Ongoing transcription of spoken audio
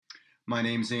My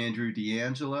name's Andrew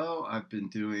DeAngelo. I've been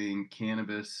doing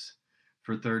cannabis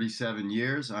for 37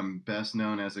 years. I'm best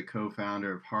known as a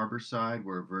co-founder of Harborside.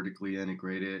 We're a vertically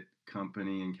integrated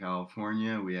company in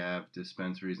California. We have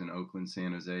dispensaries in Oakland,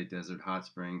 San Jose, Desert Hot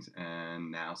Springs,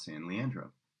 and now San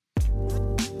Leandro.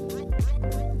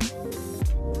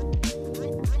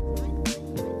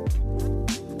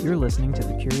 You're listening to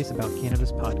the Curious About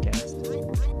Cannabis podcast.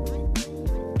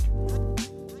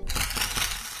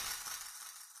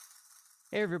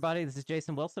 Hey everybody, this is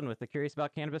Jason Wilson with the Curious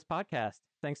About Cannabis podcast.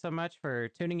 Thanks so much for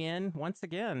tuning in once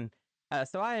again.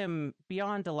 So I am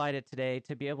beyond delighted today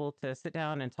to be able to sit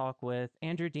down and talk with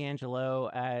Andrew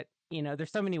DeAngelo at,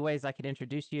 there's so many ways I could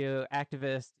introduce you.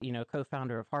 Activist,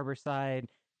 co-founder of Harborside.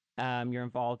 You're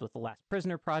involved with the Last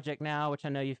Prisoner Project now, which I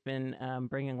know you've been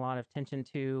bringing a lot of attention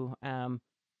to.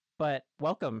 But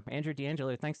welcome, Andrew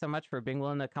DeAngelo. Thanks so much for being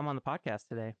willing to come on the podcast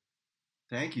today.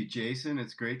 Thank you, Jason.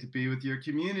 It's great to be with your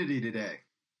community today.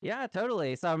 Yeah,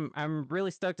 totally. So I'm really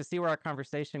stoked to see where our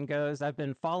conversation goes. I've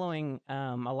been following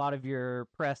a lot of your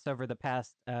press over the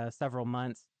past several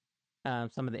months,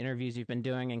 some of the interviews you've been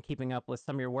doing and keeping up with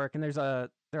some of your work. And there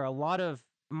are a lot of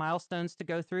milestones to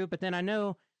go through, but then I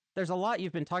know there's a lot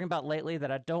you've been talking about lately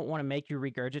that I don't want to make you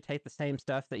regurgitate the same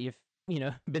stuff that you've,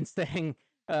 been saying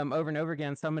over and over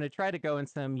again. So I'm going to try to go in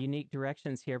some unique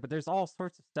directions here, but there's all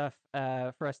sorts of stuff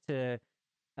for us to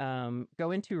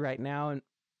go into right now. And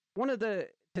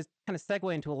to kind of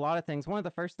segue into a lot of things, one of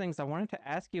the first things I wanted to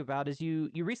ask you about is you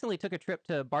recently took a trip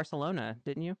to Barcelona,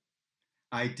 didn't you?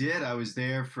 I did. I was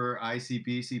there for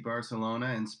ICBC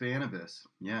Barcelona and Cannabis.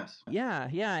 Yes. Yeah.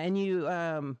 And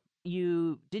you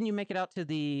didn't you make it out to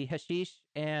the hashish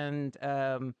and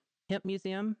hemp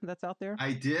museum that's out there?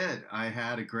 I did. I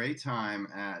had a great time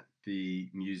at the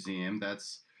museum.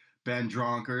 That's Ben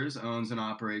Dronkers owns and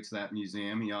operates that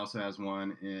museum. He also has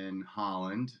one in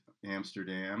Holland,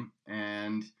 Amsterdam.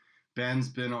 And Ben's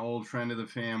been an old friend of the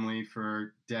family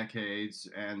for decades.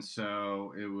 And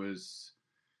so it was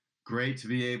great to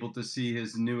be able to see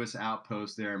his newest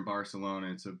outpost there in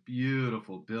Barcelona. It's a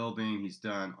beautiful building. He's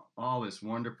done all this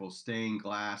wonderful stained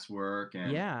glass work.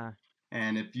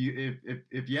 And if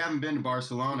you haven't been to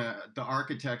Barcelona, the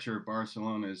architecture of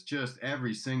Barcelona is just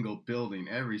every single building,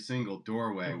 every single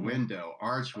doorway, window,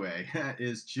 archway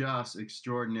is just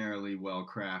extraordinarily well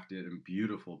crafted and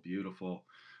beautiful, beautiful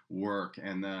work.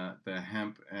 And the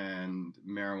hemp and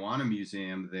marijuana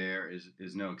museum there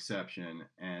is no exception.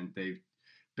 And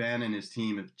Ben and his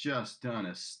team have just done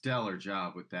a stellar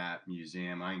job with that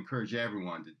museum. I encourage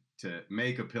everyone to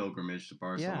make a pilgrimage to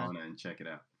Barcelona and check it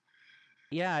out.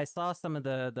 Yeah, I saw some of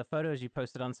the photos you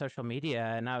posted on social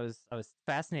media, and I was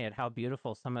fascinated how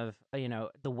beautiful some of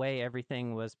the way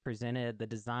everything was presented, the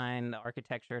design, the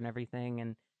architecture, and everything.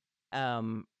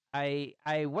 And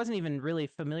I wasn't even really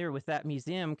familiar with that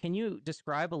museum. Can you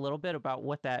describe a little bit about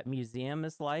what that museum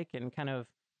is like and kind of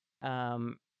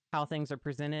how things are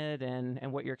presented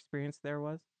and what your experience there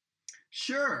was?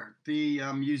 Sure. The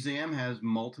museum has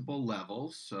multiple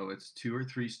levels, so it's 2 or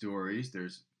 3 stories.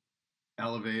 There's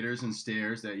elevators and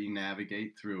stairs that you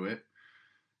navigate through it.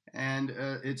 And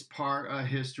it's a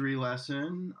history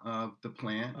lesson of the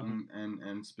plant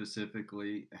and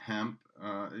specifically hemp.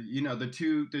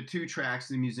 The two tracks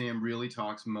the museum really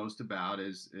talks most about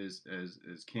is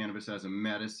cannabis as a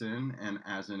medicine and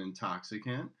as an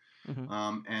intoxicant,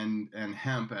 and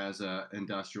hemp as a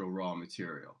industrial raw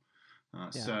material.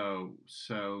 So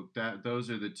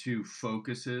those are the two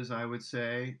focuses, I would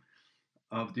say,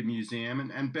 of the museum.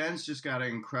 And Ben's just got an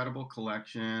incredible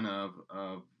collection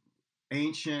of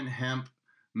ancient hemp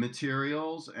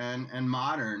materials and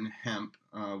modern hemp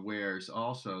wares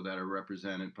also that are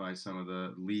represented by some of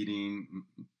the leading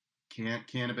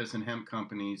cannabis and hemp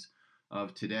companies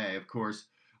of today. Of course,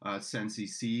 Sensi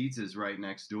Seeds is right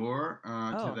next door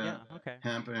to the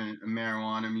Hemp and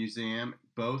Marijuana Museum,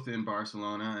 both in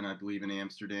Barcelona and I believe in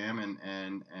Amsterdam.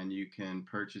 And you can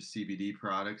purchase CBD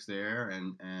products there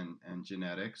and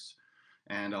genetics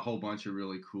and a whole bunch of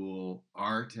really cool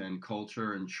art and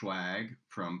culture and swag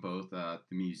from both the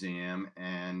museum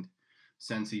and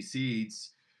Sensi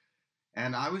Seeds.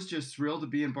 And I was just thrilled to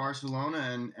be in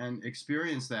Barcelona and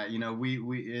experience that.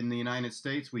 We in the United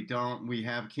States, we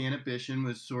have Cannabition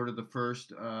was sort of the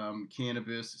first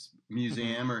cannabis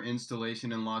museum or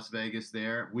installation in Las Vegas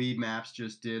there. Weed Maps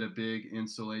just did a big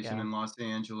installation in Los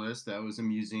Angeles. That was a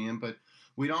museum, but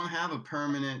we don't have a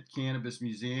permanent cannabis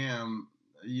museum,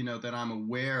 that I'm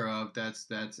aware of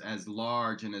that's as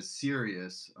large and as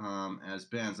serious as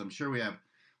Ben's. I'm sure we have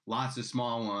lots of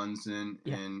small ones and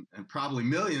probably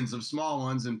millions of small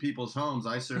ones in people's homes.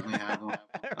 I certainly have them.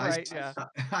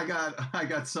 I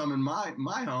got some in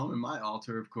my home, in my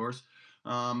altar, of course.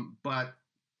 But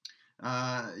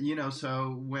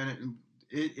so when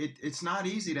it's not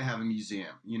easy to have a museum.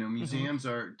 Mm-hmm. Museums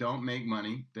don't make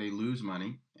money; they lose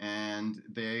money, and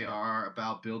they are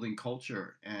about building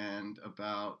culture and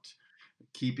about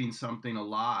keeping something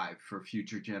alive for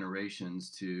future generations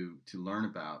to learn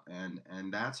about,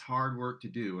 and that's hard work to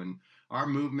do. And our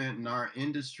movement and our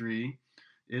industry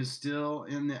is still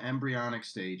in the embryonic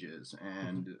stages, Mm-hmm.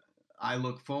 and I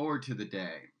look forward to the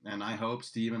day, and I hope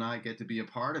Steve and I get to be a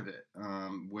part of it,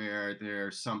 where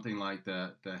there's something like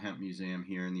the hemp museum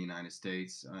here in the United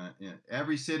States.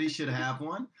 Every city should have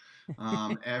one.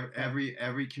 Right.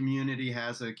 Every community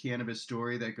has a cannabis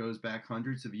story that goes back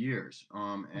hundreds of years,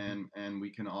 Mm-hmm. and we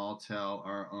can all tell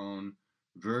our own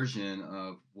version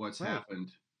of what's Right.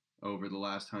 happened over the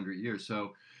last 100 years.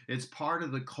 So it's part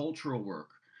of the cultural work,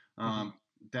 Mm-hmm. um,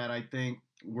 that I think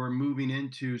we're moving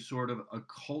into sort of a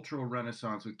cultural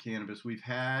renaissance with cannabis. We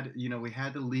had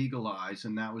to legalize,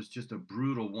 and that was just a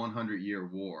brutal 100-year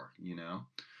war.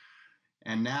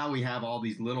 And now we have all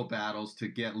these little battles to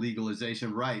get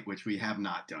legalization right, which we have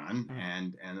not done. Mm-hmm.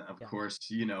 And of Yeah. course,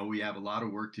 we have a lot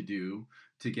of work to do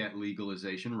to get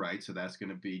legalization right. So that's going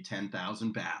to be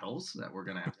 10,000 battles that we're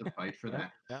going to have to fight for Yep.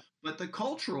 that. Yep. But the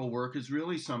cultural work is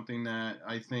really something that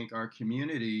I think our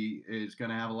community is going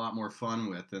to have a lot more fun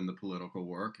with than the political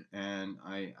work. And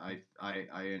I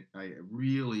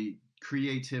really,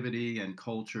 creativity and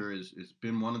culture has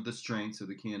been one of the strengths of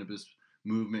the cannabis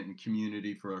movement and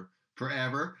community for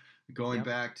forever, going Yep.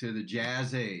 back to the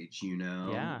jazz age,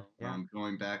 Yeah. Yeah.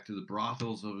 going back to the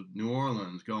brothels of New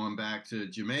Orleans, going back to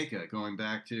Jamaica, going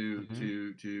back to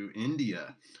Mm-hmm. to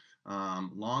India.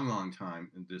 Long, long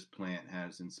time. This plant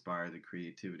has inspired the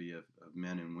creativity of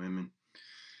men and women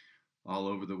all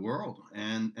over the world,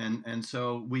 and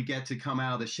so we get to come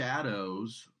out of the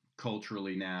shadows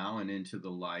culturally now and into the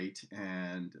light,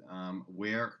 and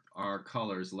wear our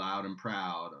colors loud and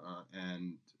proud,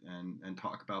 and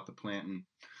talk about the plant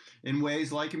in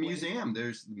ways like a museum.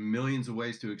 There's millions of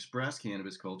ways to express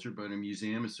cannabis culture, but a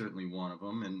museum is certainly one of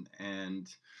them. And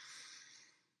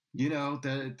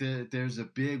there's a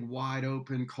big, wide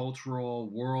open cultural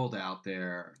world out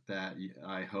there that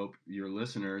I hope your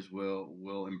listeners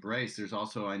will embrace. There's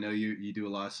also, I know you do a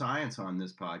lot of science on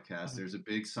this podcast. Mm-hmm. There's a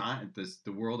big science.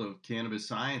 The world of cannabis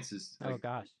science is Oh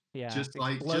gosh. Yeah. just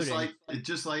like just Exploding. like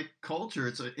just like culture.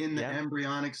 It's in the Yep.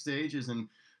 embryonic stages, and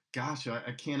gosh,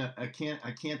 I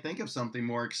can't think of something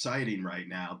more exciting right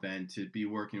now than to be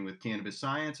working with cannabis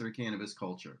science or cannabis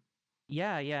culture.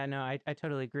 Yeah, yeah, no, I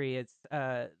totally agree. It's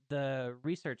the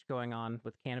research going on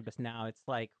with cannabis now, it's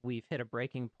like we've hit a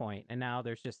breaking point and now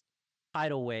there's just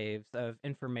tidal waves of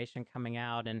information coming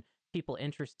out and people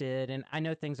interested. And I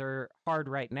know things are hard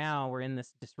right now. We're in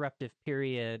this disruptive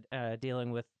period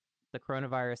dealing with the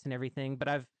coronavirus and everything, but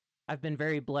I've been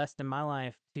very blessed in my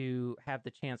life to have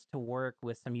the chance to work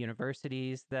with some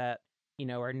universities that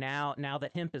are now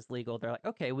that hemp is legal, they're like,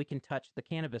 okay, we can touch the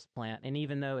cannabis plant. And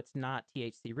even though it's not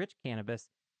THC rich cannabis,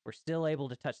 we're still able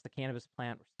to touch the cannabis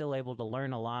plant. We're still able to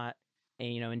learn a lot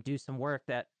and, and do some work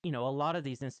that, a lot of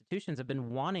these institutions have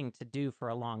been wanting to do for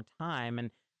a long time.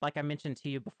 And like I mentioned to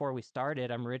you before we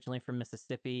started, I'm originally from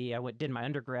Mississippi. Did my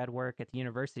undergrad work at the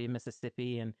University of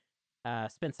Mississippi and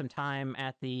spent some time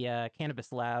at the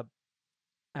cannabis lab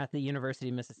at the University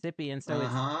of Mississippi. And so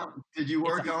Uh-huh. Did you it's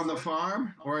work on the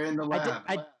farm or in the I did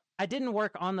lab? I didn't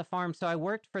work on the farm, so I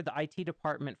worked for the IT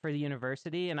department for the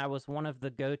university, and I was one of the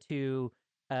go-to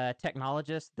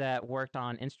technologists that worked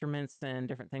on instruments and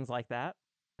different things like that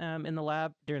in the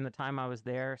lab during the time I was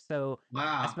there. So I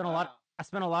Wow. spent a lot. I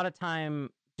spent a lot of time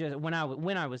just when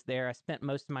I was there. I spent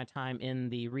most of my time in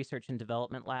the research and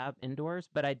development lab indoors,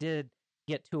 but I did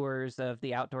get tours of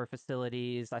the outdoor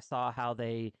facilities. I saw how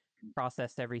they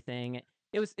processed everything.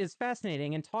 It's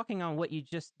fascinating, and talking on what you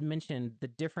just mentioned, the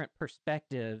different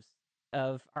perspectives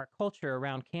of our culture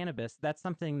around cannabis. That's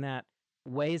something that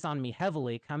weighs on me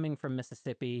heavily coming from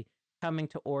Mississippi, coming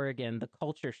to Oregon, the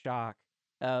culture shock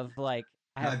of like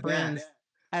I bet.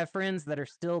 I have friends that are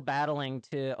still battling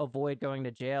to avoid going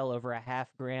to jail over a half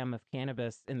gram of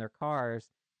cannabis in their cars,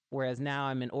 whereas now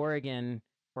I'm in Oregon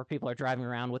where people are driving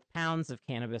around with pounds of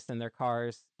cannabis in their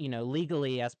cars,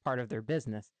 legally as part of their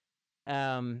business.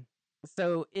 Um,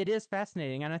 so it is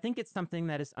fascinating, and I think it's something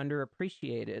that is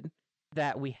underappreciated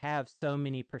that we have so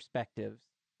many perspectives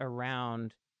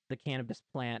around the cannabis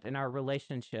plant and our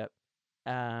relationship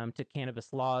to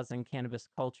cannabis laws and cannabis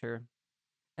culture.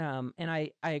 And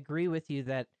I agree with you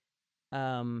that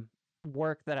um,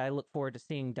 work that I look forward to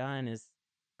seeing done is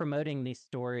promoting these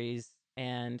stories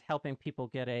and helping people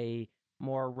get a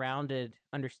more rounded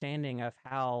understanding of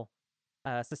how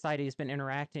society has been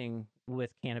interacting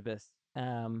with cannabis.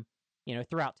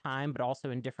 throughout time, but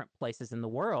also in different places in the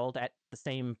world at the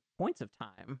same points of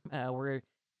time. We're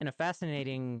in a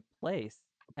fascinating place.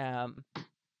 Um,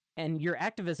 and your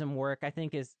activism work, I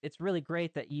think, it's really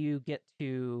great that you get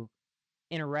to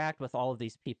interact with all of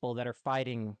these people that are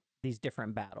fighting these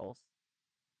different battles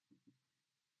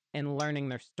and learning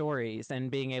their stories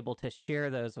and being able to share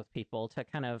those with people to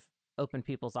kind of open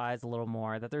people's eyes a little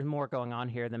more that there's more going on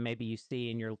here than maybe you see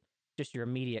in your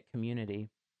immediate community.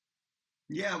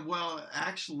 Yeah, well,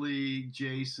 actually,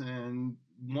 Jason,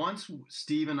 once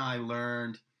Steve and I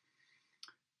learned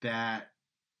that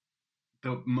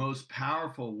the most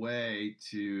powerful way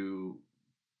to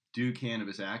do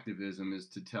cannabis activism is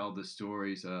to tell the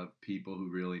stories of people who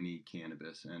really need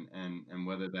cannabis, and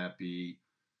whether that be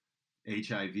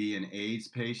HIV and AIDS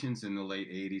patients in the late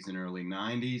 80s and early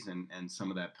 90s, and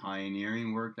some of that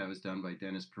pioneering work that was done by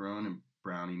Dennis Perone and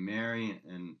Brownie Mary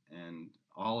and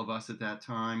all of us at that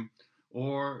time,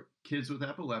 or kids with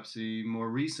epilepsy more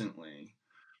recently.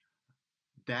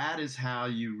 That is how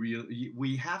you really,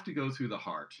 we have to go through the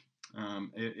heart.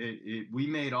 We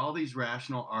made all these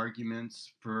rational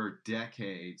arguments for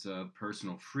decades of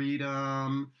personal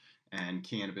freedom, and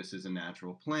cannabis is a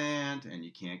natural plant and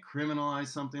you can't criminalize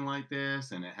something like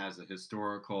this, and it has a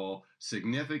historical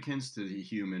significance to the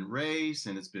human race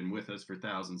and it's been with us for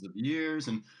thousands of years.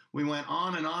 And we went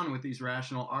on and on with these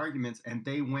rational arguments and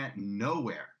they went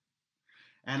nowhere.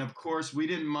 And of course, we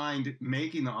didn't mind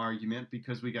making the argument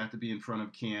because we got to be in front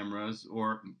of cameras,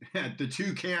 or the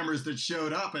two cameras that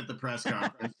showed up at the press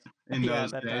conference in Yeah,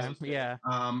 those at that days, time. Yeah.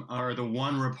 or the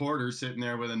one reporter sitting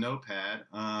there with a notepad,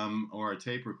 or a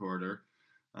tape recorder.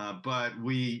 But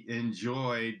we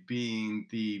enjoyed being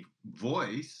the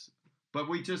voice, but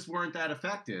we just weren't that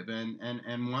effective.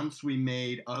 And once we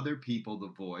made other people the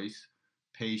voice,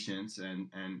 patients and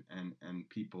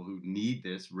people who need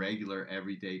this, regular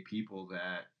everyday people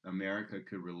that America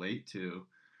could relate to,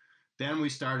 then we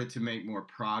started to make more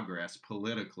progress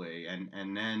politically, and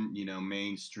then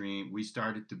mainstream, we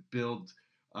started to build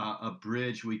a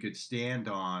bridge we could stand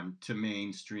on to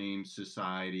mainstream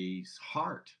society's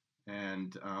heart.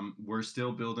 And we're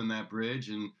still building that bridge.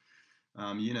 And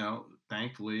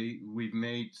thankfully, we've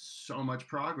made so much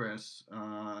progress.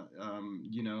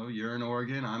 You're in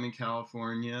Oregon, I'm in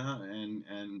California,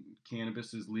 and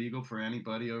cannabis is legal for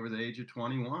anybody over the age of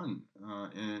 21.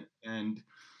 And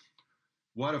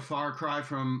what a far cry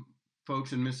from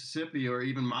folks in Mississippi, or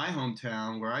even my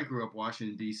hometown where I grew up,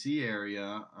 Washington, D.C.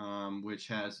 area, which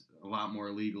has a lot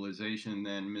more legalization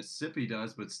than Mississippi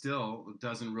does, but still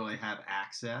doesn't really have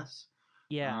access,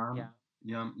 Yeah, um,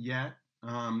 yeah. yet.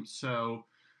 So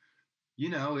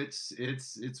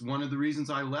it's one of the reasons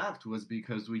I left, was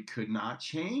because we could not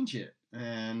change it,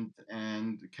 and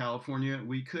California,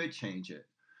 we could change it.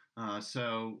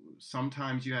 So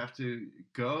sometimes you have to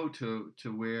go to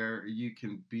where you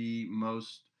can be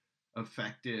most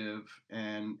effective,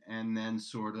 and then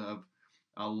sort of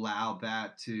allow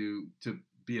that to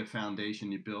be a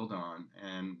foundation you build on.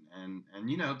 And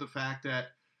the fact that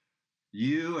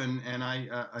you and I,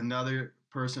 another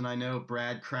person I know,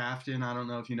 Brad Crafton. I don't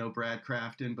know if you know Brad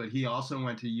Crafton, but he also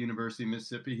went to University of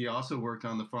Mississippi. He also worked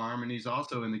on the farm, and he's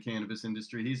also in the cannabis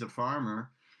industry. He's a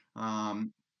farmer,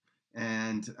 um,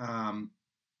 and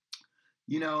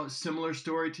similar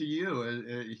story to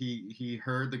you. He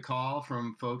heard the call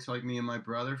from folks like me and my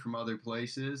brother from other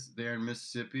places there in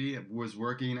Mississippi. Was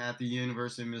working at the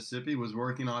University of Mississippi. Was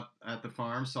working at the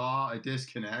farm. Saw a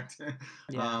disconnect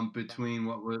Yeah. between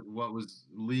what was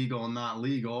legal and not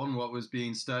legal, and what was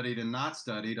being studied and not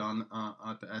studied on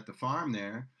at the farm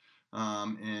there.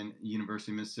 In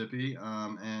University of Mississippi,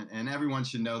 and everyone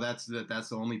should know that's the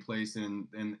only place in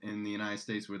the United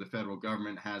States where the federal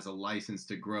government has a license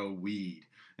to grow weed,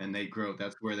 and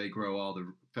that's where they grow all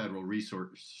the federal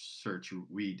research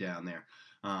weed down there,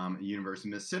 at University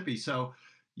of Mississippi. So,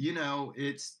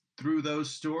 it's through those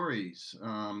stories,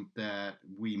 that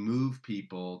we move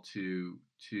people to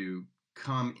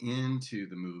come into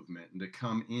the movement, and to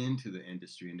come into the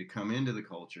industry, and to come into the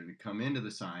culture, and to come into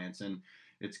the science. And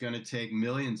it's going to take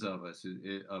millions of us,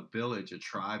 a village, a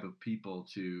tribe of people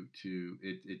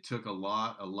it took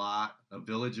a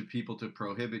village of people to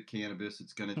prohibit cannabis.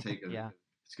 It's going to take a Yeah.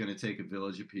 it's going to take a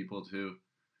village of people to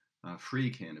free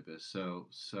cannabis. So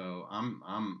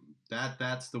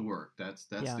that's the work. That's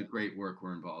Yeah. the great work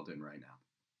we're involved in right now.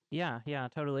 Yeah, yeah,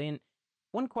 totally. And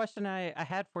one question I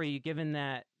had for you, given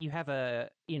that you have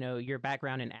your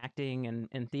background in acting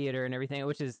and theater and everything,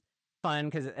 which is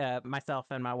fun because myself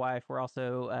and my wife were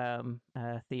also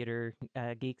theater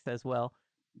geeks as well.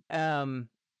 Um,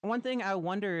 One thing I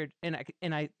wondered, and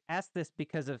I asked this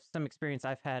because of some experience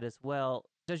I've had as well,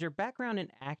 does your background in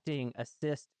acting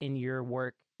assist in your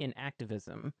work in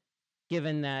activism,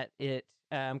 given that it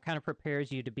kind of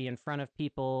prepares you to be in front of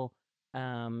people,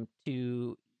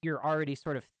 to you're already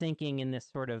sort of thinking in this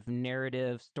sort of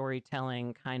narrative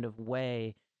storytelling kind of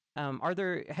way.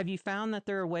 Have you found that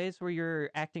there are ways where your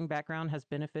acting background has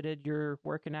benefited your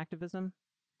work in activism?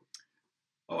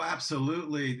 Oh,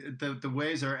 absolutely. The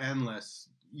ways are endless.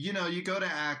 You know, you go to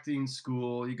acting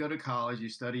school, you go to college, you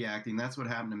study acting. That's what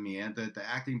happened to me. And the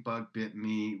acting bug bit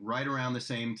me right around the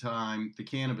same time the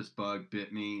cannabis bug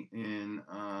bit me in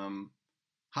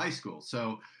high school.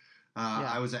 So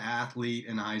Yeah. I was an athlete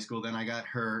in high school. Then I got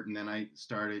hurt, and then I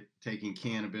started taking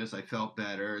cannabis. I felt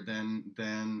better.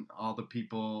 Then all the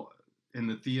people in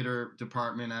the theater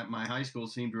department at my high school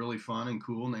seemed really fun and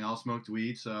cool, and they all smoked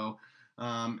weed. So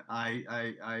and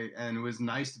it was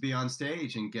nice to be on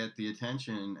stage and get the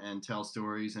attention and tell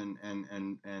stories and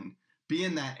be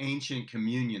in that ancient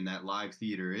communion that live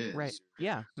theater Right. is.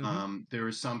 Yeah. Mm-hmm. There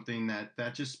was something that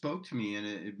just spoke to me, and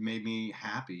it made me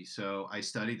happy. So I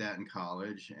studied that in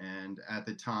college, and at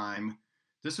the time,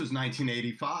 this was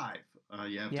 1985.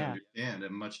 You have to Yeah. understand a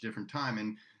much different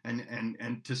time,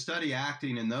 and to study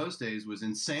acting in those days was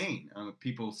insane.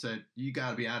 People said you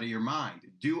got to be out of your mind.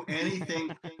 Do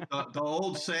anything. The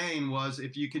old saying was,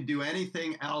 if you can do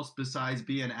anything else besides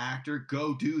be an actor,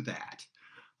 go do that.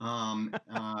 Um,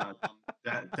 uh,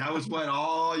 that was what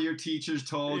all your teachers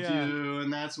told Yeah. you,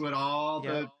 and that's what all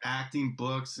Yep. the acting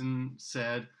books and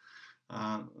said.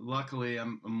 Luckily,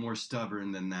 I'm more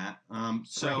stubborn than that.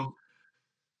 Right.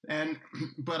 And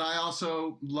but I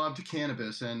also loved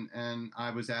cannabis, and I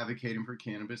was advocating for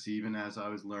cannabis even as I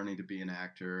was learning to be an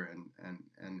actor, and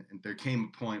there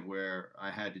came a point where I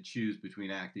had to choose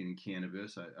between acting and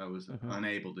cannabis. I was Mm-hmm.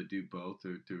 unable to do both.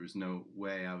 There was no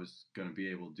way I was going to be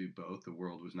able to do both. The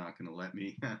world was not going to let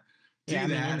me Yeah. I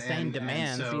do mean, that, insane and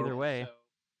demands so either way.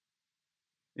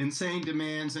 insane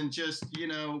demands, and just, you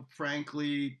know,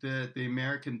 frankly, the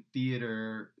American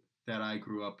theater that I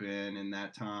grew up in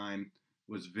that time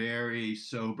was very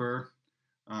sober,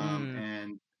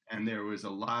 Mm. and there was a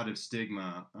lot of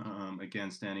stigma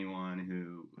against anyone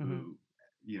Mm-hmm. who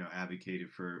you know advocated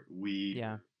for weed.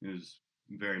 Yeah. It was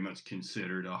very much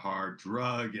considered a hard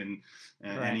drug, and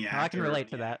Right. any Oh, I can actor, relate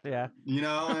to that. Yeah. you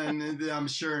know, and I'm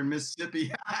sure in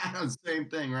Mississippi, the same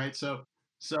thing, right? So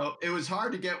it was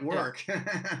hard to get Yeah. work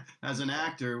as an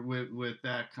actor with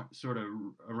that sort of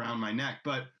around my neck.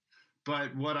 But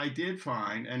what I did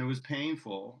find, and it was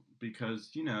painful because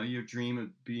you know your dream of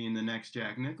being the next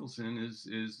Jack Nicholson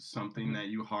is something Mm-hmm. that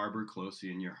you harbor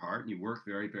closely in your heart, and you work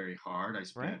very very hard. I Right.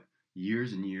 spent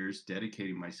years and years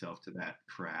dedicating myself to that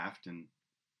craft and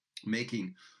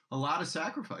making a lot of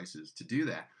sacrifices to do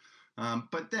that.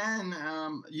 But then,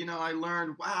 you know, I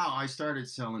learned, wow, I started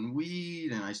selling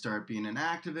weed and I started being an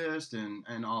activist,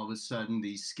 and all of a sudden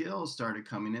these skills started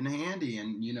coming in handy.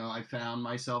 And, you know, I found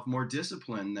myself more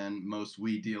disciplined than most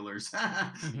weed dealers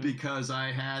Mm-hmm. because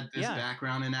I had this Yeah.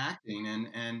 background in acting,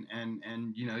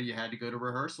 and, you know, you had to go to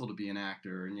rehearsal to be an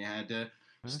actor, and you had to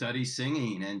Mm-hmm. study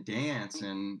singing and dance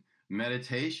and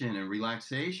meditation and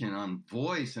relaxation on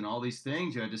voice and all these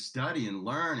things you had to study and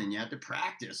learn, and you had to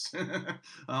practice.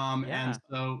 And Yeah.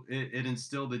 so it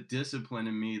instilled a discipline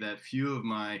in me that few of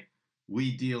my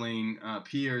weed dealing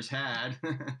peers had.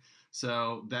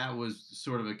 So that was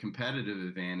sort of a competitive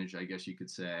advantage, I guess you could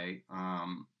say,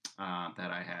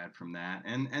 that I had from that.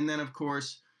 And then, of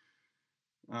course,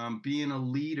 being a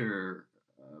leader,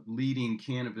 leading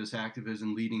cannabis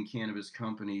activism, leading cannabis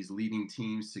companies, leading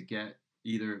teams to get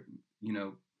either, you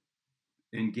know,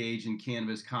 engage in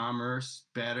cannabis commerce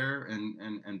better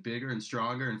and bigger and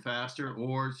stronger and faster,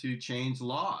 or to change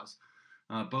laws.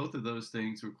 Both of those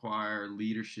things require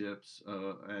leaderships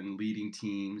and leading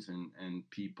teams, and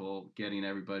people getting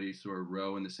everybody sort of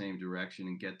row in the same direction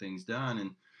and get things done.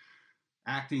 And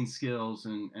acting skills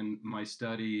and my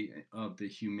study of the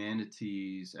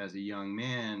humanities as a young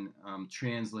man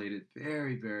translated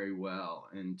very very well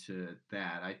into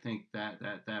that. I think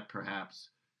that perhaps,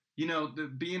 you know,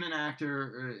 being an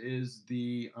actor is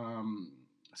the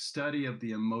study of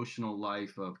the emotional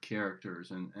life of characters,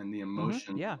 and the Mm-hmm.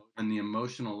 emotion Yeah. and the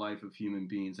emotional life of human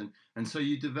beings, and so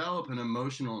you develop an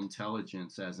emotional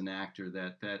intelligence as an actor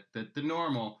that the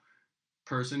normal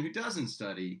person who doesn't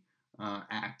study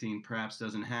acting perhaps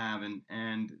doesn't have.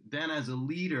 And then as a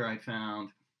leader, I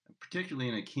found, particularly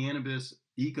in a cannabis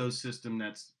ecosystem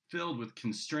that's filled with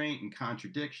constraint and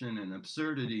contradiction and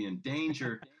absurdity and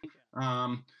danger,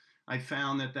 um, I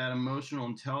found that emotional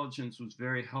intelligence was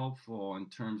very helpful in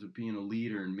terms of being a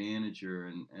leader and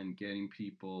manager, and getting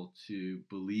people to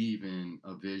believe in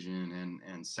a vision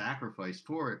and sacrifice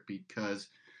for it, because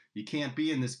you can't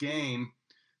be in this game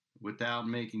without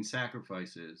making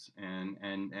sacrifices. And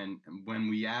when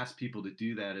we ask people to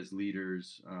do that as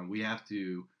leaders, we have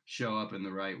to show up in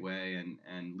the right way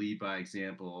and lead by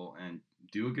example and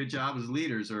do a good job as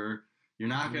leaders, or you're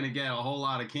not going to get a whole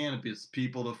lot of cannabis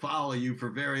people to follow you for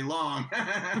very long.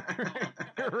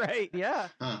 Right. Yeah.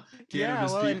 Yeah.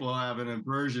 Cannabis Well, and people have an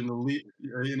aversion to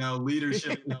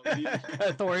leadership.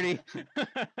 authority.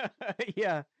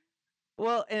 Yeah.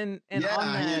 Well, and on Yeah,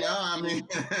 that I mean,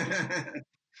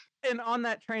 and on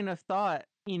that train of thought,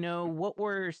 what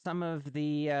were some of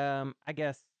the I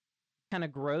guess kind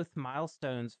of growth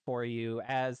milestones for you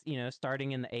as,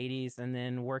 starting in the 80s and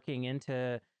then working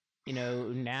into,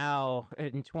 now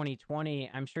in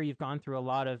 2020? I'm sure you've gone through a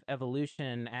lot of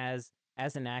evolution as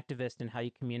an activist and how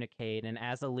you communicate, and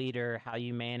as a leader, how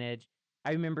you manage.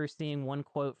 I remember seeing one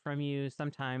quote from you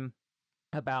sometime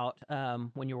about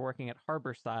when you were working at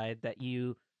Harborside, that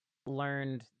you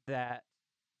learned that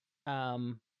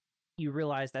um, you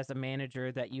realized as a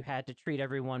manager that you had to treat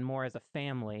everyone more as a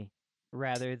family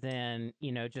rather than,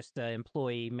 just a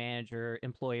employee manager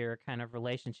employer kind of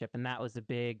relationship, and that was a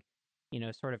big,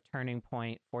 sort of turning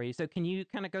point for you. So can you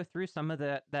kind of go through some of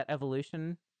that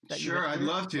evolution that you sure, went I'd through?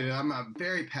 love to. I'm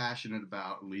very passionate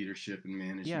about leadership and Yeah.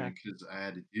 management because I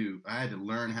had to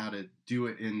learn how to do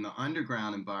it in the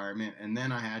underground environment, and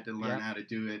then I had to learn Yep. how to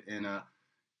do it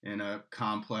in a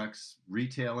complex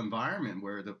retail environment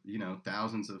where the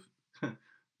thousands of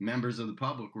members of the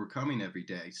public were coming every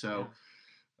day. So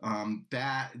Yeah.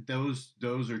 that those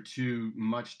are two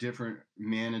much different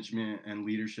management and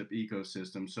leadership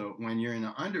ecosystems. So when you're in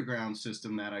an underground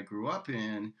system that I grew up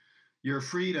in, your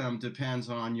freedom depends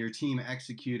on your team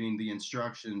executing the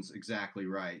instructions exactly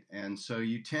right, and so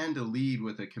you tend to lead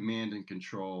with a command and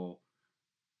control,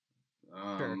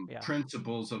 Sure. Yeah.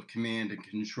 principles of command and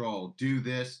control. Do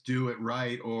this, do it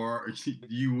right, or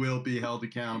you will be held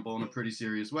accountable in a pretty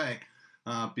serious way.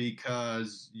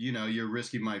 Because you're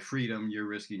risking my freedom, you're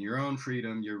risking your own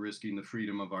freedom, you're risking the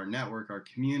freedom of our network, our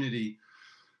community.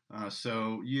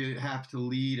 So you have to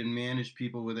lead and manage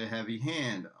people with a heavy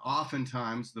hand.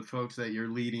 Oftentimes, the folks that you're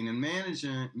leading and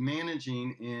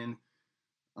managing in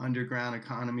underground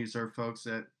economies are folks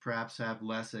that perhaps have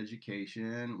less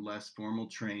education, less formal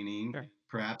training, Sure.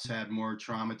 perhaps had more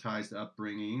traumatized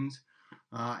upbringings.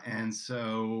 And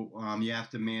so you have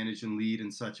to manage and lead in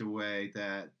such a way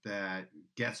that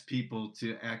gets people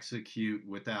to execute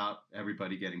without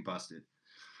everybody getting busted.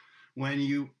 When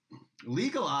you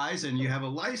legalize and you have a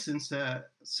license to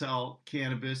sell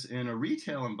cannabis in a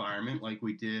retail environment like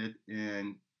we did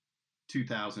in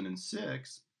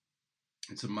 2006,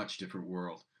 it's a much different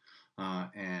world.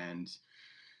 And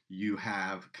you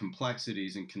have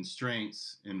complexities and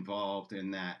constraints involved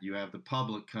in that. You have the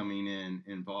public coming in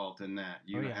involved in that.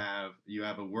 Oh yeah. You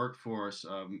have a workforce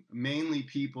of mainly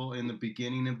people in the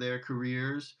beginning of their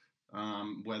careers,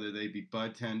 whether they be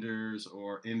bud tenders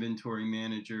or inventory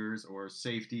managers or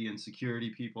safety and security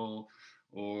people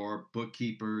or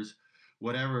bookkeepers,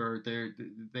 whatever.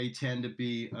 They tend to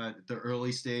be at the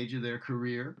early stage of their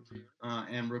career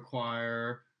and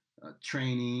require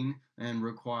training and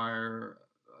require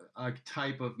a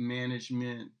type of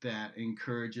management that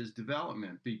encourages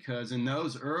development, because in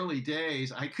those early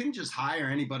days I couldn't just hire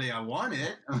anybody I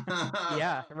wanted.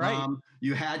 Yeah. Right.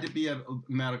 You had to be a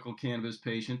medical cannabis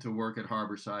patient to work at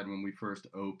Harborside when we first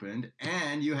opened,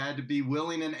 and you had to be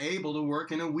willing and able to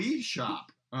work in a weed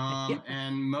shop. Yeah.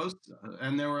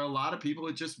 And there were a lot of people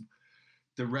that just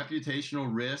the reputational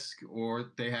risk,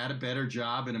 or they had a better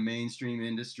job in a mainstream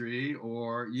industry,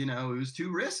 or it was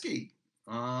too risky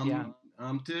Yeah.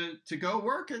 to go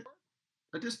work at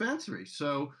a dispensary.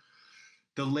 So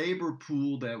the labor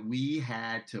pool that we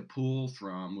had to pull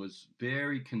from was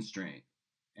very constrained,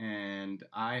 and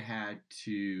I had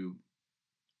to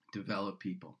develop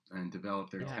people and develop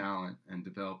their Yeah. talent and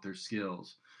develop their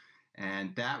skills,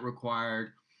 and that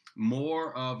required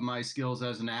more of my skills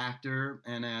as an actor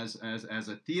and as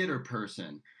a theater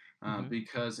person, Hmm.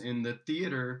 because in the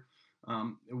theater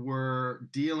we're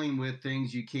dealing with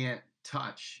things you can't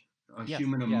touch, a Yes.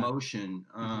 human Yeah. emotion.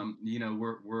 Hmm.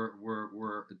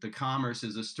 We're the commerce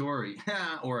is a story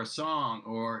or a song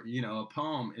or a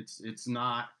poem. It's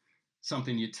not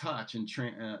something you touch and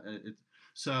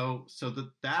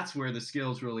that's where the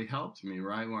skills really helped me,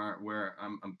 right? Where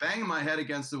I'm banging my head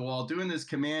against the wall, doing this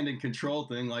command and control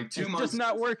thing, like two It's just months.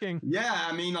 not working. Yeah,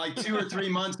 I mean, like 2 or 3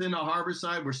 months into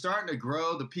Harborside, we're starting to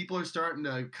grow. The people are starting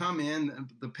to come in.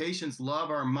 The patients love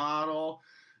our model,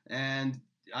 and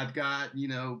I've got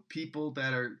people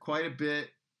that are quite a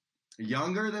bit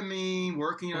younger than me,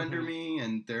 working under Mm-hmm. me,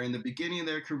 and they're in the beginning of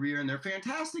their career, and they're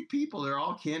fantastic people. They're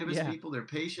all cannabis Yeah. people. They're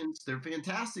patients. They're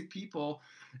fantastic people,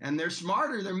 and they're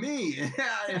smarter than me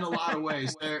in a lot of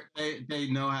ways. They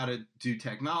know how to do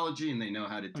technology, and they know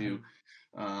how to Mm-hmm. do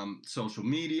social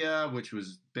media, which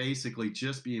was basically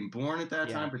just being born at that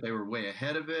Yeah. time, but they were way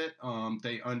ahead of it.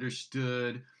 They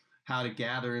understood how to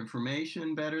gather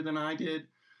information better than I did.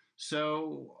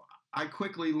 So I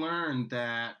quickly learned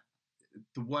that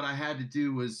what I had to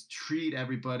do was treat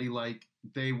everybody like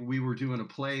we were doing a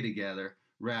play together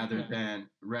Mm-hmm.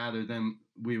 rather than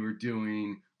we were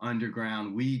doing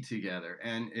underground weed together.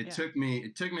 And Yeah. it took me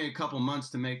a couple months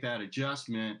to make that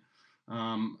adjustment,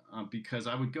 because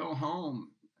I would go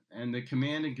home and the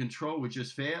command and control would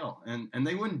just fail, and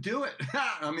they wouldn't do it.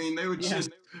 I mean, Yeah.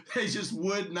 they just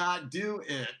would not do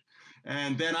it.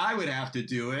 And then I would have to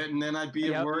do it, and then I'd be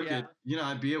at Yep. work at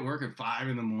I'd be at work at 5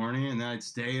 in the morning, and then I'd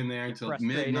stay in there Get until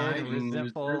frustrated midnight, and and it was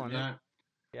resentful, and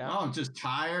yeah. oh, I'm just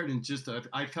tired, and just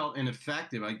I felt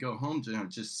ineffective. I'd go home,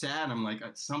 just sad. I'm like,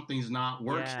 something's not Yeah.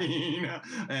 working,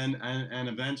 and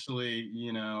eventually,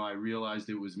 I realized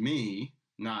it was me,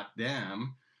 not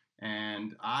them,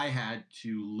 and I had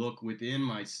to look within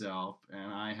myself,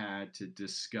 and I had to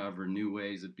discover new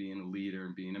ways of being a leader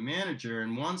and being a manager.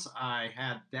 And once I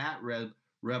had that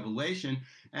revelation,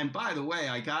 and by the way,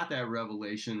 I got that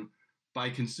revelation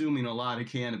by consuming a lot of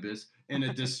cannabis in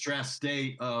a distressed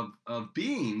state of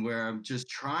being, where I'm just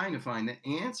trying to find the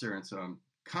answer. And so I'm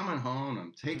coming home,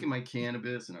 I'm Mm-hmm. taking my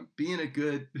cannabis, and I'm being a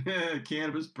good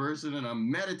cannabis person, and I'm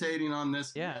meditating on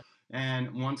this. Yeah.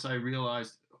 And once I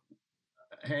realized,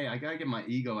 hey, I got to get my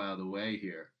ego out of the way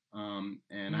here.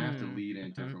 And I have to lead in a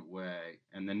Mm-hmm. different way.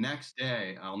 And the next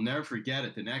day, I'll never forget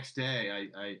it. The next day,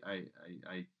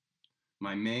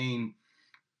 my main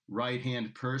right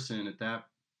hand person at that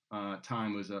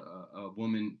time was a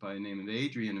woman by the name of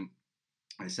Adrian. And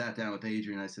I sat down with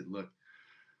Adrian. I said, look,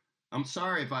 I'm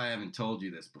sorry if I haven't told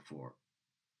you this before,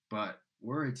 but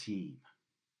we're a team.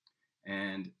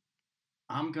 And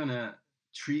I'm going to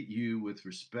treat you with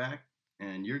respect.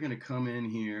 And you're going to come in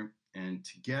here, and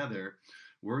together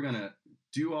we're going to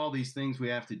do all these things we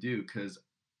have to do, because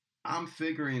I'm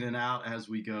figuring it out as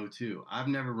we go too. I've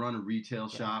never run a retail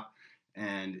Yeah. shop,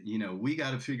 and we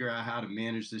got to figure out how to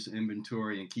manage this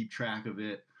inventory and keep track of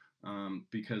it,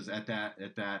 because at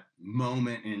that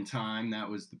moment in time, that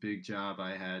was the big job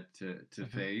I had to Mm-hmm.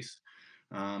 face.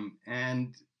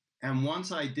 And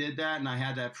once I did that, and I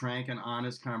had that frank and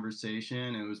honest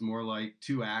conversation, it was more like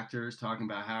two actors talking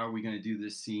about how are we going to do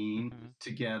this scene Mm-hmm.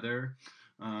 together,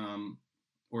 um,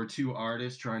 or two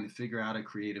artists trying to figure out a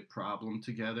creative problem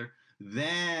together.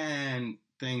 Then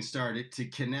things started to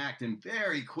connect, and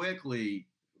very quickly,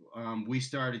 we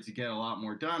started to get a lot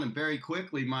more done, and very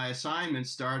quickly my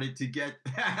assignments started to get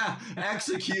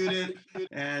executed,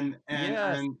 and and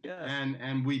Yes. and Yes.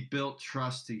 and we built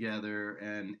trust together,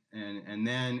 and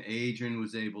then Adrian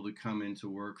was able to come into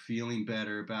work feeling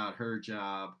better about her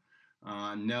job,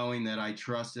 knowing that I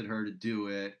trusted her to do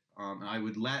it. I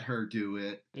would let her do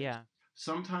it. Yeah.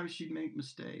 Sometimes she'd make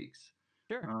mistakes,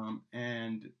 Sure.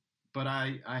 and but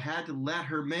I had to let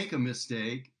her make a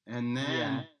mistake, and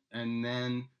Yeah.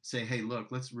 then say, hey,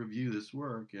 look, let's review this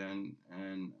work, and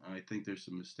I think there's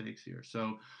some mistakes here.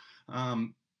 So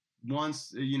um, once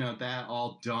that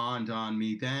all dawned on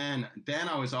me, then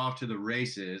I was off to the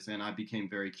races, and I became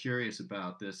very curious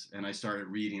about this, and I started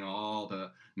reading all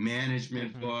the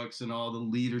management Mm-hmm. books and all the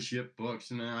leadership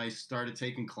books, and then I started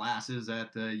taking classes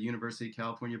at the University of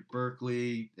California,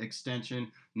 Berkeley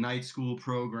Extension night school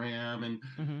program, and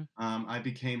Mm-hmm. I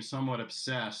became somewhat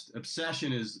obsessed.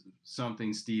 Obsession is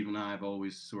something Steve and I have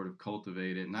always sort of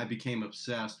cultivated, and I became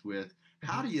obsessed with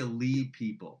how Mm-hmm. do you lead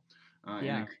people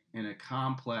Yeah. in a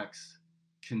complex,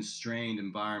 constrained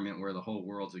environment where the whole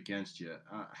world's against you.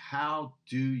 How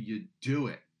do you do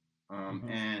it? Mm-hmm.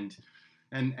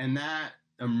 And that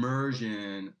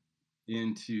immersion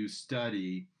into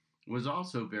study was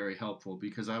also very helpful,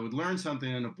 because I would learn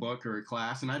something in a book or a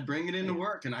class, and I'd bring it into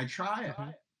work, and I'd try it.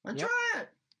 Mm-hmm. I'd Yep. try it.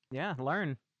 Yeah.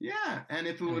 Learn. Yeah. And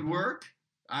if it would Mm-hmm. work,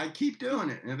 I'd keep doing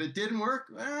it. And if it didn't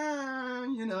work,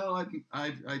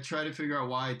 I try to figure out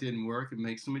why it didn't work and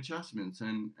make some adjustments.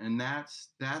 And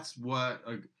that's what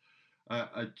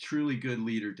a truly good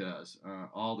leader does,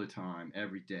 all the time,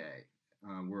 every day.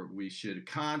 Where we should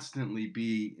constantly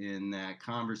be in that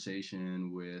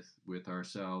conversation with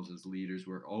ourselves as leaders.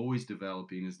 We're always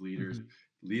developing as leaders.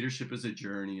 Mm-hmm. Leadership is a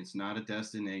journey; it's not a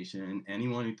destination.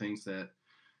 Anyone who thinks that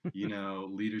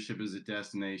leadership is a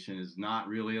destination is not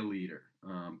really a leader,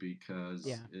 because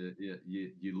Yeah.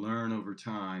 you learn over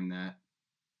time that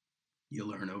you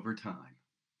learn over time.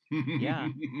 Yeah.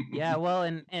 Yeah, well,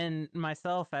 and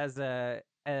myself as so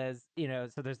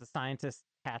there's the scientist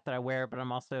hat that I wear, but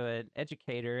I'm also an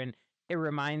educator, and it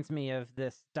reminds me of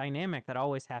this dynamic that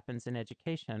always happens in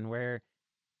education where,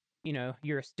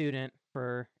 you're a student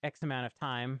for X amount of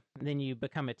time, then you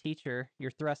become a teacher,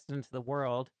 you're thrust into the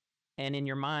world, and in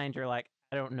your mind you're like,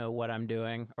 I don't know what I'm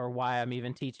doing or why I'm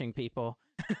even teaching people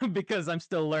because I'm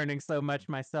still learning so much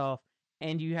myself.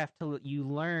 And you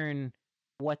learn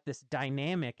what this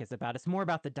dynamic is about. It's more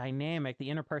about the dynamic, the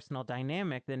interpersonal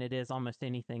dynamic than it is almost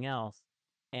anything else.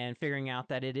 And figuring out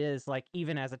that it is like,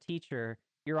 even as a teacher,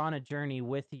 you're on a journey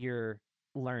with your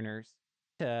learners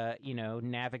to,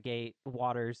 navigate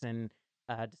waters and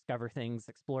discover things,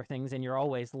 explore things, and you're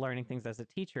always learning things as a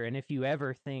teacher. And if you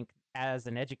ever think as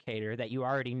an educator that you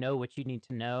already know what you need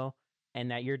to know and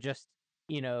that you're just,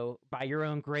 by your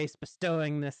own grace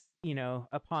bestowing this,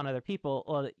 upon other people,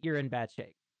 well, you're in bad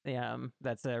shape.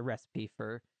 That's a recipe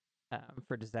for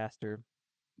disaster.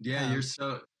 Yeah,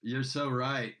 Um, you're so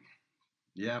right.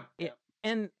 Yep. it,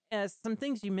 and some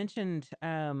things you mentioned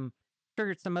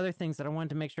triggered some other things that I wanted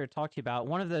to make sure to talk to you about.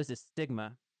 One of those is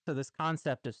stigma. So this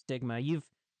concept of stigma, you've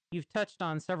touched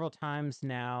on several times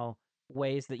now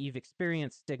ways that you've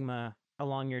experienced stigma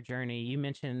along your journey. You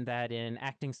mentioned that in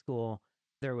acting school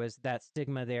there was that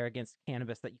stigma there against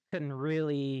cannabis, that you couldn't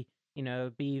really,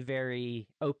 be very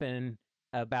open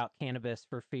about cannabis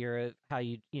for fear of how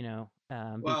be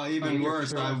Well, part of even your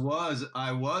worse, experience.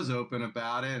 I was open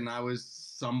about it, and I was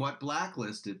somewhat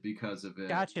blacklisted because of it.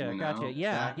 Gotcha, gotcha.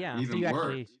 Yeah, That yeah. So even you worse.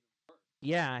 actually,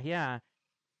 yeah, yeah.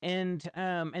 And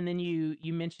then you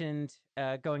mentioned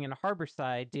going into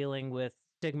Harborside, dealing with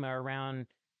stigma around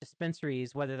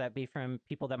dispensaries, whether that be from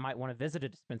people that might want to visit a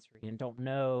dispensary and don't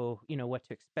know, what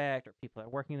to expect, or people that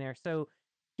are working there. So,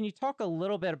 can you talk a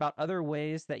little bit about other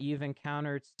ways that you've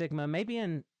encountered stigma, maybe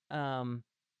in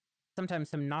sometimes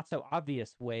some not so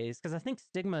obvious ways? Because I think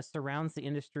stigma surrounds the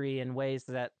industry in ways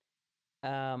that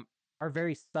um, are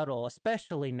very subtle,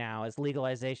 especially now as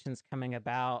legalization's coming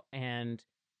about and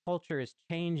culture is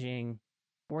changing.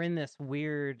 We're in this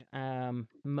weird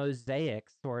mosaic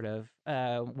sort of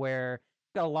where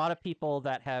you've got a lot of people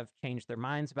that have changed their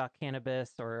minds about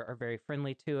cannabis or are very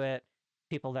friendly to it,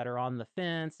 people that are on the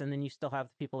fence, and then you still have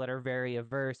the people that are very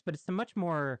averse. But it's a much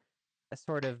more a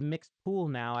sort of mixed pool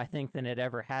now, I think, than it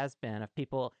ever has been. Of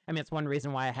people, I mean, it's one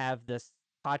reason why I have this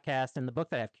podcast and the book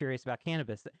that I have, Curious About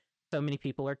Cannabis. So many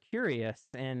people are curious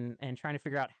and trying to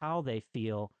figure out how they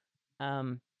feel.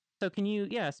 Um, so can you,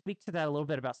 yeah, speak to that a little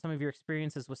bit about some of your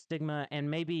experiences with stigma and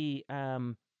maybe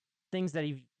things that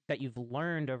you've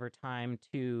learned over time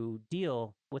to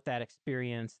deal with that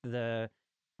experience? There's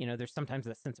sometimes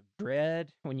that sense of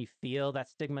dread when you feel that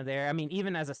stigma there. I mean,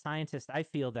 even as a scientist, I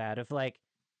feel that of like,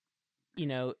 you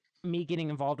know, me getting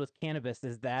involved with cannabis,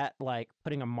 is that like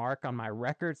putting a mark on my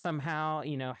record somehow?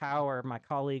 How are my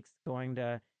colleagues going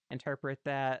to interpret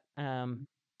that?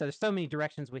 So there's so many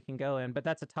directions we can go in, but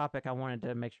that's a topic I wanted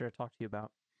to make sure to talk to you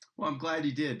about. Well, I'm glad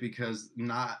you did because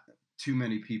not too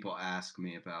many people ask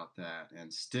me about that.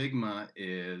 And stigma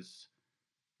is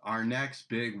our next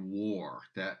big war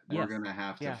that we're Yes. going to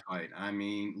have to Yeah. fight. I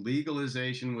mean,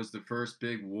 legalization was the first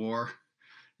big war,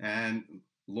 and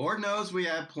Lord knows we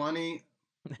have plenty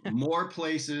more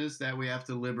places that we have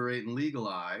to liberate and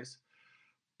legalize,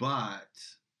 but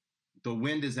the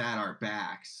wind is at our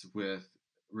backs with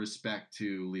respect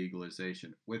to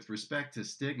legalization. With respect to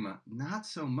stigma, not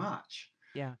so much.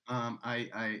 Yeah.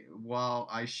 While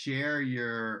I share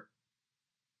your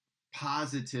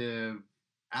positive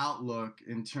outlook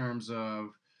in terms of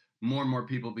more and more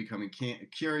people becoming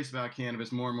curious about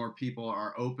cannabis, more and more people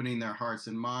are opening their hearts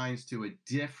and minds to a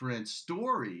different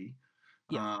story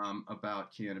Yes.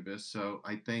 about cannabis. So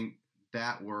I think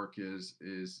that work is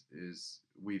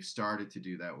we've started to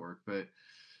do that work, but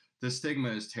the stigma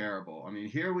is terrible. I mean,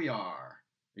 here we are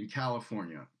in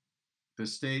California, the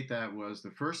state that was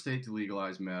the first state to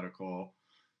legalize medical.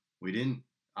 We didn't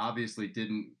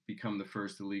become the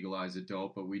first to legalize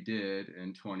adult, but we did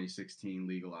in 2016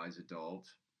 legalize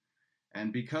adult.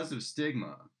 And because of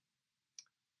stigma,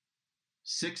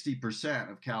 60%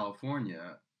 of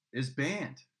California is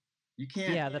banned. You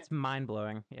can't Yeah, that's mind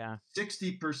blowing. Yeah.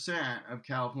 60% of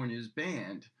California is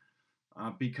banned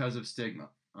because of stigma.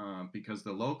 Because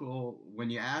when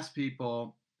you ask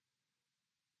people,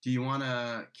 do you want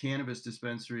a cannabis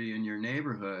dispensary in your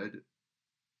neighborhood?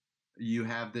 You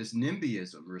have this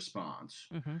NIMBYism response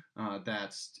Mm-hmm.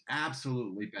 that's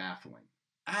absolutely baffling.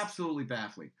 Absolutely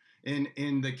baffling.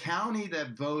 In the county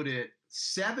that voted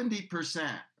 70%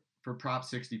 for Prop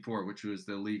 64, which was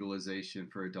the legalization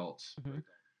for adults, Mm-hmm.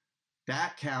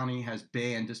 that county has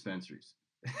banned dispensaries.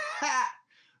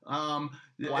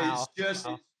 It's Wow. just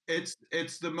Wow.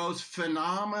 it's the most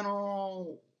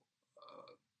phenomenal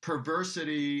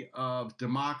perversity of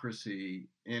democracy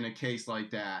in a case like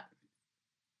that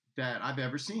I've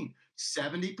ever seen.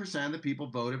 70% of the people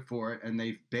voted for it, and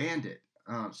they've banned it.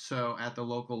 So at the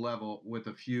local level, with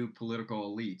a few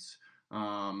political elites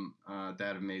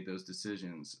that have made those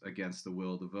decisions against the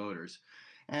will of the voters,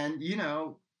 and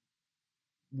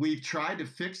we've tried to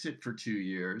fix it for 2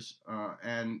 years,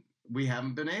 and we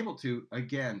haven't been able to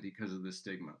again because of the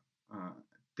stigma. Uh,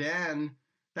 then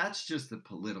that's just the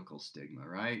political stigma,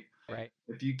 right? Right.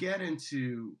 If you get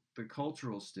into the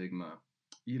cultural stigma,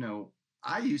 you know,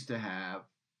 I used to have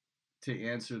to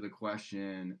answer the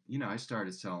question, I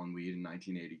started selling weed in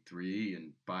 1983,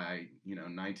 and by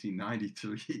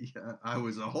 1993, I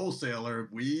was a wholesaler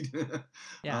of weed,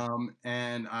 Yeah.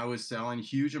 and I was selling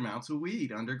huge amounts of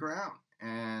weed underground,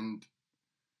 and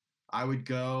I would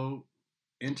go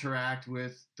interact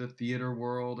with the theater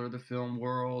world or the film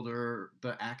world or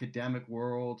the academic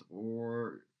world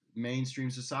or mainstream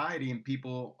society, and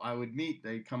people I would meet,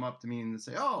 they'd come up to me and they'd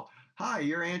say, "Oh, hi,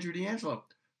 you're Andrew DeAngelo.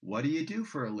 What do you do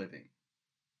for a living?"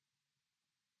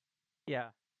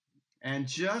 Yeah. And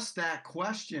just that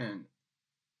question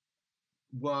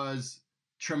was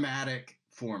traumatic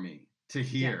for me to Yeah.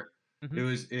 hear.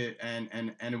 Mm-hmm.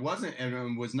 And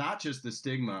it was not just the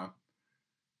stigma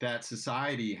that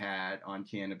society had on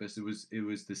cannabis. It was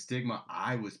the stigma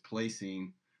I was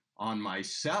placing on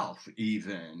myself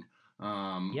even.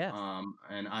 Yes.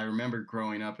 And I remember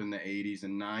growing up in the 80s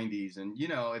and 90s, and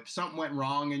if something went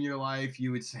wrong in your life,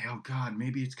 you would say, "Oh God,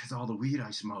 maybe it's because all the weed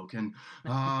I smoke," and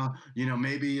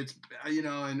maybe it's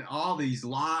and all these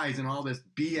lies and all this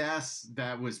BS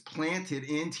that was planted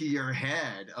into your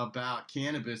head about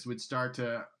cannabis would start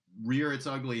to rear its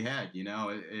ugly head.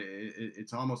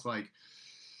 It's almost like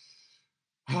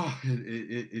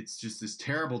it's just this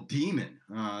terrible demon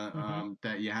Mm-hmm.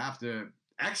 that you have to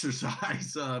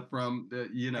exercise from the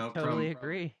I totally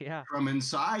agree. Yeah. from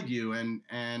inside you, and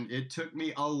it took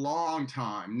me a long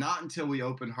time, not until we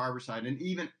opened Harborside, and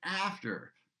even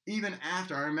after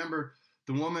I remember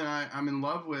the woman I'm in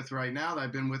love with right now that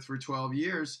I've been with for 12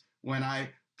 years. When I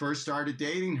first started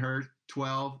dating her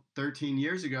 12, 13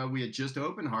 years ago, we had just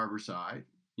opened Harborside,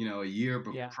 a year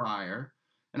Yeah. prior,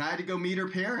 and I had to go meet her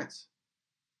parents.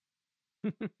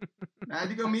 I had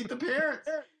to go meet the parents.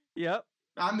 Yep.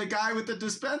 I'm the guy with the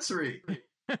dispensary.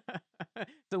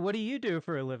 So what do you do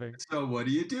for a living? So what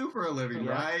do you do for a living,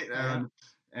 Yeah. right? Yeah.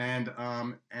 And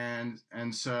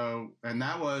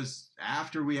that was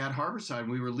after we had Harborside.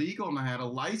 We were legal, and I had a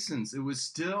license. It was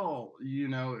still,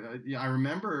 I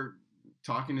remember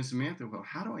talking to Samantha. Well,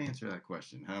 how do I answer that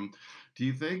question? Do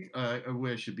you think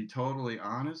I should be totally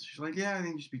honest? She's like, yeah, I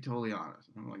think you should be totally honest.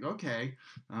 I'm like, okay.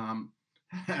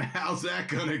 How's that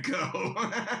gonna go?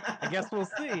 I guess we'll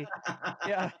see.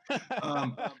 Yeah.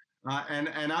 um,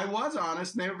 and I was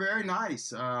honest, and they were very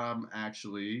nice.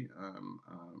 Actually,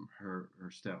 her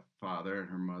stepfather and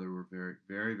her mother were very,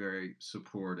 very, very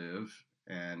supportive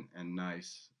and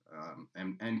nice,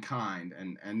 and kind,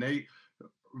 and they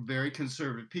very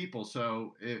conservative people.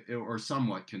 So or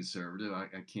somewhat conservative. I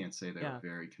can't say they were Yeah.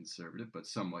 very conservative, but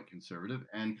somewhat conservative.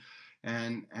 And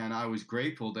I was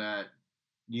grateful that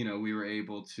we were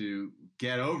able to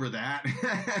get over that.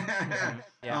 Mm-hmm.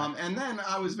 Yeah. And then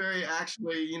I was very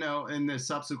actually, in the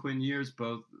subsequent years,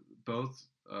 both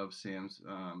of Sam's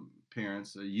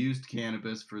parents used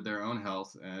cannabis for their own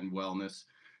health and wellness.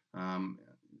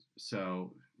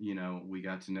 So we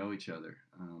got to know each other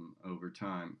over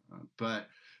time. But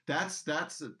that's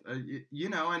and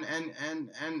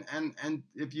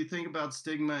if you think about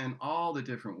stigma in all the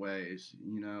different ways,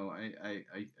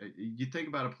 you think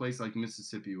about a place like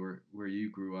Mississippi where you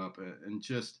grew up, and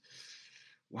just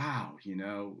wow,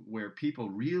 where people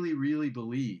really really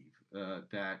believe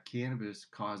that cannabis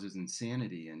causes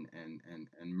insanity and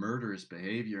murderous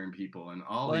behavior in people, and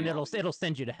all Well, and these it'll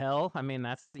send you to hell. I mean,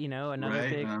 that's another right.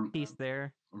 big piece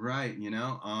there. Right, and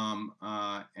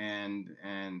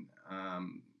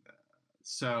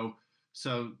so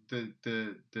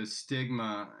the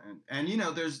stigma, and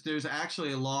there's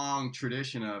actually a long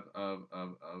tradition of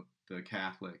the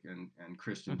Catholic and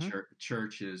Christian Mm-hmm.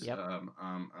 churches Yep.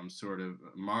 sort of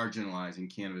marginalizing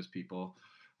cannabis people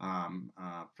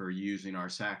for using our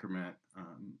sacrament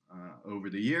over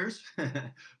the years,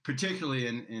 particularly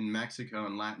in Mexico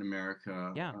and Latin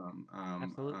America. Yeah.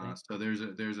 Absolutely. So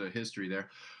there's a history there.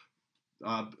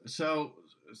 So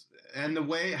and the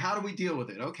way, how do we deal with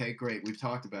it? Okay, great, we've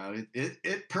talked about it.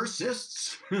 It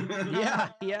persists. Yeah,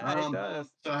 yeah, it um, does.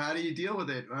 so how do you deal with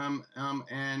it?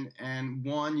 And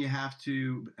one, you have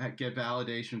to get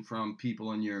validation from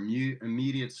people in your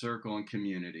immediate circle and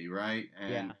community, right? Yeah,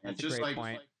 And that's a just great like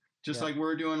point. just Yep, like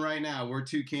we're doing right now, we're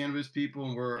two cannabis people,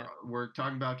 and we're yep, we're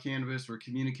talking about cannabis. We're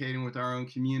communicating with our own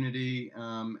community,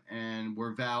 and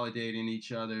we're validating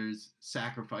each other's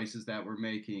sacrifices that we're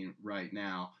making right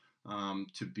now,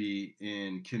 to be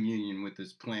in communion with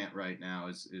this plant right now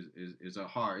is a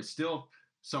hard. It's still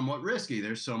somewhat risky.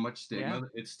 There's so much yeah. stigma.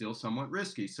 It's still somewhat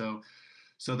risky. So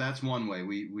that's one way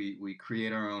we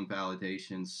create our own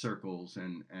validation circles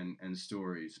and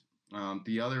stories.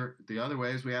 The other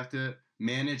way is we have to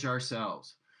manage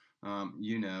ourselves. I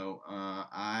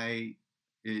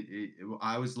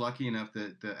was lucky enough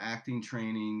that the acting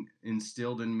training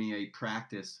instilled in me a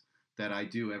practice that I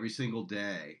do every single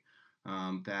day,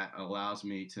 that allows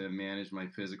me to manage my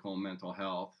physical and mental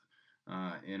health,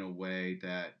 in a way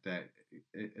that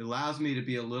it allows me to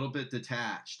be a little bit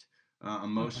detached, Hmm.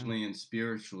 emotionally and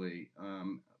spiritually,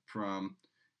 from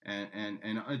and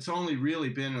it's only really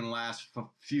been in the last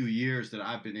few years that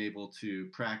I've been able to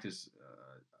practice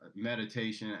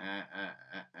meditation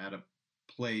at a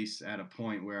place, at a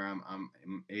point where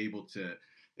I'm able to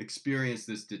experience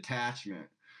this detachment,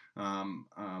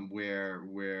 where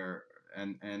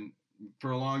and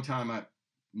for a long time I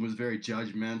was very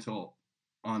judgmental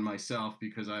on myself,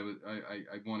 because I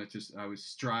wanted to, I was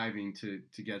striving to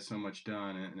get so much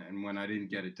done, and when I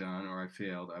didn't get it done or I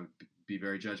failed, I would be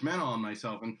very judgmental on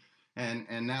myself,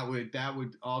 and that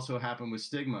would also happen with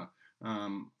stigma,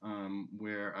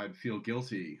 where I'd feel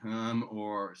guilty,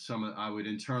 or I would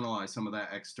internalize some of that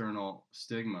external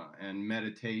stigma, and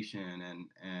meditation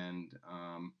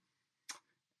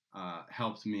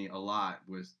helped me a lot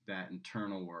with that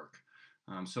internal work.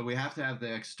 So we have to have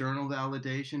the external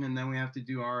validation, and then we have to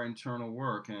do our internal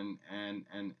work, and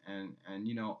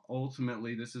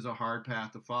ultimately this is a hard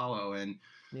path to follow, and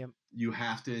Yep. you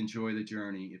have to enjoy the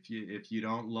journey. If you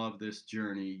don't love this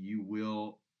journey, you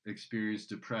will experience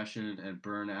depression and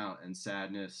burnout and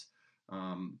sadness,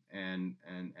 and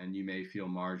you may feel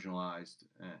marginalized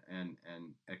and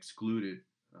excluded,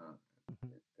 uh,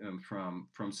 Mhm.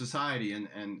 from society, and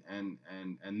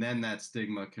then that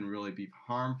stigma can really be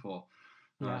harmful.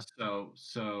 Yeah.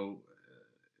 So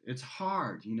it's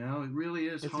hard, it really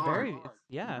is hard.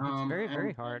 It's um very, and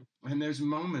very hard. and there's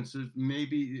moments of,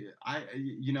 maybe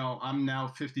I'm now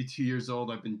 52 years old.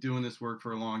 I've been doing this work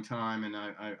for a long time, and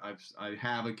I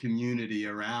have a community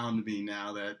around me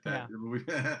now that Yeah.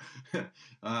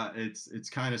 it's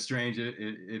kind of strange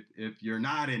if you're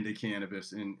not into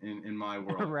cannabis in my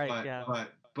world, Right. but Yeah.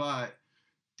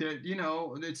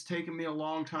 it's taken me a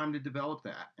long time to develop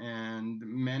that, and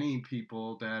many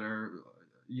people that are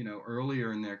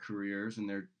earlier in their careers and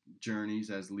their journeys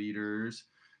as leaders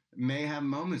may have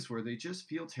moments where they just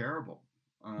feel terrible,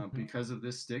 Hmm. because of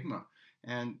this stigma.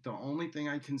 And the only thing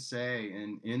I can say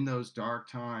in those dark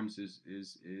times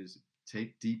is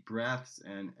take deep breaths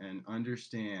and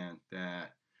understand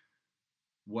that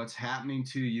what's happening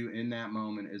to you in that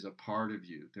moment is a part of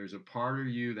you. There's a part of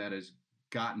you that has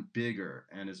gotten bigger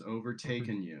and has Hmm.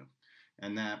 overtaken you,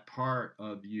 and that part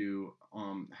of you,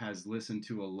 has listened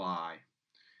to a lie,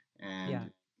 Yeah.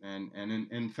 and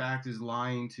in fact is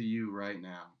lying to you right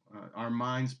now. Our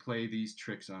minds play these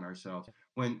tricks on ourselves. Yep.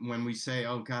 When we say,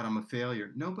 "Oh God, I'm a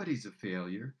failure," nobody's a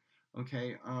failure.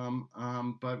 Okay,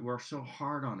 but we're so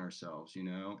hard on ourselves,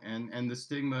 and the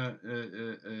stigma,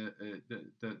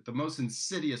 the most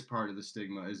insidious part of the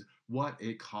stigma is what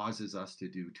it causes us to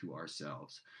do to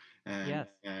ourselves, and Yes.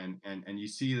 and you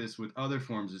see this with other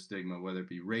forms of stigma, whether it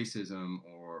be racism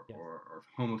or Yes. or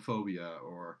homophobia,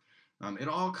 or it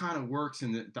all kind of works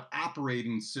in the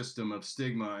operating system of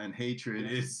stigma and hatred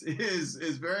Yep.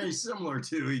 is very similar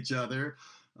to each other.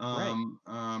 Right.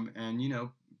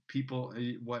 And people,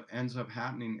 what ends up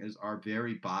happening is our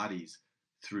very bodies,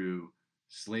 through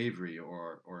slavery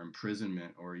or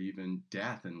imprisonment or even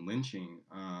death and lynching,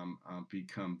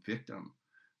 become victim,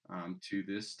 to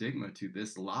this stigma, to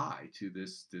this lie, to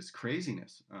this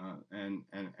craziness,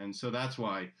 and so that's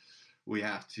why we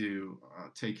have to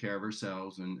take care of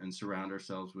ourselves and surround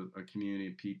ourselves with a community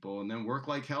of people, and then work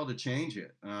like hell to change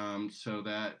it, so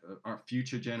that our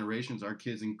future generations, our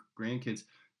kids and grandkids,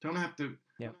 don't have to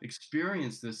Yep.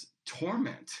 experience this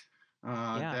torment,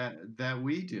 Yeah. that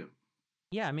we do.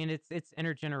 Yeah, I mean it's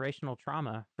intergenerational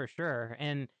trauma for sure.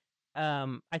 And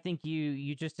I think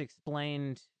you just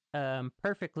explained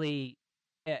perfectly.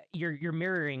 You're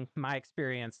mirroring my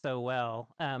experience so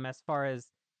well, as far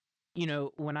as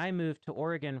when I moved to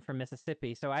Oregon from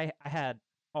Mississippi. So I had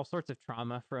all sorts of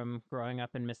trauma from growing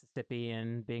up in Mississippi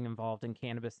and being involved in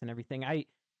cannabis and everything. I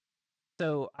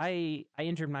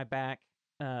injured my back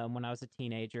when I was a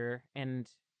teenager, and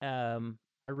I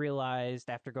realized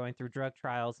after going through drug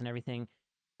trials and everything,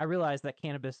 I realized that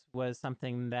cannabis was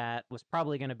something that was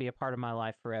probably going to be a part of my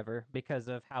life forever because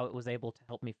of how it was able to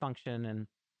help me function and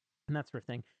that sort of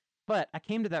thing. But I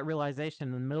came to that realization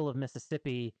in the middle of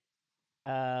Mississippi,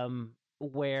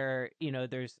 where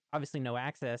there's obviously no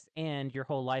access, and your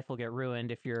whole life will get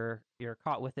ruined if you're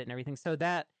caught with it and everything. So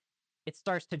that it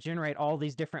starts to generate all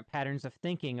these different patterns of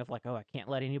thinking of like, oh, I can't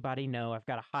let anybody know. I've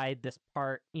got to hide this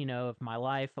part, of my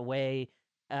life away.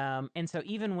 And so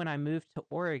even when I moved to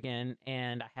Oregon,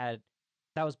 and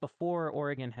that was before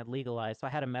Oregon had legalized, so I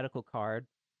had a medical card,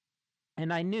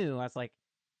 and I was like,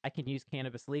 I can use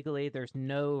cannabis legally. There's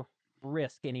no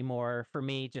risk anymore for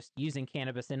me just using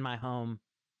cannabis in my home,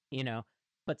 you know.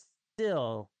 But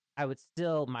still,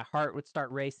 my heart would start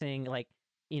racing. Like,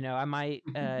 I might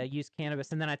use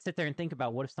cannabis, and then I'd sit there and think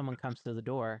about what if someone comes to the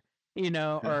door,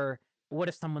 or what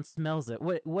if someone smells it?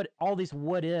 What all these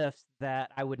what ifs that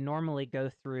I would normally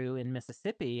go through in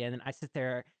Mississippi, and I sit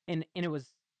there, and it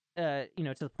was, to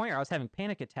the point where I was having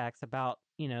panic attacks about,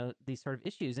 these sort of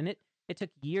issues, and it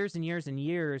took years and years and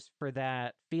years for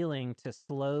that feeling to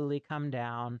slowly come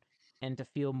down and to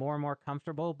feel more and more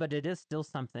comfortable. But it is still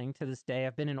something to this day.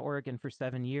 I've been in Oregon for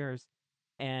 7 years,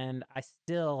 and I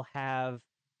still have,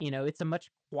 it's a much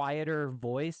quieter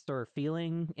voice or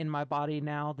feeling in my body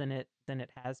now than it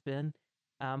has been.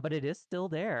 But it is still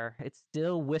there. It's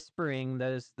still whispering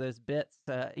those bits,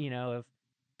 of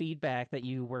feedback that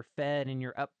you were fed in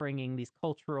your upbringing, these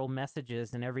cultural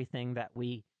messages and everything that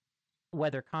we,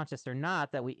 whether conscious or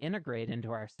not, that we integrate into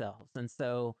ourselves. And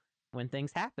so when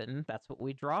things happen, that's what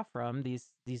we draw from, these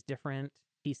different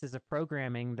pieces of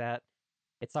programming that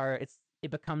it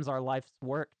becomes our life's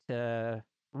work to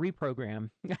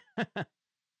reprogram.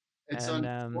 It's And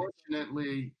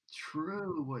unfortunately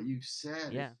true what you've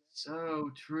said. yeah, It's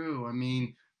so true. I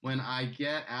mean, when I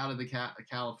get out of the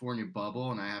California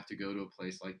bubble and I have to go to a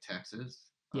place like Texas,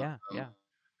 yeah, um, yeah.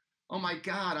 oh my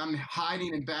God, I'm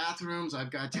hiding in bathrooms.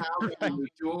 I've got towels on the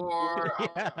door.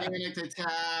 Yeah. I'm panicked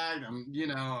attack. I'm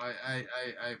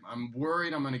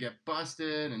worried I'm going to get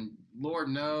busted, and Lord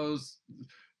knows,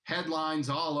 headlines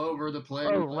all over the place.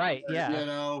 Oh, right. Yeah.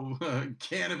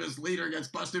 Cannabis leader gets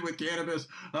busted with cannabis.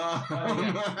 Oh,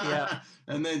 yeah. Yeah.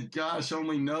 And then, gosh,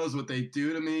 only knows what they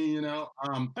do to me.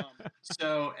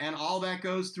 So, and all that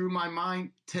goes through my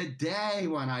mind today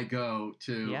when I go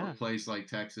to Yeah. a place like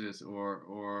Texas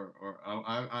or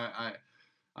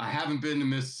I haven't been to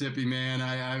Mississippi, man.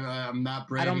 I'm not I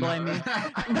brave don't enough.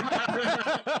 blame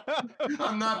you.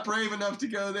 I'm not brave enough to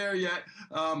go there yet.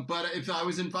 But if I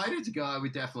was invited to go, I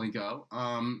would definitely go.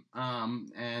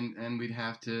 And we'd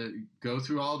have to go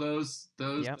through all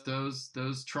Yep. those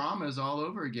traumas all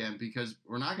over again because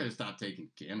we're not going to stop taking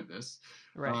cannabis.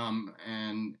 Right.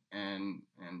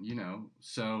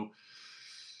 So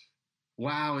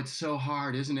wow, it's so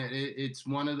hard, isn't it? It's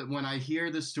one of the when I hear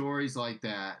the stories like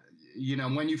that,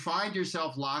 when you find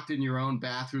yourself locked in your own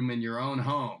bathroom in your own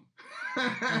home,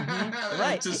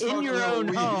 Right. to In smoke a your little own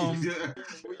weed, home.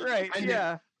 Right. and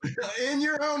Yeah. in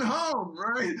your own home,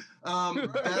 right?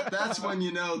 That's when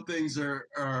things are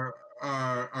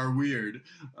weird,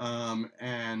 Right.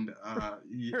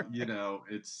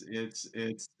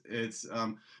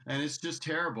 and it's just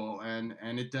terrible, and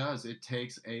it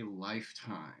takes a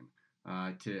lifetime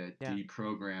to Yeah.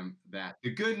 deprogram that.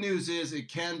 The good news is it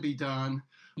can be done,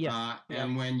 Yes. Yep.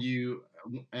 and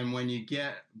when you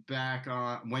get back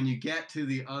on, when you get to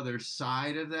the other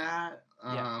side of that,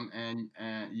 Yeah. and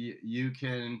you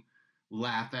can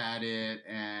laugh at it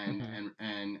and Hmm.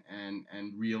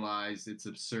 and realize its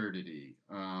absurdity,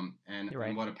 and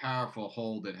Right. what a powerful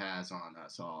hold it has on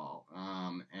us all,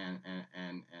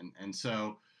 and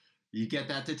so you get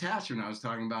that detachment I was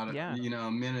talking about it, Yeah.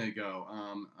 a minute ago.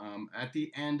 At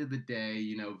the end of the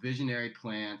day, visionary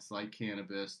plants like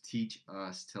cannabis teach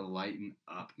us to lighten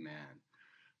up, man.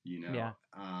 Yeah.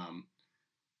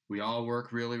 We all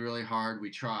work really, really hard. We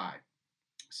try.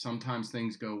 Sometimes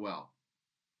things go well.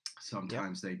 Yep.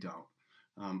 Sometimes they don't.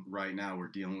 Right now, we're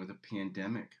dealing with a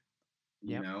pandemic,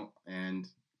 Yep. and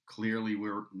clearly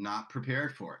we're not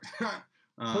prepared for it.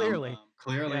 Clearly.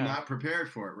 Clearly Yeah. not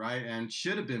prepared for it, right? And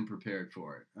should have been prepared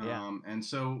for it. Yeah. And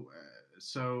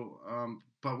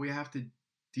but we have to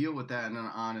deal with that in an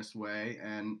honest way,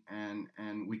 and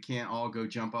we can't all go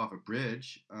jump off a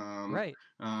bridge. Right.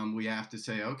 We have to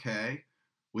say, okay,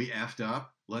 we effed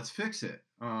up, let's fix it.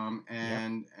 Yep.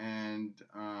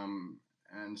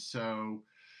 And so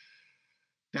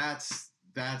that's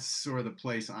that's sort of the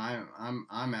place I'm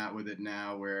at with it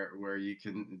now, where you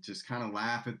can just kind of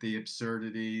laugh at the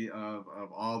absurdity of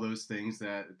all those things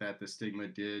that the stigma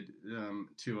did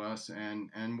to us,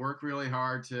 and work really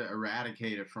hard to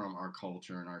eradicate it from our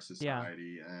culture and our Yeah.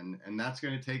 society, and that's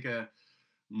going to take a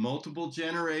multiple Yep. It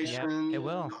generations.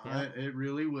 will. Yep. It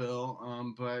really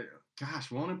will. But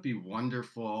gosh, won't it be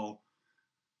wonderful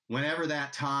whenever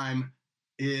that time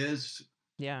is,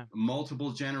 Yeah.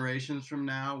 multiple generations from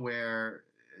now, where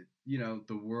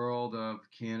the world of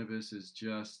cannabis is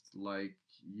just like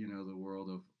the world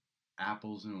of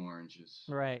apples and oranges.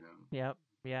 Right. Yep.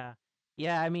 Yeah.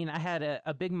 Yeah. I mean, I had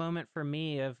a big moment for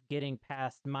me of getting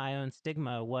past my own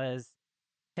stigma was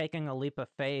taking a leap of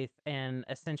faith and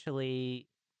essentially,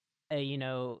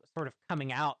 sort of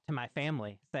coming out to my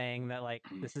family saying that, like,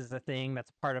 this is a thing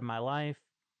that's part of my life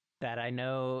that I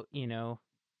know,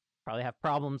 probably have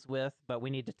problems with, but we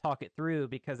need to talk it through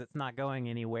because it's not going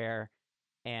anywhere.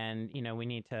 And, we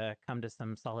need to come to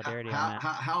some solidarity on that.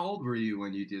 How old were you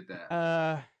when you did that?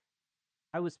 Uh,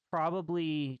 I was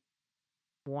probably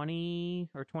 20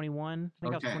 or 21. I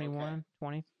think I was Okay. 21,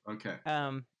 20. Okay.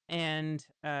 And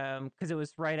because it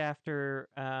was right after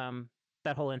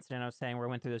that whole incident I was saying where I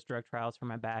went through those drug trials for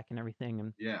my back and everything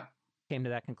and Yeah. came to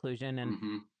that conclusion. And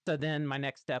Mm-hmm. so then my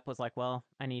next step was like, well,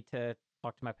 I need to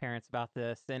talk to my parents about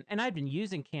this. And I'd been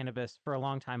using cannabis for a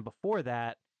long time before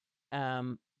that.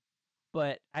 Um,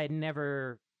 but I had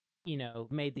never,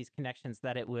 made these connections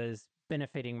that it was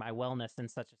benefiting my wellness in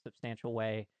such a substantial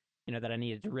way, that I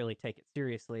needed to really take it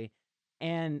seriously.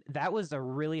 And that was a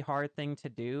really hard thing to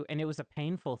do. And it was a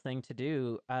painful thing to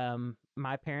do.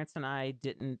 My parents and I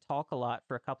didn't talk a lot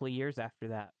for a couple of years after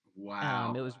that.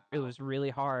 Wow. It was really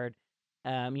hard.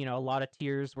 A lot of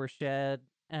tears were shed.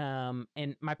 And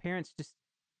my parents just,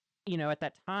 at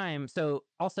that time. So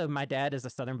also my dad is a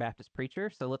Southern Baptist preacher,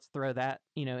 so let's throw that,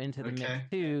 into the mix Okay.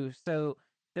 too. So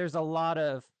there's a lot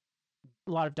of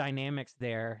dynamics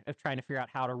there of trying to figure out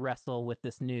how to wrestle with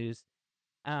this news.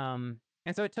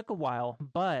 And so it took a while,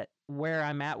 but where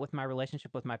I'm at with my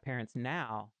relationship with my parents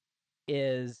now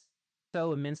is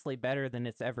so immensely better than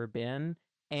it's ever been.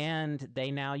 And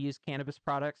they now use cannabis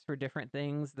products for different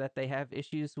things that they have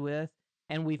issues with.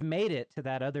 And we've made it to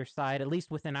that other side, at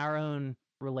least within our own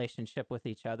relationship with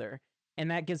each other. And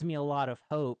that gives me a lot of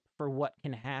hope for what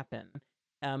can happen.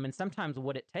 And sometimes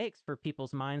what it takes for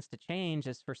people's minds to change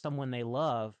is for someone they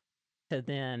love to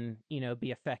then,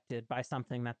 be affected by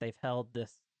something that they've held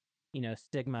this,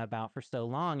 stigma about for so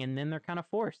long. And then they're kind of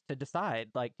forced to decide,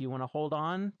 like, do you want to hold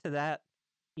on to that,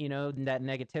 that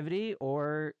negativity,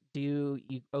 or do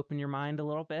you open your mind a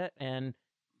little bit and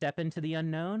step into the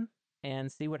unknown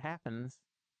and see what happens?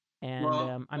 And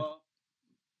Well,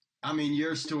 I mean,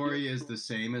 your story is the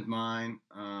same as mine,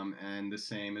 and the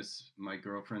same as my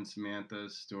girlfriend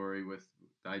Samantha's story with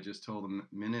I just told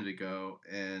a minute ago,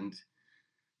 and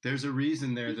there's a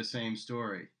reason they're the same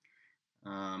story.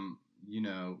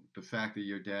 The fact that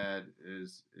your dad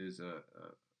is a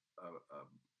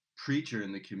preacher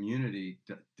in the community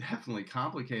definitely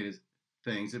complicated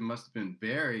things. It must have been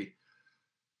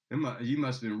you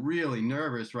must have been really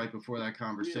nervous right before that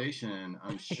conversation,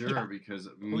 I'm yeah. sure, because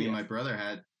Oh me and my yes.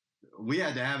 brother we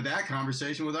had to have that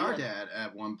conversation with our dad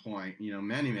at one point,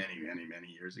 many, many, many, many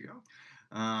years ago.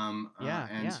 Yeah.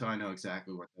 And Yeah. so I know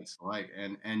exactly what that's like.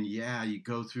 And yeah, you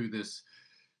go through this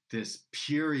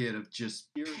period of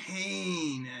just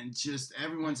pain, and just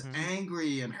everyone's Mm-hmm.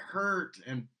 angry and hurt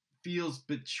and feels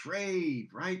betrayed,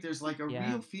 right? There's like a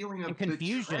Yeah. real feeling And of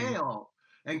confusion. betrayal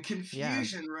and Yeah.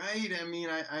 confusion, right? I mean,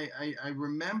 I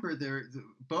remember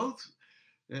both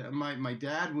my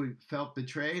dad would felt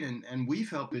betrayed, and we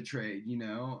felt betrayed,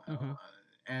 Mm-hmm.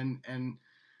 and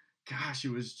gosh, it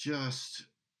was just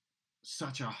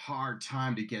such a hard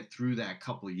time to get through that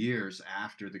couple of years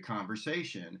after the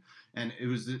conversation. And it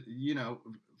was,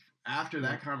 after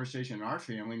that Yep. conversation in our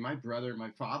family, my brother and my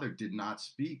father did not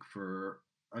speak for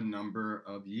a number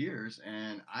of years,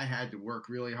 and I had to work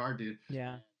really hard to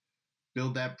Yeah.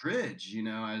 build that bridge,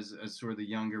 as sort of the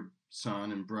younger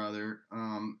son and brother.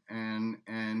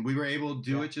 And we were able to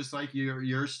do Yeah. it just like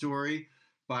your story.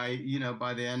 By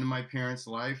the end of my parents'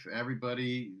 life,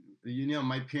 everybody,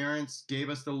 my parents gave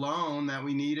us the loan that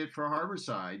we needed for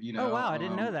Harborside. Oh wow, I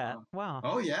didn't know that. Wow.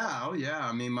 Oh yeah, oh yeah.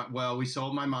 I mean, well, we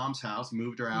sold my mom's house,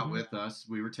 moved her out Mm-hmm. with us.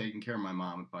 We were taking care of my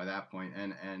mom by that point,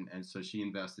 and so she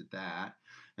invested that.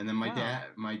 And then Wow.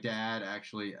 my dad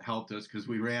actually helped us because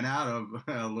we ran out of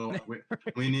a little.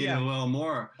 We needed a Yeah. little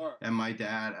more, and my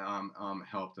dad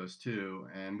helped us too,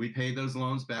 and we paid those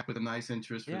loans back with a nice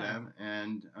interest for Yeah. them,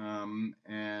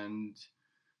 and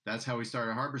That's how we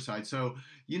started Harborside. So,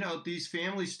 these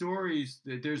family stories,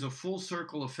 there's a full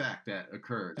circle effect that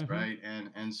occurs, Mm-hmm. right?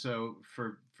 And so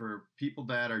for people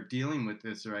that are dealing with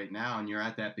this right now, and you're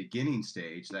at that beginning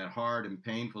stage, that hard and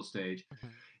painful stage, Mm-hmm.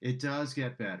 it does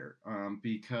get better,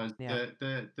 because Yeah.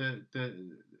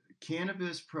 the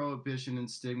cannabis prohibition and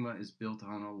stigma is built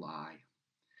on a lie.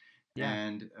 Yeah.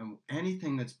 And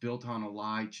anything that's built on a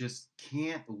lie just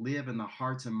can't live in the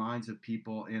hearts and minds of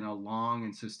people in a long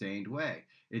and sustained way.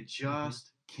 It Mm-hmm.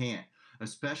 just can't,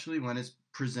 especially when it's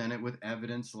presented with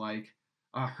evidence like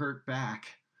a hurt back,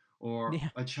 or Yeah.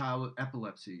 a child with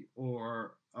epilepsy,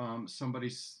 or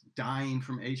somebody's dying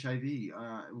from HIV.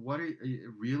 What are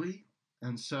really?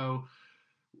 And so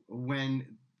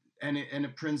when and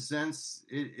it presents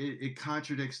it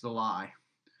contradicts the lie,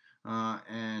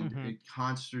 and Mm-hmm. it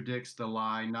contradicts the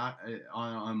lie, not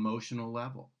on an emotional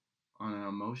level,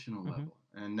 Mm-hmm.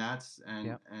 and that's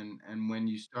Yep. and when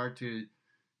you start to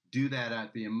do that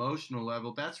at the emotional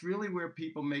level, that's really where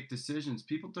people make decisions.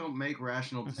 People don't make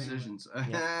rational Mm-hmm. decisions.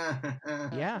 Yep.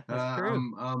 Yeah, that's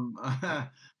true.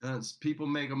 People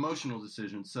make emotional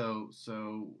decisions.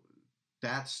 So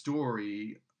that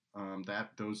story,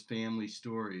 that those family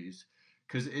stories,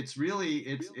 because it's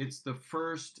the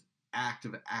first act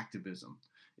of activism,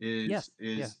 Yes.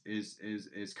 Yes.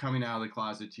 is coming out of the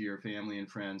closet to your family and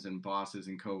friends and bosses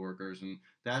and coworkers, and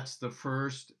that's the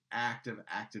first act of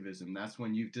activism. That's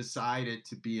when you've decided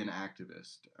to be an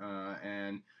activist,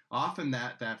 and often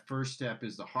that first step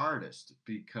is the hardest,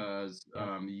 because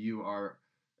Yep. you are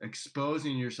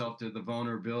exposing yourself to the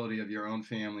vulnerability of your own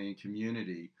family and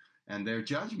community and their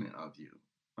judgment of you.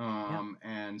 Yep.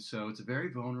 And so it's a very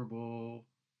vulnerable,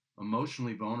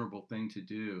 emotionally vulnerable thing to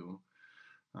do.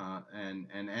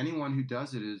 And anyone who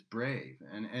does it is brave,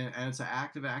 and it's an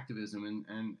act of activism,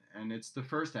 and it's the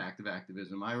first act of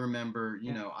activism. I remember,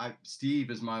 Yeah.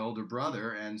 Steve is my older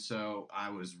brother, and so I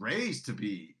was raised to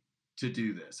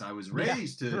do this. I was Yeah.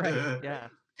 raised Right. to Yeah.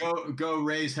 go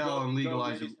raise hell and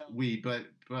legalize weed. But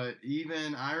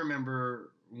even I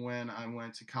remember when I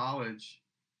went to college,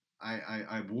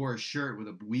 I wore a shirt with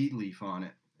a weed leaf on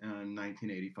it in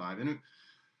 1985, and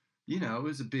it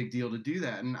was a big deal to do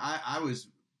that. And I was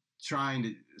trying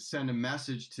to send a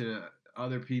message to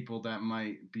other people that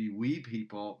might be weed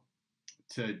people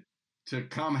to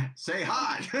come say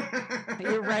hi.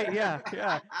 You're right. Yeah.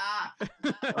 Yeah.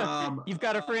 um, You've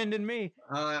got a friend in me.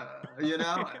 uh, you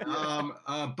know,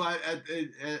 but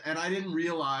and I didn't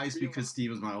realize, because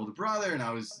Steve was my older brother, and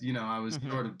I was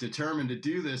Mm-hmm. sort of determined to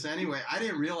do this anyway. I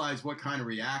didn't realize what kind of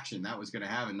reaction that was going to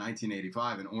have in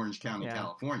 1985 in Orange County, Yeah.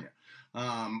 California.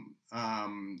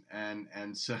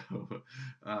 And so,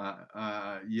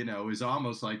 it was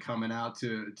almost like coming out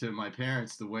to my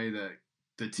parents, the way that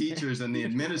the teachers and the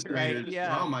Right. administrators,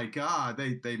 Yeah. oh my God,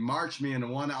 they marched me into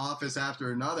one office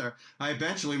after another. I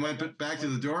eventually went back to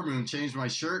the dorm room, changed my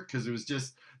shirt, because it was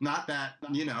just not that,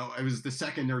 it was the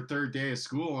second or third day of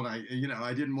school, and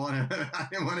I didn't want to I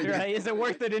didn't want to get Right. Is it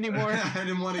worth it anymore? I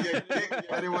didn't want to get kicked.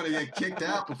 I didn't want to get kicked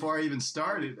out before I even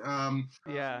started.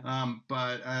 Yeah.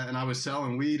 But and I was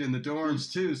selling weed in the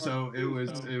dorms too, so it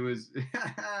was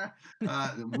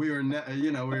we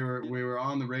were we were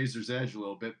on the razor's edge a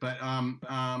little bit, but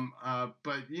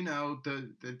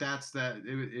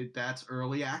that's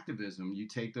early activism. You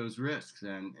take those risks,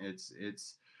 and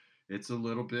it's a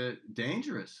little bit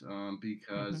dangerous, Mm-hmm.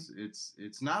 because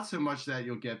it's not so much that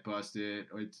you'll get busted,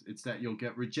 or it's that you'll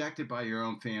get rejected by your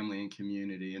own family and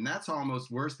community, and that's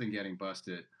almost worse than getting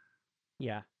busted.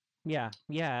 Yeah. Yeah.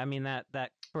 Yeah. I mean, that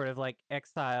sort of like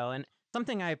exile, and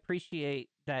something I appreciate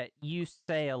that you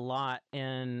say a lot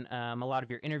in a lot of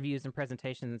your interviews and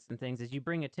presentations and things is you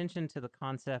bring attention to the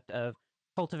concept of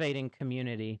cultivating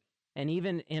community. And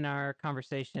even in our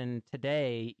conversation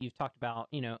today, you've talked about,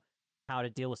 how to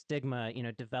deal with stigma,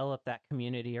 develop that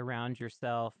community around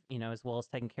yourself, as well as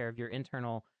taking care of your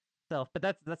internal self. But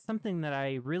that's something that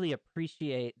I really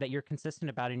appreciate that you're consistent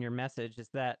about in your message, is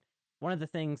that one of the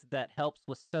things that helps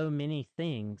with so many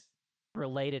things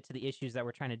related to the issues that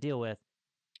we're trying to deal with,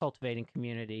 cultivating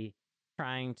community,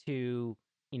 trying to,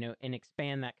 and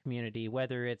expand that community,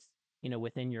 whether it's,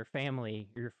 within your family,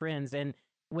 your friends. And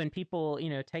when people,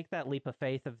 take that leap of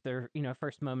faith of their,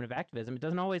 first moment of activism, it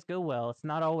doesn't always go well. It's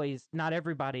not always, not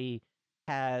everybody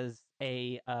has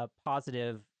a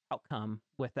positive outcome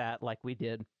with that like we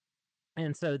did.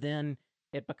 And so then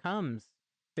it becomes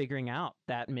figuring out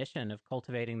that mission of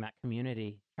cultivating that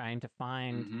community, trying to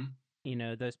find,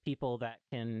 those people that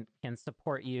can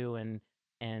support you and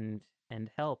and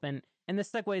help. And And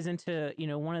this segues into,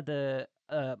 one of the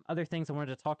other things I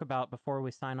wanted to talk about before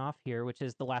we sign off here, which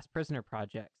is the Last Prisoner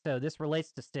Project. So this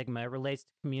relates to stigma, it relates to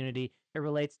community, it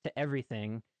relates to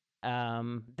everything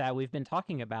that we've been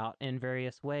talking about in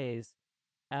various ways.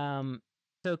 Um,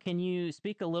 so can you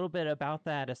speak a little bit about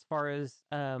that as far as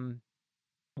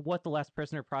what the Last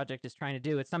Prisoner Project is trying to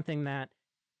do? It's something that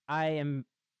I am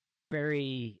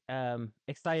very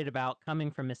excited about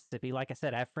coming from Mississippi. Like I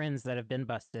said, I have friends that have been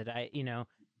busted.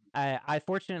 I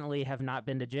fortunately have not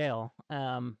been to jail.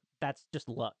 That's just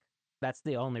luck. That's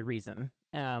the only reason.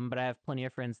 But I have plenty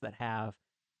of friends that have.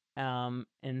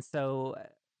 And so,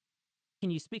 can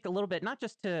you speak a little bit, not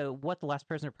just to what the Last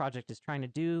Prisoner Project is trying to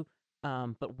do,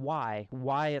 but why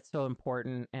it's so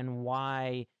important, and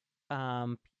why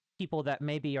um, people that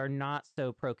maybe are not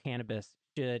so pro cannabis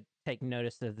should take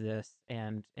notice of this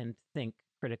and think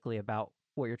critically about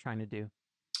what you're trying to do.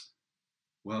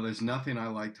 Well, there's nothing I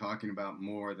like talking about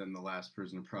more than the Last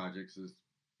Prisoner Project. It's a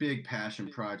big passion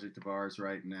project of ours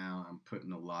right now. I'm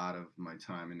putting a lot of my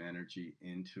time and energy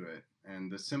into it.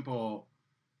 And the simple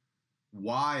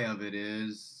why of it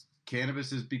is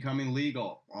cannabis is becoming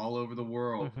legal all over the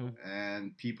world, Mm-hmm.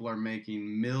 and people are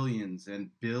making millions and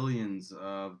billions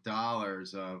of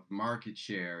dollars of market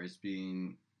share is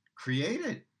being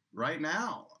created right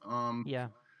now. Yeah.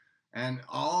 And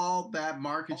all that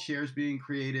market share is being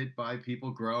created by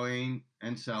people growing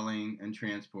and selling and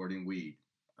transporting weed,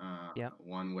 Yep.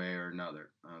 one way or another.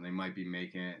 They might be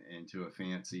making it into a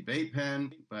fancy vape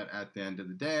pen, but at the end of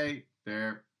the day,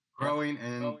 they're Yep. growing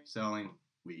and selling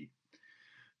weed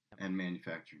and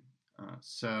manufacturing.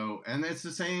 And it's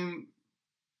the same.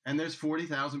 And there's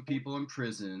 40,000 people in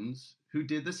prisons who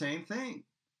did the same thing.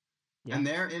 Yeah. And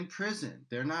they're in prison.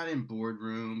 They're not in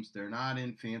boardrooms. They're not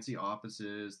in fancy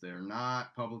offices. They're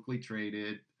not publicly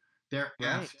traded. They're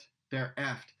Right. effed. They're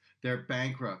effed. They're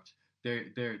bankrupt. Their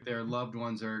Mm-hmm. loved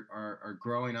ones are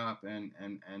growing up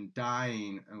and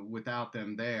dying without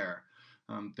them there.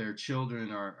 Their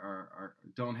children are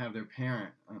don't have their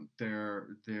parent.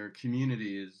 Their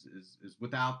community is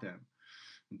without them.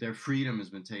 Their freedom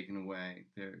has been taken away.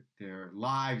 Their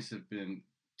lives have been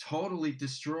totally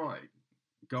destroyed.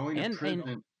 Going to And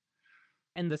prison.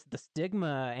 and the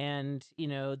stigma, and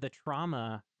the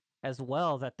trauma as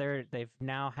well, that they've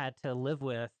now had to live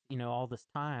with, all this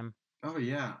time. Oh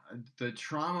yeah, the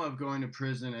trauma of going to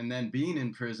prison and then being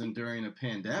in prison during a Right.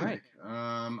 pandemic,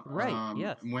 Right.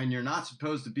 Yes. when you're not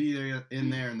supposed to be there in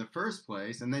the first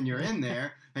place, and then you're in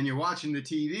there and you're watching the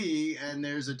TV, and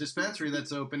there's a dispensary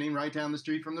that's opening right down the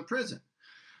street from the prison.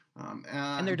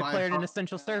 And they're By declared an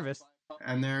essential service.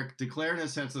 and they're declared an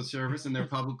essential service, and they're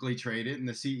publicly traded, and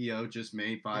the CEO just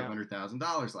made Yeah.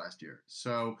 $500,000 last year.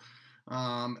 So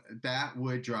that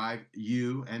would drive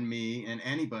you and me and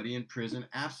anybody in prison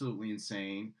absolutely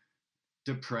insane,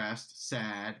 depressed,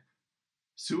 sad,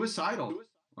 suicidal. Yes.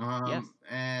 Um, Yeah.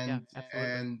 and Absolutely.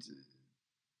 and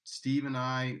Steve and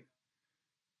I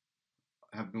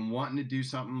have been wanting to do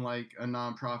something like a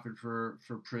nonprofit for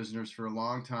prisoners for a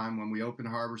long time. When we opened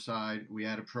Harborside, we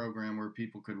had a program where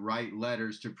people could write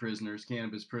letters to prisoners,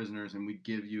 cannabis prisoners, and we'd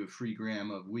give you a free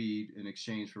gram of weed in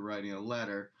exchange for writing a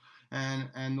letter.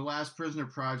 And the Last Prisoner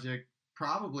Project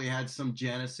probably had some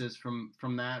genesis from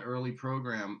that early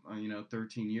program,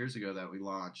 13 years ago that we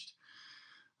launched.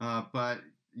 But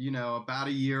about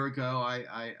a year ago,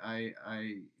 I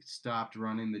stopped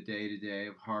running the day to day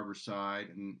of Harborside,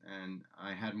 and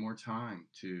I had more time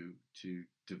to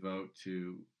devote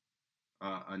to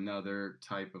another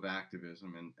type of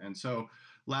activism, and so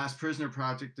Last Prisoner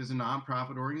Project is a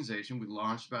nonprofit organization we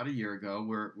launched about a year ago.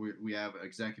 Where we have an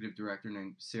executive director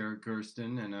named Sarah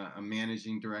Gersten and a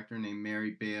managing director named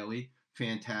Mary Bailey.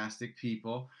 Fantastic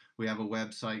people. We have a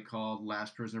website called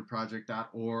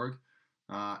lastprisonerproject.org.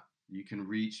 Uh, you can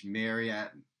reach Mary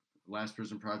at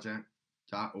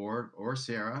lastprisonerproject.org or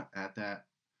Sarah at that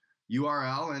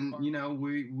URL. And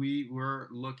we were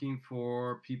looking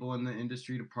for people in the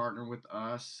industry to partner with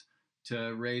us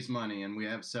to raise money, and we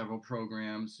have several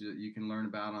programs that you can learn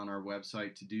about on our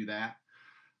website to do that.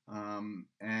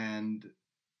 And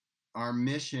our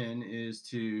mission is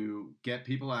to get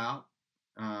people out,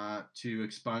 to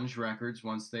expunge records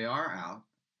once they are out,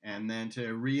 and then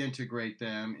to reintegrate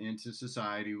them into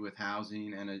society with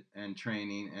housing and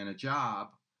training and a job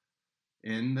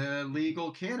in the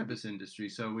legal cannabis industry.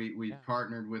 So we Yeah.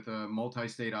 partnered with a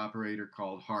multi-state operator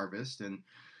called Harvest, and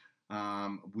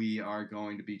we are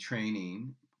going to be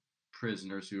training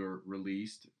prisoners who are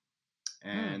released Hmm.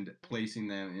 and placing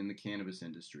them in the cannabis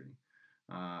industry.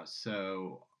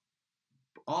 So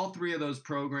all three of those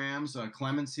programs,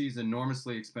 clemency is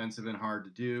enormously expensive and hard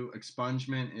to do.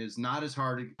 Expungement is not as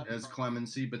hard as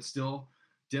clemency, but still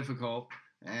difficult,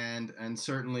 and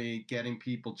certainly getting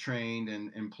people trained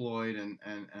and employed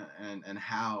and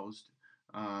housed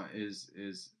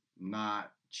is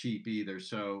not cheap either.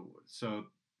 So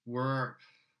we're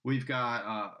we've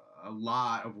got a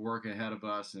lot of work ahead of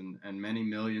us, and many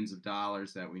millions of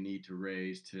dollars that we need to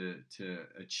raise to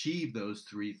achieve those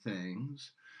three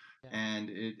things. Yeah. And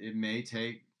it may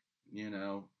take, you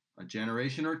know, a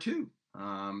generation or two,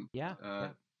 Yeah. uh,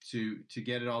 Yeah. to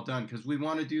get it all done, because we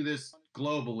want to do this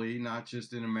globally, not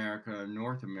just in America or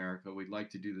North America. We'd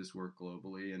like to do this work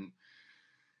globally,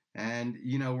 and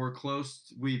you know, we're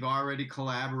close. We've already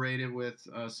collaborated with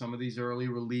some of these early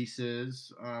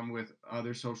releases with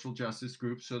other social justice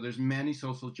groups. So there's many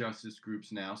social justice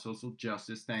groups now. Social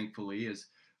justice, thankfully, is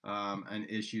an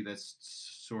issue that's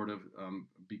sort of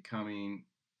becoming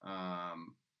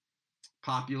um,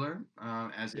 popular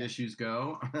as Yeah. issues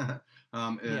go.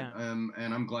 Yeah.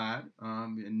 And I'm glad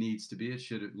it needs to be. It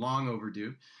should long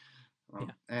overdue.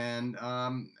 Yeah.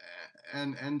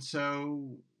 And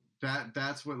so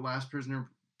that's what Last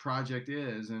Prisoner Project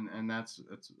is, and that's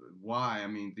why, I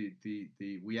mean,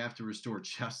 the we have to restore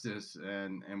justice,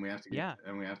 and Yeah.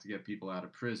 we have to get people out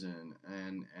of prison,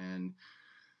 and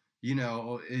you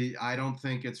know, I don't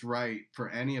think it's right for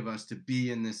any of us to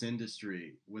be in this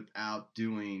industry without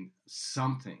doing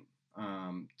something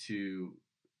to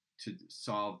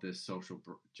solve this social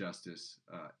justice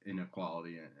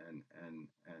inequality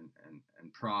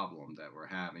and problem that we're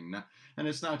having. And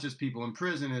it's not just people in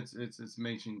prison. It's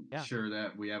making Yeah. sure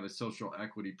that we have a social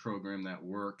equity program that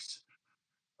works.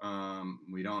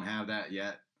 We don't have that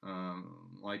yet.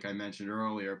 Like I mentioned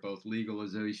earlier, both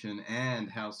legalization and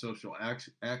how social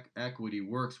equity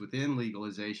works within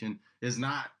legalization is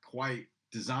not quite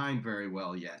designed very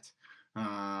well yet.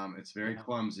 It's very Yeah.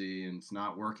 clumsy, and it's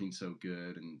not working so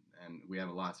good, and we have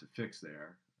a lot to fix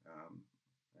there. Um,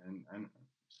 and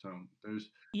so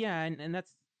there's Yeah, and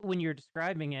that's when you're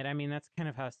describing it. I mean, that's kind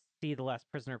of how I see the Last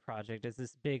Prisoner Project as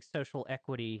this big social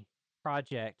equity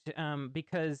project.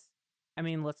 Because I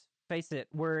mean, let's face it,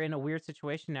 we're in a weird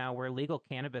situation now where legal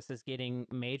cannabis is getting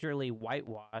majorly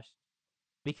whitewashed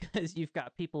because you've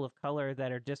got people of color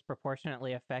that are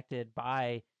disproportionately affected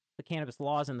by the cannabis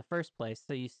laws in the first place.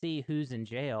 So you see who's in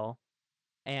jail,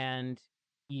 and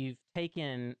you've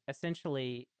taken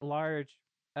essentially large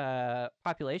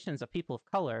populations of people of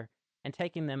color and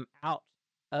taking them out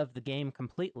of the game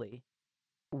completely,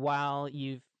 while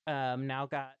you've now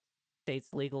got states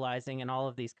legalizing and all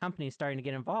of these companies starting to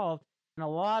get involved, and a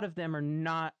lot of them are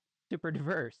not super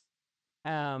diverse.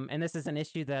 And this is an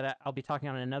issue that I'll be talking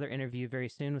on in another interview very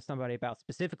soon with somebody about,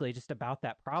 specifically just about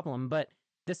that problem. But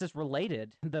this is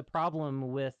related. The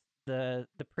problem with the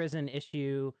prison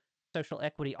issue, social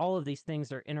equity, all of these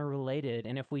things are interrelated.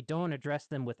 And if we don't address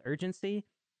them with urgency,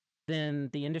 then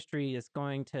the industry is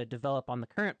going to develop on the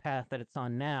current path that it's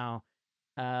on now,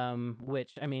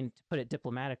 which, I mean, to put it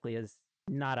diplomatically, is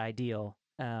not ideal.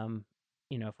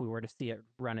 If we were to see it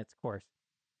run its course.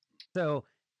 So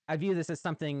I view this as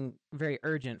something very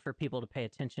urgent for people to pay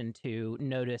attention to,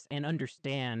 notice, and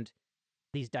understand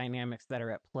these dynamics that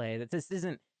are at play. That this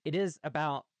isn't, it is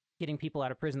about getting people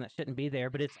out of prison that shouldn't be there,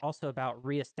 but it's also about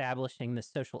reestablishing the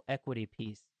social equity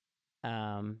piece,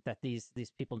 that these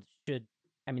people should,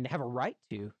 I mean, they have a right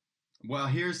to. well,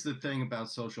 here's the thing about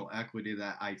social equity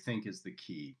that I think is the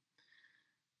key,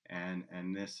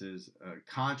 and this is a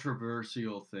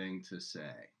controversial thing to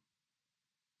say,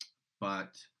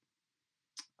 but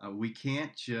we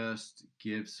can't just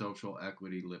give social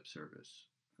equity lip service.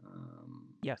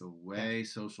 Yes. The Yeah. way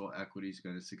social equity is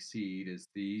going to succeed is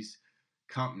these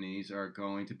companies are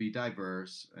going to be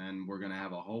diverse, and we're going to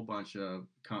have a whole bunch of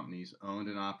companies owned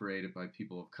and operated by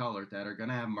people of color that are going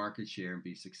to have market share and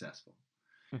be successful.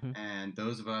 Hmm. And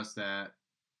those of us that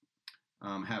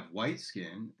have white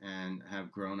skin and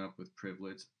have grown up with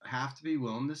privilege have to be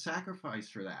willing to sacrifice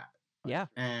for that. Yeah.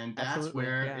 And that's Absolutely.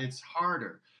 where Yeah. it's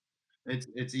harder.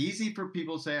 It's easy for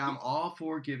people to say I'm all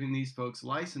for giving these folks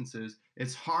licenses.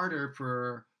 It's harder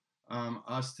for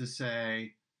us to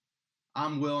say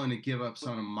I'm willing to give up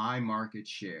some of my market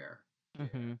share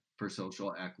Hmm. for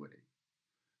social equity,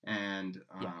 and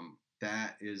Yeah.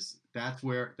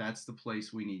 that's the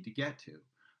place we need to get to,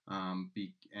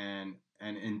 and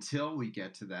until we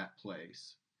get to that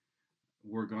place,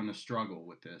 we're going to struggle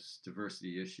with this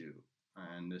diversity issue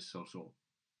and this social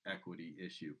equity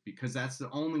issue, because that's the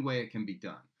only way it can be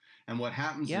done. And what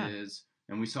happens Yeah. is,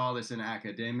 and we saw this in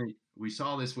academia, we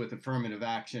saw this with affirmative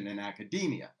action in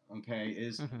academia, okay,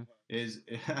 Hmm. is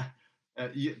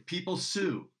people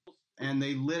sue and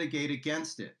they litigate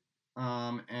against it,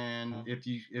 And Uh, if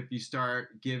you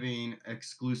start giving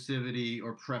exclusivity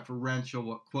or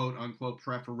preferential, quote unquote,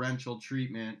 preferential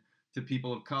treatment to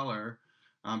people of color,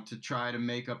 to try to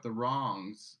make up the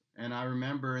wrongs. And I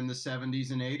remember in the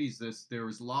 70s and 80s, there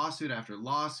was lawsuit after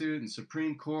lawsuit and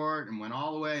Supreme Court, and went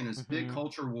all the way, and this big mm-hmm.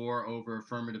 culture war over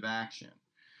affirmative action.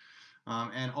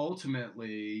 And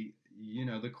ultimately,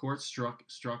 the court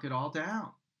struck it all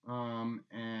down.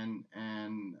 And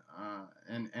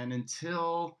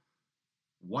until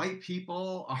white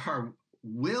people are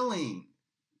willing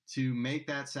to make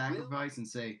that sacrifice and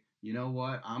say, you know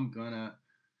what, I'm gonna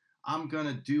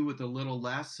do with a little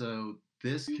less so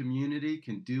this community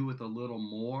can do with a little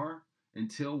more.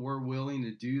 Until we're willing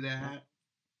to do Yeah. that,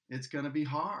 it's gonna be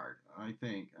hard, I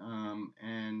think.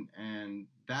 And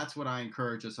that's what I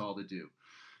encourage us all to do.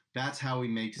 That's how we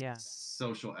make Yeah.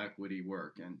 social equity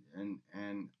work.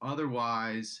 And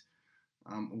otherwise,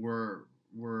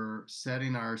 we're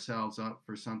setting ourselves up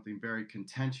for something very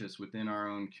contentious within our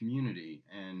own community,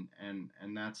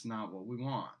 and that's not what we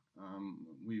want.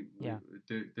 We Yeah.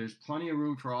 there's plenty of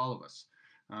room for all of us.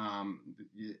 Um,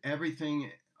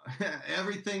 everything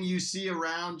everything you see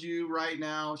around you right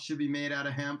now should be made out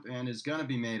of hemp and is going to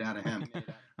be made out of hemp,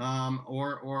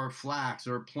 or flax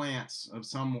or plants of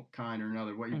some kind or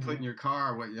another. What you put Mm-hmm. in your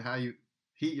car, how you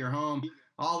heat your home,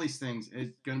 all these things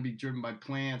is going to be driven by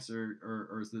plants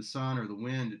or the sun or the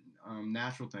wind,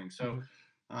 natural things. So,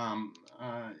 Mm-hmm. um,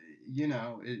 uh,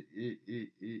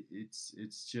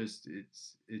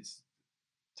 it's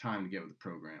time to get with the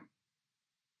program.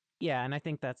 Yeah, and I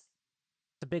think that's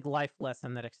a big life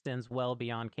lesson that extends well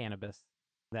beyond cannabis.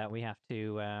 That we have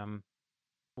to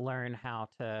learn how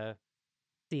to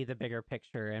see the bigger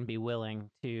picture and be willing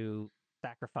to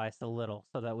sacrifice a little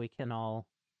so that we can all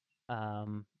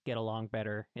get along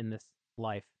better in this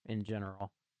life in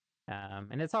general.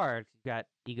 And it's hard. You've got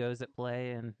egos at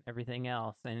play and everything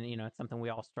else, and it's something we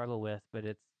all struggle with. But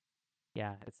it's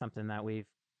something that we've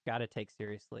got to take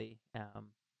seriously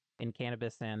in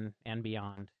cannabis and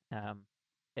beyond.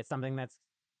 It's something that's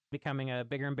becoming a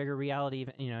bigger and bigger reality,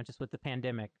 just with the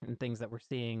pandemic and things that we're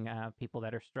seeing, people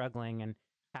that are struggling, and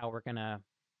how we're gonna,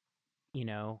 you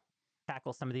know,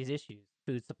 tackle some of these issues,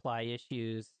 food supply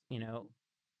issues,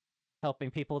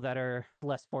 helping people that are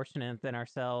less fortunate than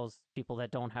ourselves, people that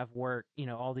don't have work,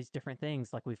 all these different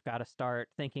things. Like we've got to start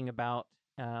thinking about,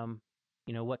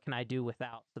 what can I do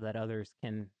without so that others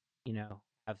can,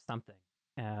 have something.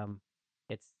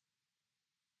 It's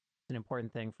an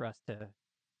important thing for us to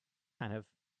kind of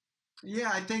Yeah,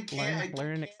 I think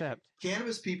learn and accept.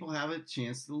 cannabis people have a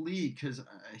chance to lead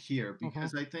Mm-hmm.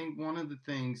 because I think one of the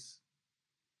things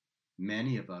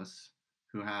many of us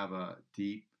who have a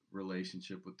deep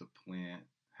relationship with the plant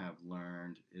have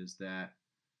learned is that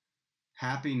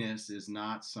happiness is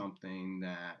not something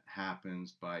that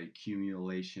happens by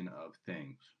accumulation of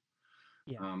things.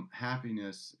 Yeah.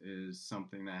 Happiness is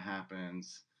something that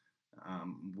happens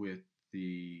with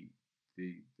the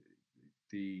the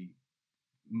the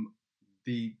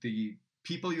the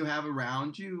people you have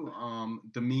around you,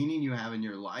 the meaning you have in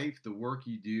your life, the work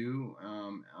you do,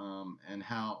 and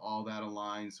how all that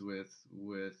aligns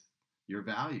with your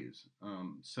values.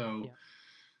 So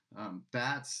Yeah.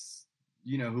 that's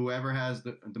whoever has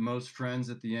the most friends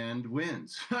at the end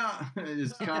wins.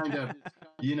 Is kind of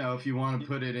if you want to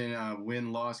put it in a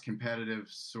win-loss competitive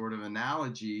sort of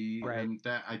analogy, Right. and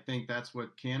that I think that's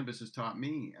what cannabis has taught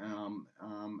me.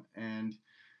 And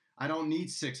I don't need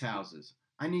 6 houses.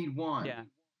 I need one. Yeah.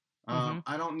 Mm-hmm.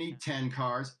 I don't Yeah. need 10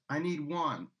 cars. I need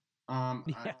one.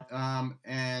 Yeah.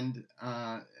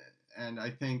 And I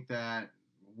think that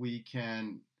we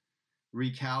can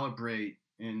recalibrate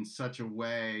in such a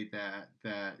way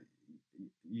that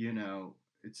you know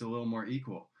it's a little more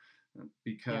equal, Yeah.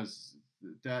 because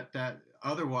that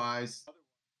otherwise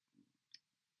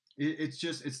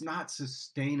it's not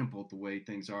sustainable the way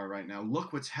things are right now.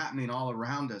 Look what's happening all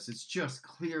around us. It's just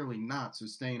clearly not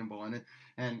sustainable. And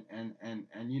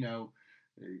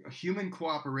human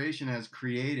cooperation has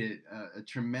created a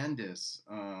tremendous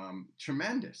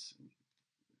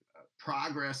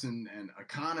progress and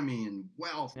economy and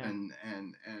wealth Yeah.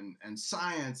 and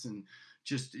science, and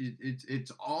just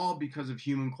it's all because of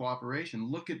human cooperation.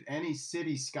 Look at any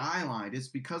city skyline. It's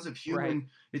because of Right.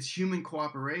 human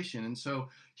cooperation. And so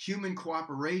human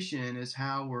cooperation is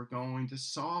how we're going to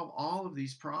solve all of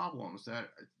these problems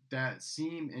that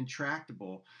seem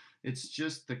intractable. It's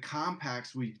just the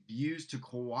compacts we've used to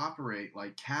cooperate,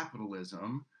 like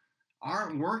capitalism,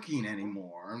 aren't working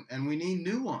anymore, and we need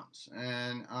new ones.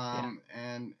 Yeah.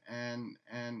 And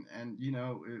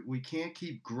we can't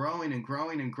keep growing and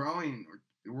growing and growing.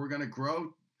 We're going to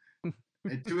grow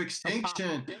to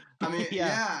extinction. I mean, Yeah.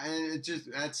 yeah, and it just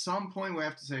at some point we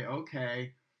have to say,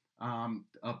 okay,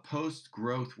 a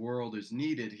post-growth world is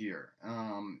needed here,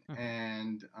 Mhm.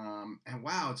 and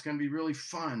wow, it's going to be really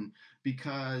fun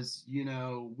because we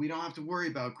don't have to worry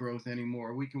about growth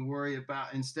anymore. We can worry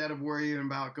about instead of worrying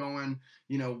about going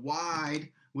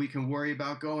wide, we can worry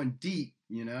about going deep.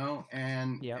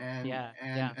 And Yep. and Yeah.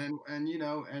 and Yeah. and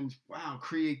and wow,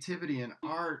 creativity and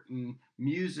art and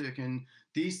music and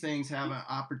these things have an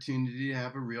opportunity to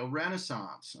have a real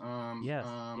renaissance. Yes.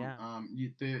 Yeah.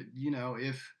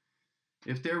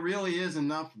 If there really is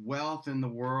enough wealth in the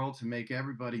world to make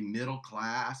everybody middle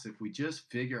class, if we just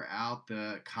figure out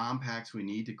the compacts we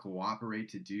need to cooperate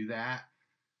to do that,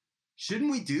 shouldn't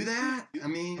we do that? I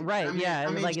mean, I Right. mean, Yeah.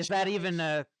 I mean, Like, is that even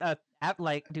a app?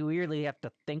 Like, do we really have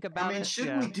to think I about mean, it?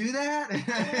 shouldn't we Yeah. do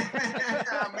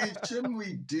that? I mean, shouldn't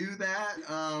we do that?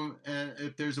 And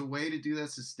if there's a way to do that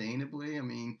sustainably, I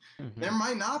mean, there Hmm.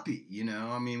 might not be.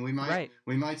 I mean, we might Right.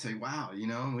 we might say, wow,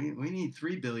 we need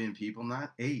 3 billion people,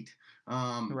 not eight.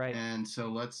 Right. And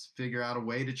so let's figure out a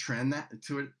way to trend that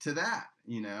to that.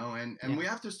 And we Yeah.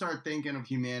 have to start thinking of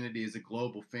humanity as a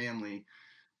global family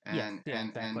Yes. and Yeah. and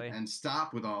and Exactly. and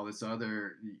stop with all this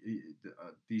other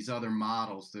these other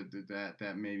models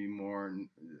that may be more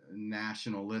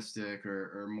nationalistic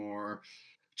or more Yeah.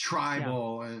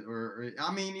 tribal or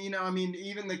I mean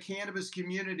even the cannabis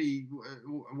community,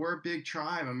 we're a big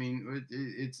tribe. I mean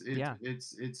Yeah.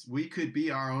 it's we could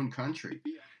be our own country,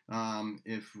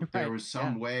 if there Right. was Yeah.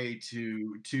 some way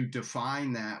to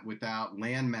define that without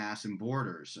landmass and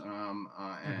borders, Hmm.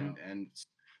 and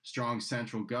strong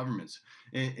central governments.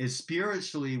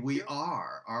 Spiritually, we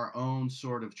are our own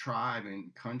sort of tribe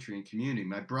and country and community.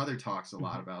 My brother talks a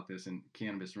lot Hmm. about this in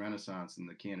Cannabis Renaissance and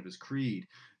the Cannabis Creed,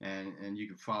 and you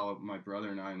can follow my brother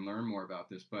and I and learn more about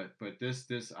this. But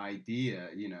this idea,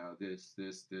 this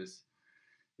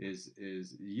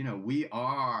is we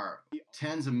are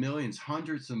tens of millions,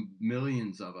 hundreds of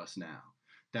millions of us now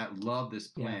that love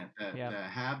this Yeah. plant, that Yeah.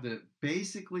 have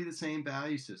basically the same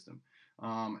value system.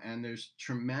 And there's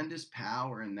tremendous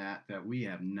power in that we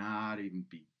have not even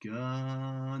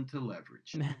begun to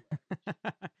leverage.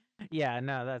 Yeah,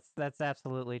 no, that's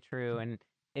absolutely true, and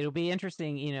it'll be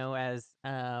interesting, as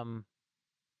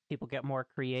people get more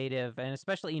creative, and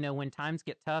especially, when times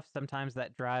get tough, sometimes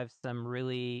that drives some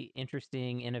really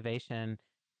interesting innovation.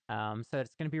 So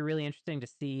it's going to be really interesting to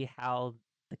see how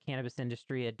the cannabis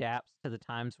industry adapts to the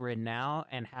times we're in now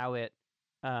and how it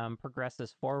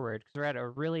progresses forward. Because we're at a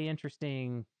really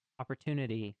interesting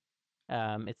opportunity.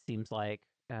 It seems like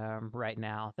right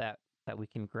now that we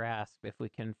can grasp if we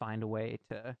can find a way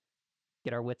to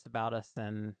get our wits about us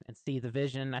and see the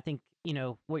vision. I think,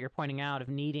 what you're pointing out of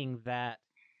needing that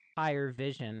higher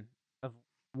vision of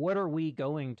what are we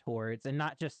going towards, and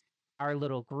not just our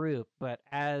little group, but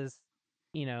as,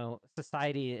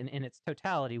 society in its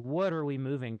totality, what are we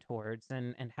moving towards,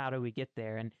 and how do we get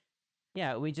there? And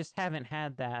yeah, we just haven't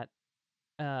had that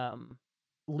um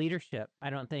leadership, I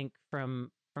don't think,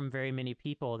 from very many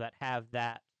people that have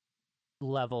that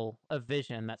level of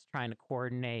vision that's trying to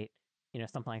coordinate,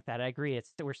 something like that. I agree.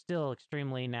 We're still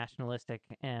extremely nationalistic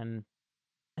and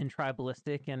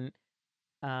tribalistic, and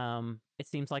it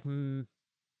seems like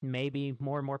maybe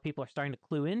more and more people are starting to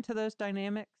clue into those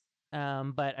dynamics.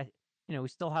 But we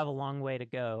still have a long way to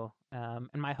go. And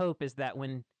my hope is that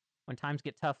when times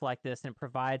get tough like this, and it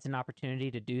provides an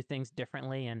opportunity to do things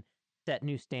differently and set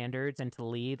new standards and to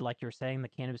lead, like you're saying, the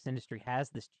cannabis industry has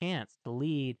this chance to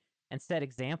lead and set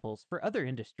examples for other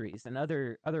industries and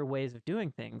other ways of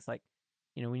doing things. Like,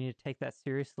 we need to take that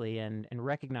seriously and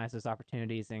recognize those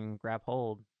opportunities and grab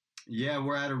hold. Yeah,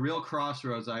 we're at a real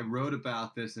crossroads. I wrote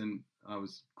about this, and I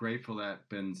was grateful that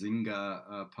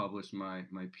Benzinga published my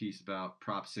piece about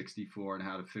Prop 64 and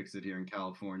how to fix it here in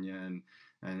California.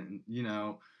 And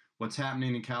what's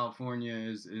happening in California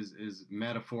is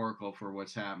metaphorical for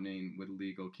what's happening with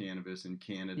legal cannabis in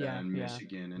Canada Yeah, and yeah.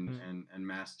 Michigan and Hmm. and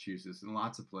Massachusetts and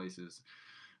lots of places.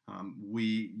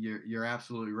 You're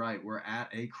absolutely right. We're at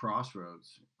a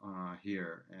crossroads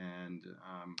here, and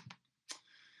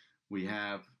we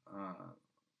have.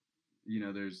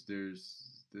 There's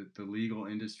the legal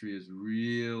industry is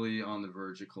really on the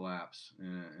verge of collapse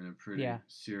in a pretty Yeah.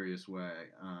 serious way,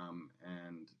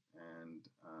 and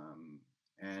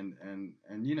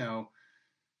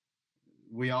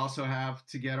we also have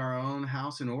to get our own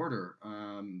house in order.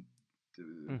 Hmm.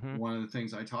 One of the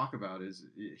things I talk about is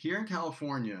here in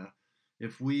California,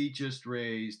 if we just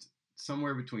raised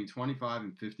somewhere between 25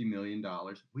 and $50 million,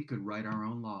 we could write our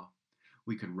own law.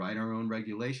 We could write our own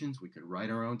regulations. We could write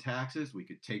our own taxes. We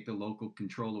could take the local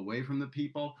control away from the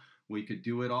people. We could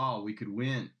do it all. We could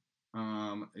win.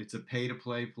 It's a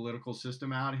pay-to-play political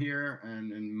system out here,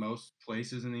 and in most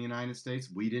places in the United States,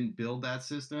 we didn't build that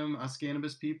system, us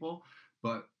cannabis people,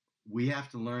 but we have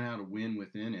to learn how to win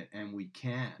within it, and we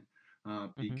can,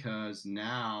 Mm-hmm. because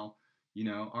now,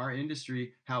 our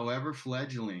industry, however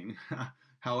fledgling,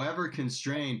 however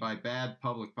constrained by bad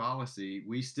public policy,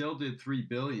 we still did 3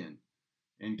 billion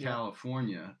in Yep.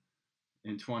 California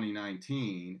in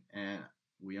 2019, and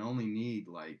we only need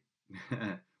like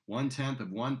 1/10 of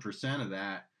 1% of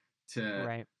that to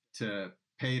Right.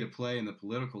 pay to play in the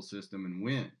political system and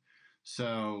win.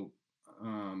 So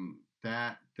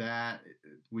that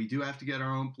we do have to get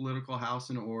our own political house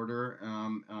in order,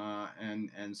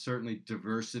 and certainly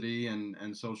diversity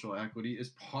and social equity is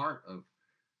part of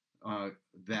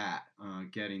that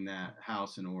getting that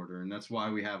house in order, and that's why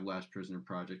we have Last Prisoner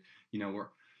Project. We're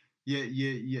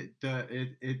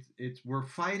it's we're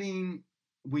fighting.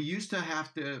 We used to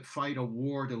have to fight a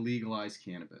war to legalize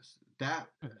cannabis.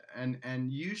 That Mhm.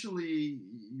 and usually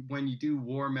when you do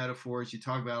war metaphors, you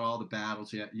talk about all the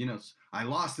battles. Yeah, I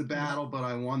lost the Yeah. battle, but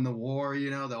I won the war.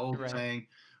 The old Right. saying.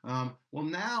 Well,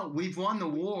 now we've won the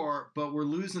war, but we're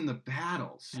losing the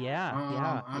battles. Yeah.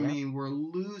 Yeah. I Yep. mean, we're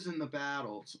losing the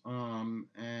battles, and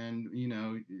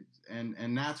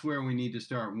that's where we need to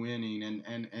start winning,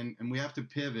 and we have to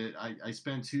pivot. I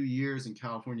spent 2 years in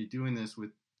California doing this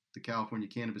with the California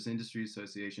Cannabis Industry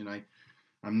Association.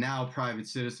 I'm now a private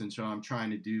citizen, so I'm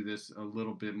trying to do this a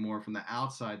little bit more from the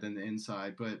outside than the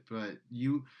inside. But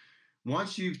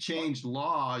once you've changed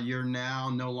law, you're now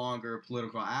no longer a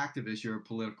political activist, you're a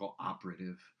political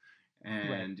operative. Right.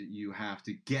 And you have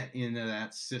to get into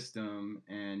that system,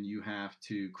 and you have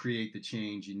to create the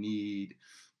change you need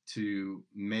to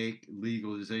make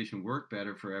legalization work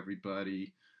better for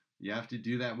everybody. You have to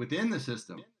do that within the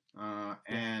system. Yeah.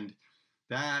 And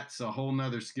that's a whole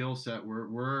nother skill set.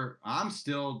 I'm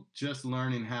still just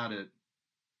learning how to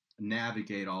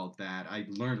navigate all of that. I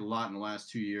learned a lot in the last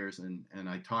 2 years, and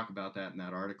I talk about that in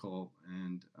that article.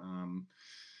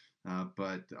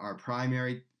 But our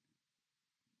primary,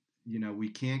 we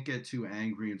can't get too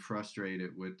angry and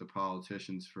frustrated with the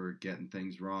politicians for getting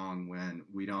things wrong when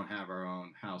we don't have our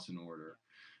own house in order.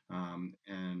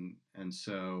 And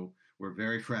so we're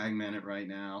very fragmented right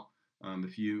now.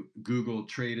 If you Google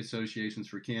trade associations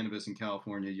for cannabis in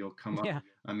California, you'll come up. Yeah.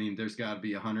 I mean, there's got to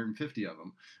be 150 of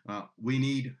them. We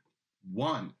need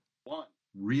one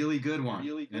really good one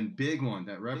and big one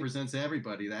that represents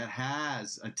everybody, that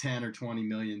has a 10 or $20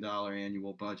 million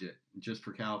annual budget just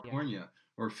for Yeah. California,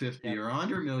 or 50 Yep. or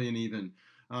 100 million even.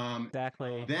 Um,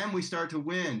 Exactly. then we start to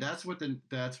win. That's what the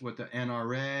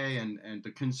NRA and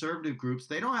the conservative groups,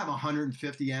 they don't have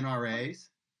 150 NRAs.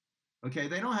 Okay,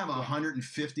 they don't have Yeah.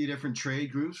 150 different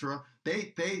trade groups.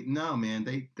 They no, man.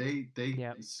 Yep. They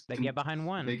get behind they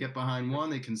one. get behind one.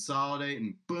 They consolidate,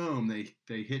 and boom,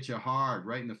 they hit you hard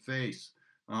right in the face.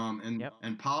 And Yep.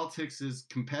 and politics is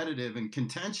competitive and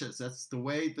contentious. That's the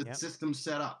way the Yep. system's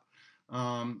set up.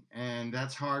 And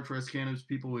that's hard for us cannabis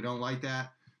people. We don't like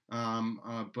that.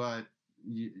 But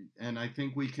and I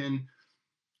think we can,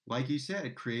 like you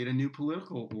said, create a new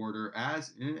political order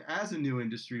as a new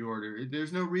industry order.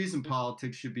 There's no reason Mhm.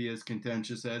 politics should be as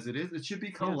contentious as it is. It should be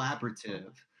Yeah.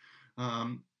 collaborative.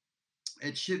 Um,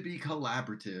 it should be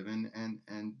collaborative,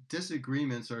 and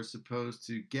disagreements are supposed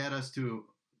to get us to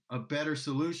a better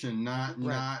solution, not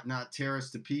Right. not tear us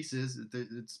to pieces.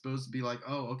 It's supposed to be like,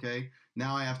 oh, okay,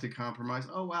 now I have to compromise.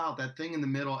 Oh, wow, that thing in the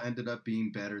middle ended up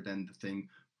being better than the thing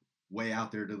way out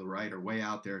there to the right or way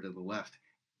out there to the left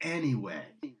anyway.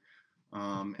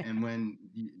 And when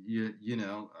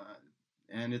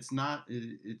and it's not,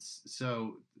 it's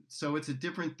so it's a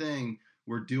different thing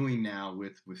we're doing now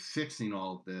with fixing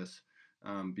all of this,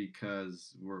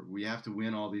 because we have to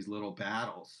win all these little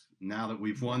battles now that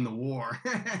we've Yep. won the war.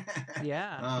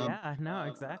 Yeah. um, Yeah. No,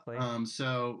 exactly.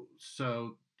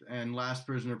 so and Last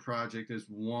Prisoner Project is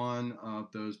one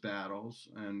of those battles,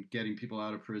 and getting people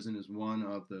out of prison is one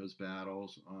of those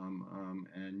battles,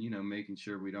 and making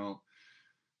sure we don't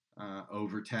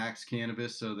overtax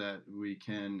cannabis so that we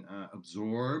can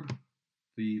absorb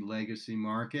the legacy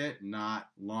market, not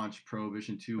launch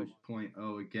Prohibition Push.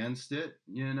 2.0 against it.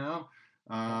 Yep.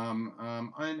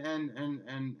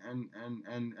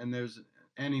 And there's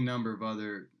any number of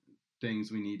other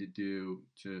things we need to do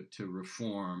to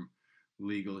reform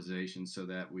legalization so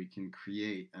that we can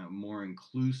create a more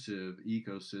inclusive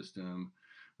ecosystem.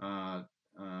 And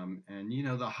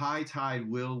the high tide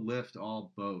will lift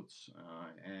all boats.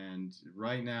 And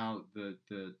right now, the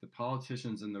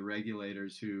politicians and the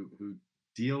regulators who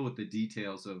deal with the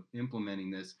details of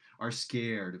implementing this are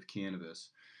scared of cannabis.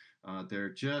 They're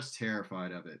just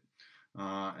terrified of it.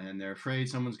 and they're afraid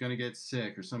someone's going to get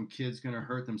sick, or some kid's going to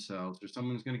hurt themselves, or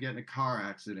someone's going to get in a car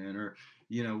accident, or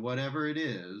whatever it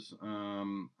is.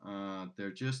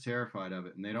 They're just terrified of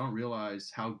it, and they don't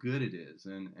realize how good it is,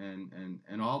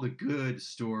 and all the good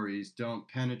stories don't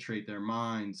penetrate their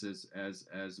minds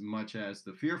as much as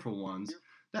the fearful ones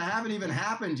that haven't even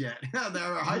happened yet. that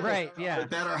are right, yeah,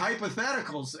 that are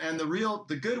hypotheticals, and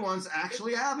the good ones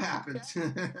actually have happened.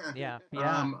 yeah,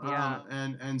 yeah.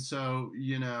 And so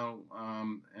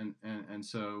and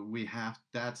so we have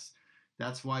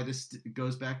that's why this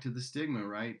goes back to the stigma,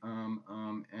 right?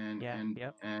 Yeah,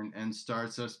 yep. And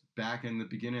starts us back in the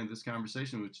beginning of this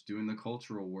conversation, which is doing the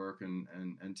cultural work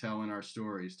and telling our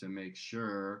stories to make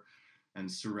sure and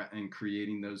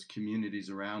creating those communities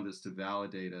around us to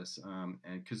validate us,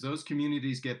 and because those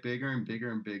communities get bigger and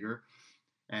bigger and bigger,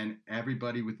 and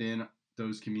everybody within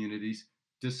those communities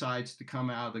decides to come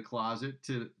out of the closet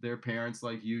to their parents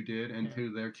like you did, and to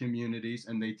their communities,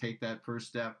 and they take that first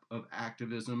step of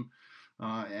activism,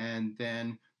 and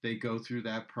then they go through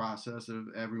that process of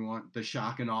everyone, the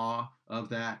shock and awe of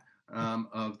that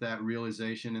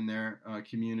realization in their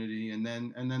community, and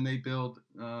then they build,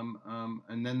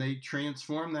 and then they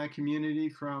transform that community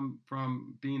from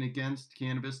being against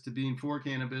cannabis to being for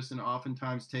cannabis, and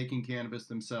oftentimes taking cannabis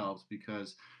themselves,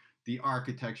 because the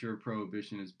architecture of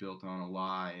prohibition is built on a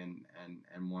lie,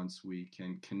 and once we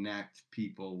can connect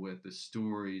people with the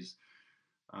stories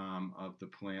of the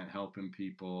plant helping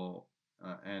people,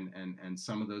 and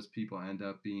some of those people end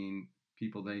up being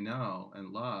people they know and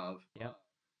love, Yep.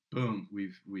 boom,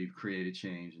 we've created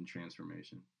change and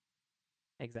transformation.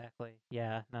 Exactly.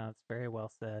 Yeah, no, it's very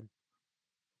well said.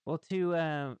 Well,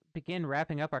 to begin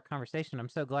wrapping up our conversation, I'm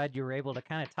so glad you were able to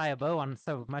kind of tie a bow on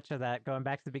so much of that. Going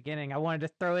back to the beginning, I wanted to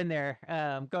throw in there,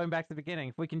 going back to the beginning,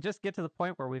 if we can just get to the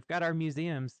point where we've got our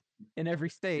museums in every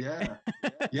state. Yeah,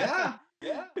 yeah,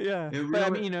 Yeah, it but I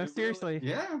really, mean, seriously,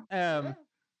 yeah. um,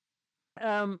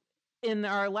 um, in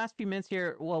our last few minutes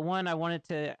here, well, one, I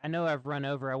know I've run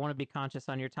over. I want to be conscious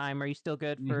on your time. Are you still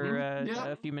good for Yeah,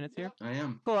 a few minutes here? I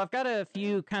am. Cool. I've got a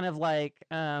few kind of like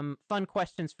fun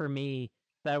questions for me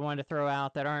that I wanted to throw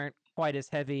out that aren't quite as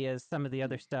heavy as some of the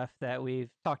other stuff that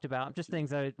we've talked about. Just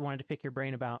things I wanted to pick your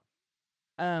brain about.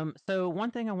 So one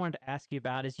thing I wanted to ask you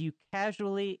about is you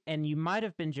casually, and you might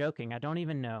have been joking, I don't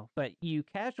even know, but you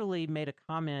casually made a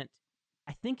comment.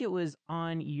 I think it was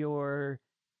on your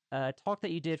talk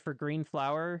that you did for Green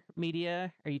Flower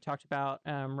Media, or you talked about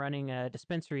running a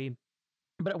dispensary.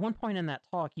 But at one point in that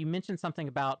talk, you mentioned something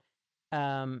about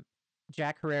um,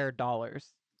 Jack Herrera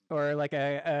dollars, or like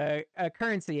a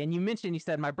currency, and you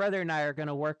said my brother and I are going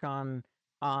to work on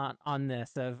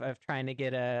this of trying to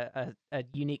get a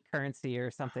unique currency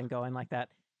or something going like that.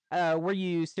 Were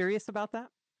you serious about that?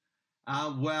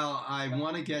 Well, I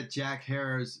want to get Jack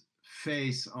Harrow's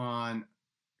face on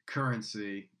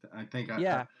currency. I think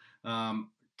Yeah.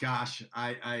 gosh,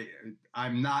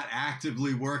 I'm not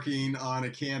actively working on a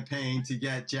campaign to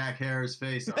get Jack Harrow's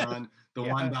face on the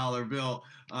Yeah. $1 bill.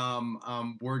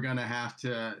 We're gonna have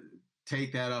to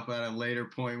take that up at a later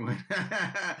point when,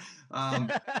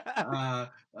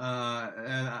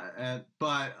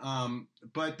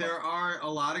 but there are a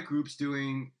lot of groups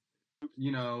doing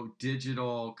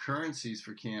digital currencies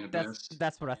for cannabis.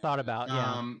 That's what I thought about.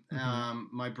 Yeah. Hmm.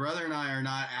 My brother and I are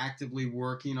not actively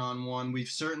working on one. We've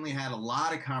certainly had a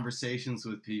lot of conversations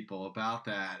with people about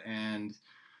that, and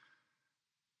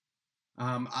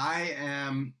I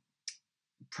am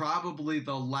probably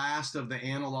the last of the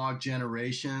analog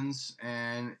generations,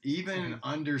 and even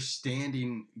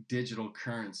understanding digital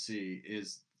currency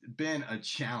is been a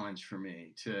challenge for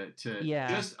me to Yeah.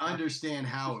 just understand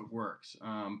how it works,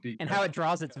 And how it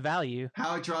draws its value.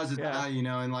 how it draws its Yeah. value,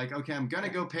 and like, okay, I'm gonna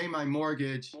go pay my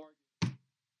mortgage.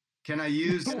 Can I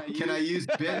use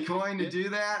Bitcoin to do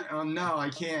that? No, I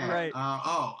can't. Right.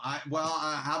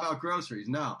 How about groceries?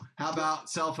 No. How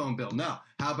about cell phone bill? No.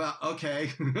 How about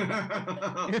okay?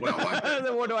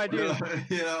 Well, what do I do?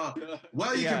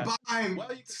 Well, you Yeah. can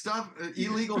buy stuff,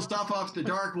 illegal stuff off the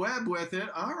dark web with it.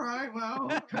 All right,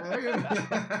 well, okay.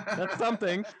 That's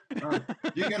something.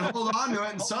 You can hold on to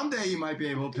it, and someday you might be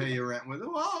able to pay your rent with it.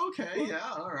 Well, okay, yeah,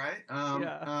 all right.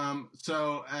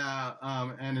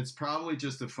 And it's probably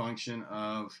just a function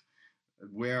of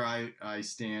where I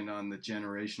stand on the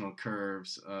generational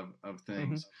curves of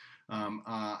things.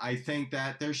 I think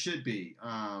that there should be.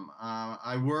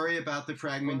 I worry about the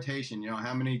fragmentation.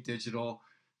 How many digital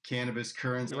cannabis Right.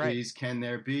 currencies can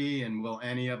there be, and will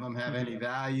any of them have any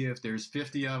value? If there's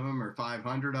 50 of them or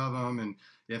 500 of them, and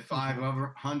if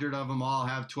 500 of them all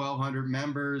have 1,200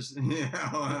 members,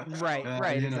 Right.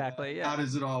 Right. Exactly. how Yeah.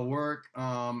 does it all work?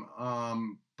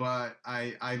 But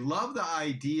I love the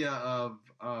idea of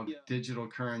digital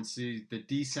currency, the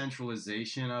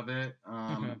decentralization of it,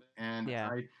 and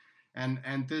Yeah.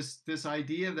 this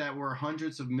idea that we're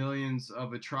hundreds of millions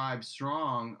of a tribe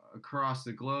strong across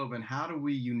the globe, and how do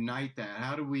we unite that?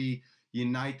 How do we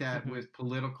unite that with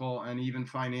political and even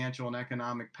financial and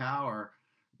economic power?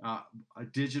 A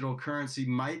digital currency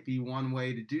might be one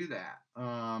way to do that.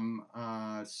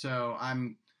 So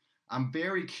I'm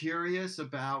very curious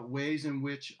about ways in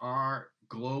which our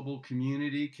global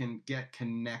community can get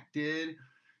connected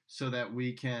so that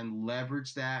we can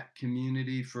leverage that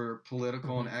community for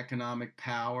political and economic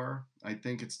power. I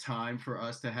think it's time for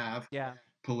us to have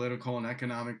political and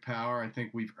economic power. I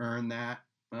think we've earned that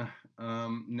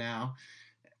now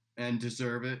and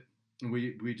deserve it.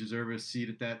 We deserve a seat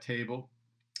at that table.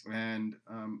 And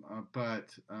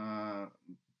but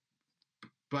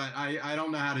I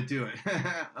don't know how to do it.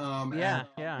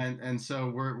 And so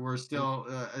we're still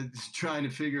trying to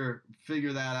figure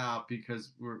that out,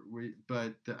 because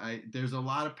there's a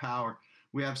lot of power.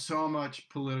 We have so much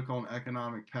political and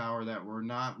economic power that we're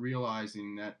not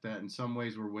realizing that in some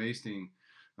ways we're wasting.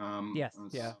 Yes.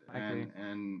 Yeah. I agree.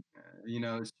 And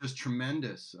it's just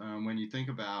tremendous when you think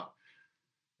about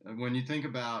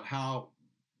how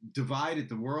divided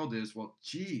the world is. Well,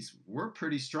 geez, we're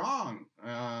pretty strong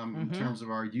in terms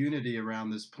of our unity around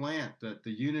this plant. That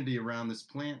the unity around this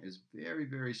plant is very,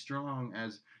 very strong.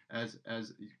 As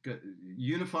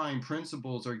unifying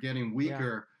principles are getting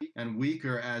weaker and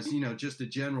weaker, as just a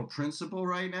general principle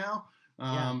right now.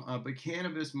 But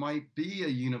cannabis might be a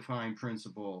unifying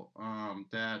principle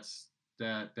that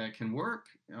can work.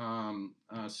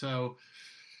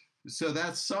 So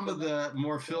that's some of the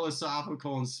more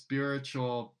philosophical and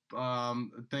spiritual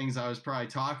things I was probably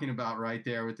talking about right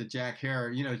there with the Jack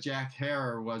Herer. Jack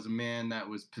Herer was a man that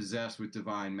was possessed with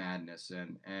divine madness,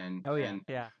 and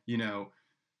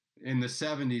in the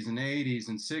 70s and 80s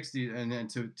and 60s, and then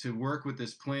to work with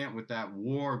this plant with that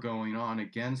war going on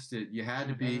against it, you had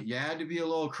to be a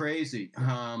little crazy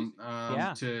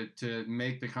to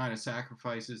make the kind of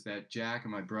sacrifices that Jack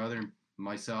and my brother and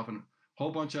myself and a whole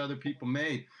bunch of other people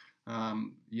made.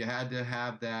 You had to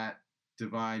have that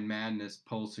divine madness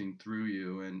pulsing through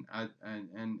you, and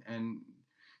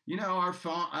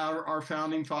our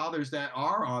founding fathers that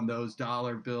are on those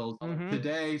dollar bills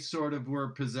today sort of were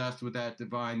possessed with that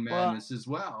divine madness as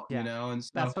well. And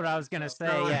so that's what I was gonna say.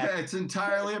 So yeah, it's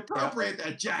entirely appropriate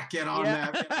that Jack get on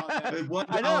that $1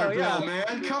 bill,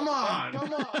 man. Come on.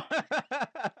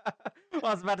 Well,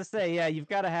 I was about to say, you've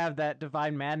got to have that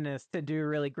divine madness to do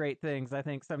really great things, I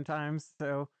think, sometimes.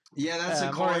 So yeah, that's a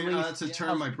coin. That's a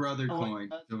term my brother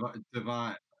coined.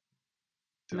 Divine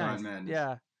nice.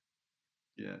 madness.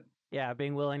 Yeah,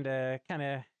 being willing to kind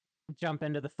of jump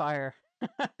into the fire.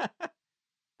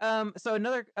 So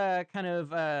another kind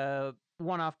of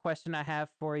one-off question I have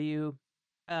for you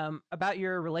about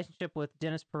your relationship with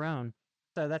Dennis Perone.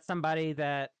 So that's somebody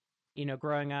that,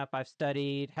 growing up, I've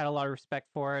studied, had a lot of respect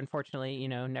for. Unfortunately,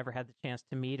 never had the chance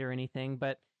to meet or anything.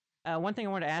 But one thing I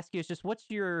want to ask you is just, what's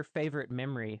your favorite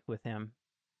memory with him?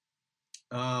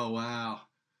 Oh, wow.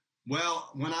 Well,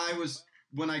 when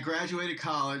I graduated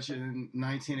college in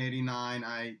 1989,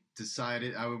 I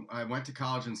decided I went to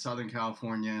college in Southern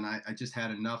California, and I just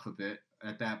had enough of it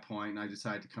at that point, and I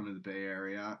decided to come to the Bay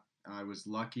Area. I was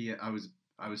lucky. I was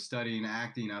studying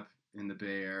acting up in the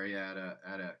Bay Area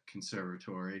at a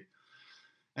conservatory,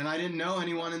 and I didn't know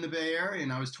anyone in the Bay Area,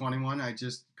 and I was 21. I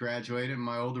just graduated.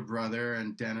 My older brother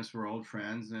and Dennis were old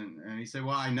friends, and he said,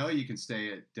 "Well, I know you can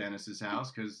stay at Dennis's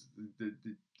house because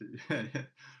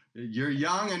you're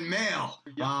young and male."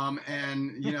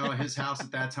 And his house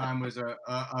at that time was a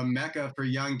mecca for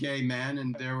young gay men,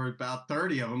 and there were about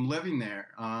 30 of them living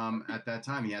there. At that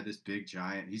time, he had this big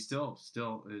giant. He still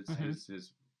is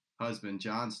his husband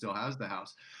John still has the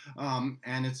house,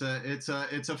 and it's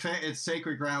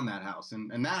sacred ground, that house,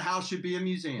 and that house should be a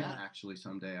museum actually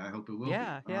someday. I hope it will be.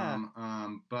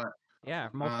 But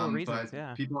multiple reasons.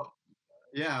 But people.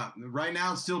 Yeah, right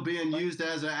now it's still being used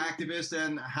as an activist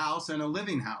and house and a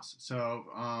living house. So,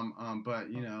 but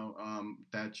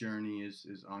that journey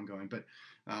is ongoing. But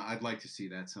I'd like to see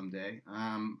that someday.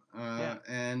 And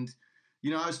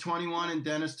I was 21 and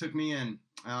Dennis took me in,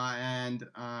 and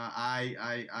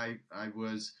I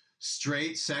was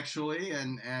straight sexually,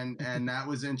 and that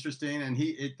was interesting. And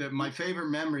my favorite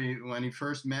memory when he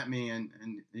first met me, and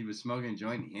he was smoking a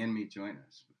joint. He handed me a joint,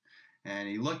 and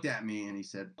he looked at me and he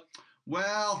said,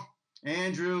 Well,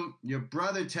 Andrew, your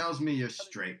brother tells me you're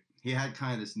straight. He had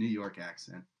kind of this New York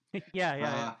accent. Yeah, yeah,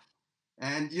 yeah. Uh,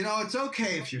 and, it's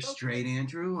okay if you're straight,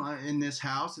 Andrew, in this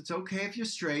house. It's okay if you're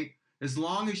straight as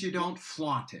long as you don't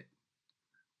flaunt it.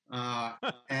 Uh,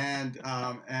 and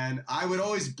I would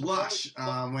always blush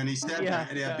when he said Yeah,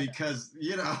 that, yeah, because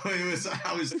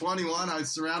I was 21, I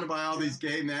was surrounded by all these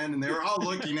gay men, and they were all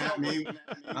looking at me,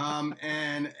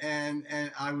 and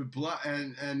I would blush,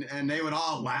 and they would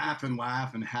all laugh and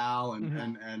howl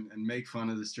and make fun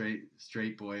of the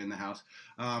straight boy in the house,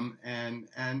 and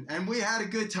we had a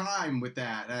good time with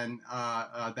that and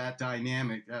that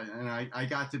dynamic, and I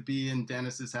got to be in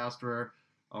Dennis's house for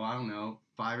I don't know,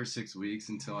 5 or 6 weeks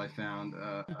until I found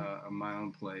my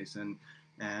own place. And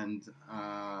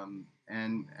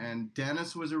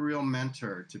Dennis was a real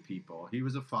mentor to people. He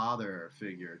was a father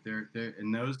figure.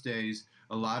 In those days,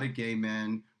 a lot of gay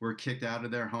men were kicked out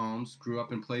of their homes, grew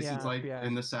up in places like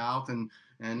in the South,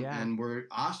 and were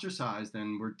ostracized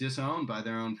and were disowned by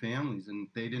their own families, and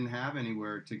they didn't have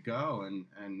anywhere to go,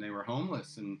 and they were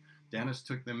homeless. And Dennis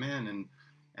took them in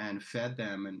and fed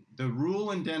them. And the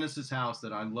rule in Dennis's house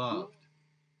that I loved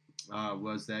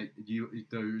was that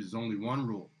there's only one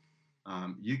rule.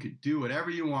 You could do whatever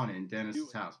you wanted in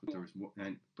Dennis's house,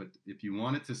 but if you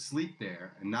wanted to sleep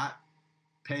there and not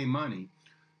pay money,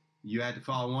 you had to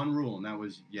follow one rule, and that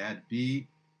was you had to be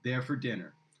there for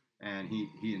dinner. And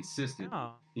he insisted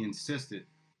Oh. he insisted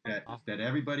that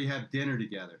everybody have dinner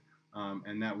together,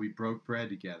 and that we broke bread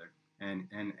together.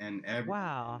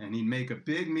 Wow. And he'd make a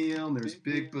big meal. And there's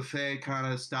big buffet kind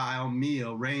of style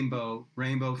meal, rainbow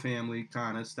family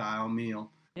kind of style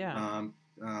meal. Yeah.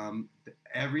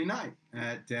 Every night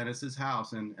at Dennis's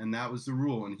house, and that was the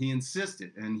rule. And he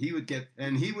insisted, and he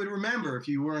would remember if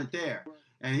you weren't there,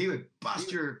 and he would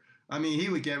bust your. I mean, he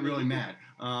would get really mad,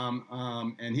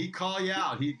 and he'd call you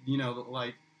out.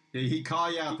 He'd call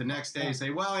you out the next day and say,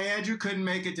 "Well, Andrew couldn't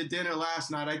make it to dinner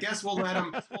last night. I guess we'll let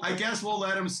him. I guess we'll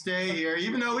let him stay here,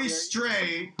 even though he's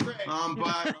straight. But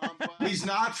he's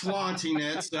not flaunting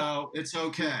it, so it's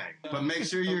okay. But make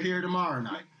sure you're here tomorrow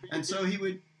night." And so he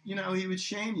would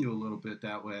shame you a little bit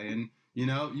that way, and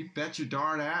you bet your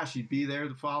darn ass you'd be there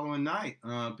the following night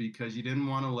because you didn't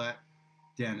want to let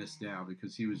Dennis down,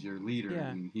 because he was your leader,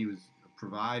 and he was a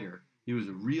provider. He was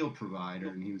a real provider,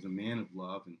 and he was a man of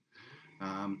love,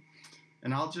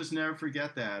 and I'll just never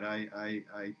forget that.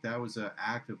 That was an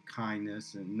act of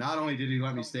kindness. And not only did he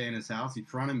let me stay in his house, he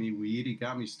fronted me weed. He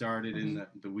got me started in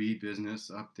the weed business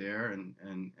up there, and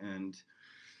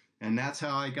that's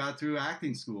how I got through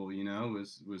acting school.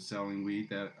 Was selling weed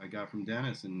that I got from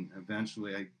Dennis, and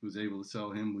eventually I was able to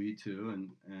sell him weed too,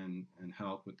 and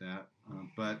help with that.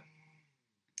 But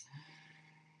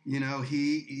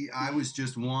I was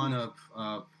just one of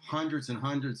hundreds and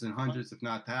hundreds and hundreds, if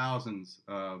not thousands,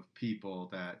 of people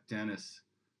that Dennis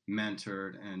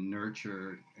mentored and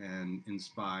nurtured and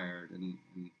inspired. And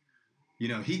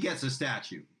he gets a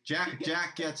statue.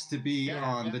 Jack gets to be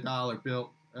on the dollar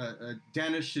bill.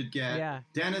 Dennis should get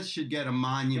a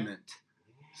monument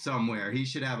somewhere. He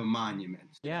should have a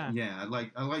monument. Yeah. I'd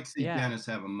like to see Dennis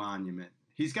have a monument.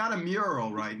 He's got a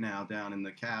mural right now down in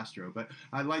the Castro, but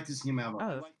I'd like to see him have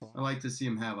I'd like to see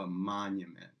him have a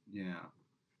monument. Yeah.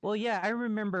 Well, yeah, I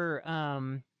remember.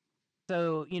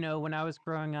 So when I was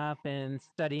growing up and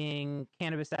studying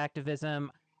cannabis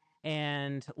activism,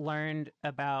 and learned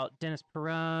about Dennis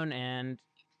Perone and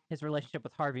his relationship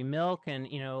with Harvey Milk, and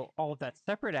all of that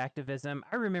separate activism,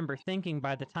 I remember thinking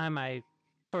by the time I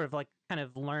sort of kind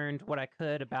of learned what I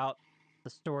could about the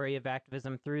story of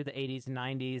activism through the 80s and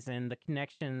 90s and the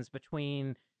connections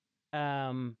between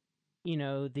the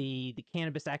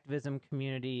cannabis activism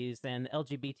communities and the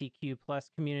LGBTQ plus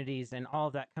communities and all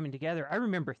of that coming together, I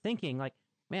remember thinking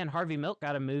man, Harvey Milk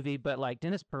got a movie, but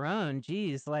Dennis Perone,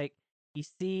 geez, you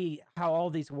see how all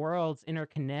these worlds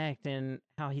interconnect and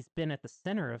how he's been at the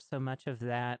center of so much of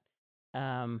that.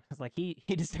 It's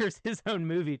he deserves his own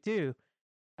movie too.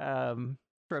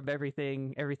 From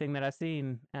everything that I've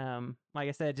seen. Like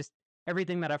I said, just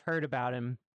everything that I've heard about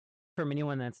him from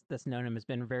anyone that's known him has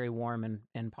been very warm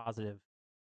and positive.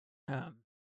 So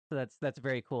that's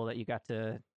very cool that you got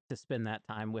to spend that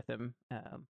time with him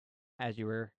as you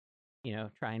were,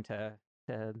 trying to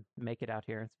make it out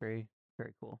here. It's very,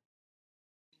 very cool.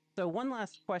 So one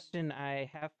last question I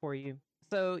have for you.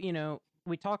 So,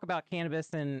 we talk about cannabis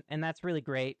and that's really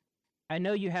great. I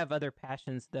know you have other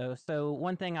passions though. So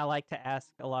one thing I like to ask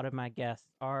a lot of my guests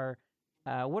are,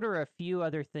 what are a few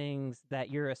other things that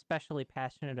you're especially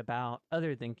passionate about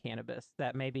other than cannabis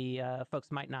that maybe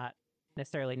folks might not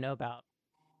necessarily know about?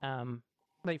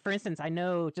 For instance, I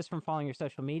know just from following your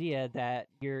social media that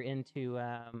you're into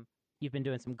you've been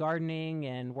doing some gardening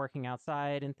and working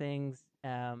outside and things.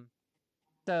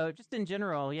 So just in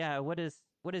general, yeah, what is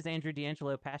Andrew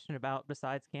DeAngelo passionate about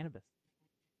besides cannabis?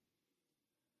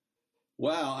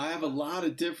 Wow, I have a lot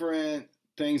of different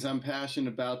things I'm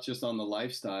passionate about just on the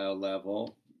lifestyle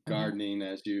level. Mm-hmm. Gardening,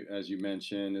 as you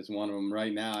mentioned, is one of them.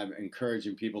 Right now, I'm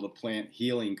encouraging people to plant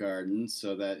healing gardens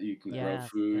so that you can grow Yes,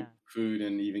 food, yeah, food,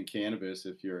 and even cannabis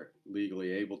if you're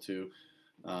legally able to.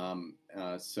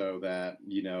 So that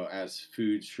as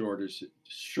food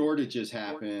shortages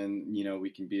happen, we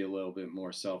can be a little bit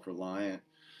more self-reliant.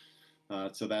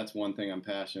 So that's one thing I'm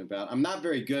passionate about. I'm not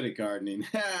very good at gardening,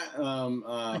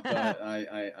 but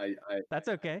that's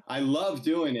okay. I love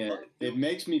doing it. It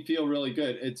makes me feel really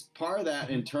good. It's part of that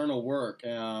Hmm. internal work.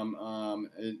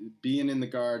 Being in the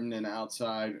garden and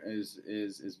outside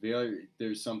is very.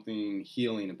 There's something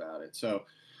healing about it. So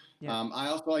Yeah. I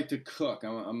also like to cook.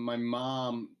 My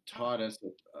mom taught us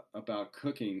about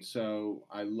cooking, so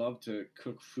I love to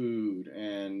cook food,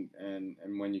 and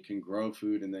when you can grow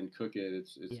food and then cook it,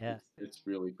 Yes. it's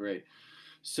really great.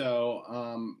 So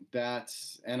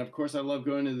and of course I love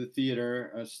going to the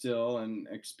theater still and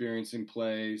experiencing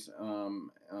plays.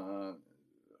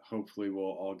 Hopefully we'll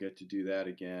all get to do that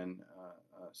again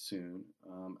soon.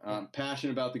 Yeah. I'm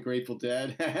passionate about the Grateful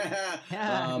Dead,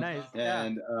 Yeah. Nice. Yeah.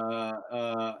 and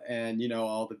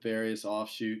all the various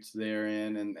offshoots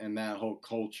therein, and that whole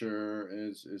culture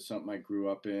is something I grew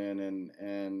up in,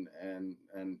 and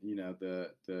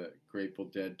the Grateful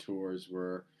Dead tours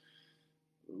were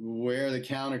where the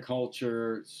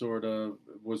counterculture sort of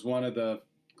was one of the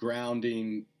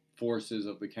grounding forces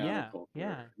of the Yeah. counterculture,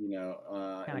 Yeah.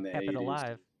 Kind in of the kept it 80s.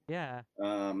 alive. Yeah.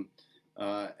 Um,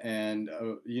 I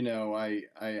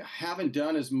haven't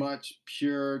done as much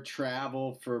pure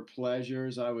travel for pleasure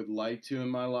as I would like to in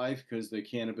my life because the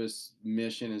cannabis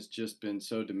mission has just been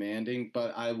so demanding.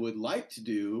 But I would like to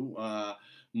do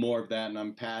more of that, and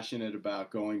I'm passionate about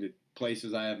going to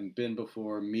places I haven't been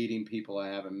before, meeting people I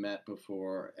haven't met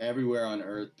before. Everywhere on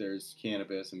earth, there's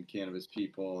cannabis and cannabis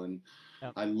people, and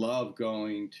Yep. I love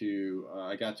going to.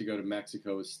 I got to go to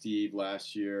Mexico with Steve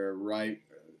last year, right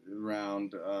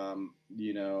around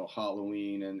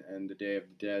Halloween and the Day of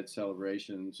the Dead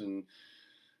celebrations, and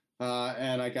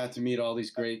I got to meet all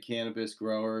these great cannabis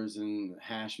growers and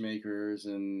hash makers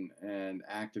and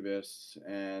activists,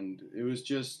 and it was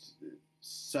just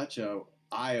such a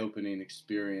eye-opening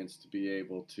experience to be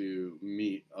able to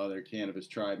meet other cannabis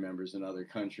tribe members in other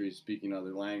countries speaking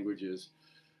other languages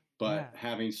but Yeah.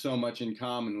 having so much in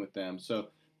common with them. So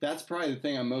that's probably the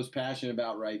thing I'm most passionate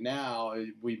about right now.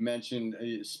 We mentioned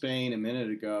Spain a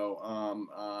minute ago.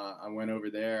 I went over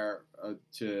there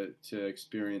to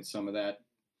experience some of that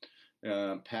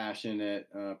passionate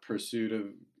pursuit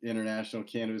of international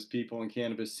cannabis people and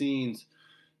cannabis scenes.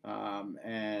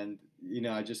 And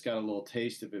I just got a little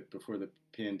taste of it before the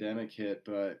pandemic hit.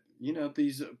 But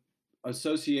these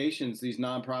associations, these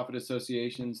nonprofit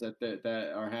associations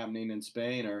that are happening in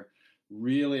Spain are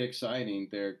really exciting.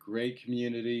 They're great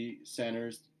community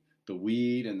centers. The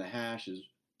weed and the hash is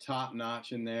top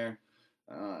notch in there.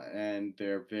 And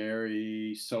they're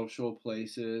very social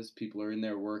places. People are in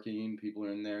there working. People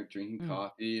are in there drinking Mm.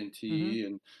 coffee and Mm-hmm. tea,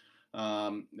 and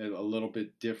a little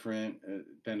bit different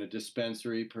than a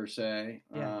dispensary per se,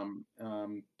 Yeah.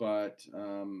 but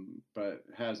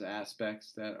has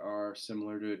aspects that are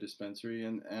similar to a dispensary,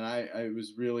 and I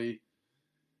was really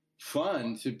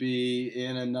fun to be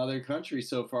in another country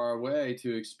so far away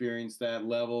to experience that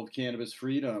level of cannabis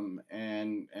freedom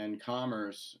and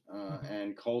commerce Mm-hmm.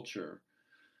 and culture.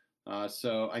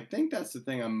 So I think that's the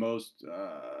thing I'm most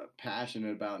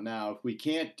passionate about now. If we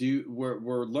can't do,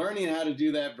 we're learning how to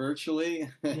do that virtually,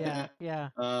 Yeah. Yeah.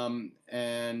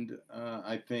 and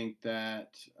I think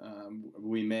that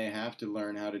we may have to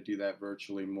learn how to do that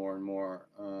virtually more and more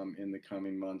in the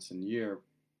coming months and year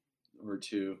or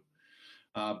two.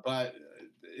 But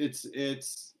it's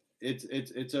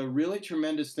a really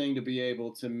tremendous thing to be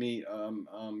able to meet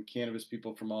cannabis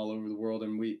people from all over the world,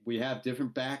 and we have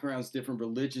different backgrounds, different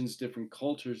religions, different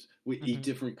cultures. We eat Mm-hmm.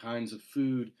 different kinds of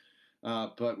food,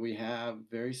 but we have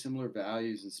very similar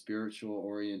values and spiritual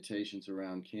orientations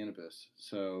around cannabis.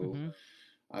 So Mm-hmm.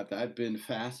 I've been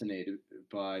fascinated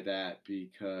by that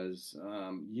because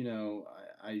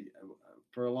I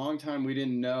for a long time we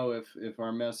didn't know if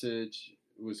our message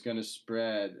was going to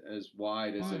spread as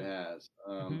wide as it Mm. has.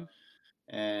 Mm-hmm.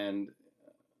 And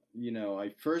I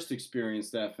first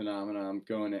experienced that phenomenon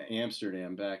going to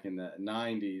Amsterdam back in the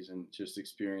 90s and just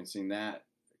experiencing that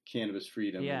cannabis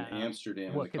freedom in Yeah. Amsterdam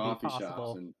in the What could be coffee shops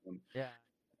possible? Yeah.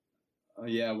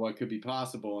 yeah, what could be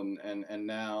possible, and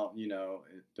now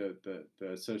the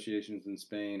associations in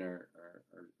Spain are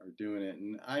doing it,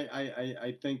 and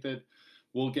I think that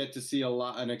we'll get to see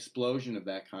an explosion of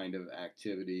that kind of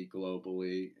activity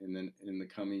globally in the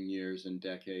coming years and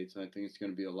decades. I think it's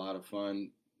going to be a lot of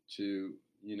fun to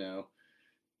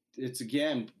it's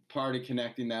again part of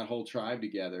connecting that whole tribe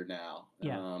together now.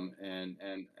 Yeah.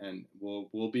 And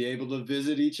we'll be able to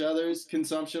visit each other's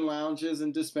consumption lounges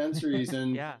and dispensaries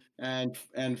Yeah.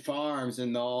 and farms,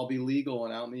 and they'll all be legal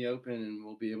and out in the open, and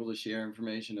we'll be able to share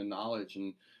information and knowledge,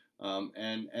 and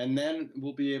then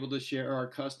we'll be able to share our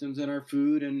customs and our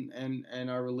food and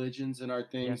our religions and our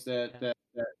Yes. things that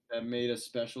made us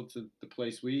special to the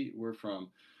place we're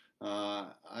from.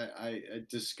 I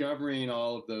discovering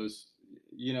all of those,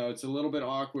 it's a little bit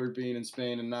awkward being in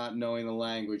Spain and not knowing the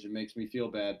language. It makes me feel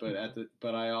bad, but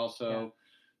I Yeah. also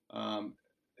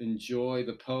enjoy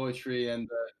the poetry and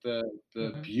the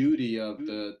Hmm. beauty of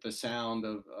the sound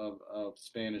of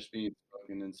Spanish being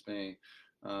spoken in Spain.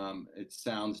 It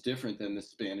sounds different than the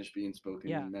Spanish being spoken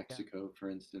Yeah. in Yeah. Mexico, for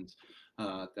instance,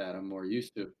 that I'm more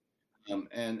used to.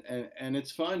 And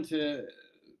it's fun to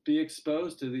be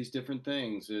exposed to these different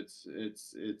things. It's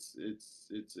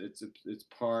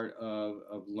part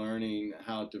of learning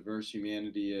how diverse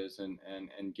humanity is,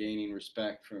 and gaining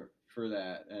respect for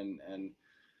that.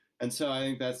 And so I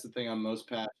think that's the thing I'm most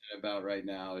passionate about right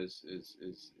now is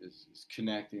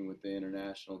connecting with the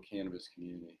international cannabis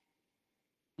community.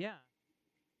 Yeah.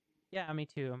 Yeah, me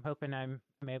too. I'm hoping I'm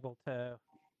able to,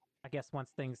 I guess,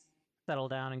 once things settle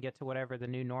down and get to whatever the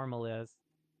new normal is,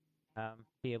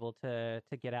 be able to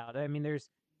get out. I mean, there's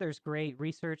great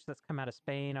research that's come out of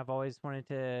Spain. I've always wanted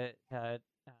to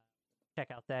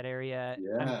check out that area.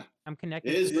 Yeah. I'm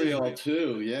connected to, Israel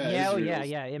too. Yeah, yeah, oh yeah, Israel's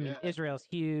yeah. I mean, Israel's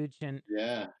huge, and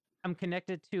yeah. I'm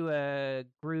connected to a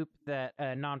group that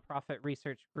a nonprofit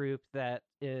research group that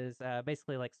is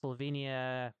basically like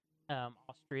Slovenia,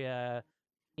 Austria,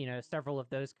 several of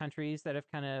those countries that have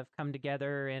kind of come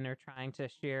together and are trying to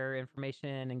share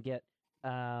information and get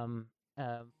um,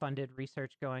 funded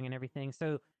research going and everything.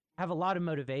 So I have a lot of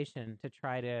motivation to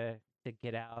try to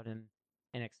get out and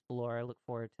explore. I look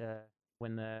forward to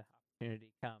when the opportunity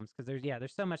comes because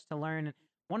there's so much to learn.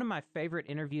 One of my favorite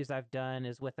interviews I've done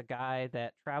is with a guy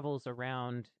that travels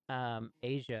around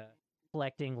Asia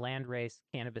collecting landrace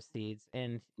cannabis seeds,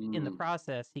 and in the Mm.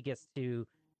 process, he gets to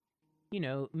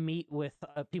meet with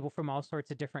people from all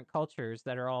sorts of different cultures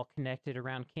that are all connected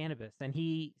around cannabis. And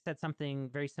he said something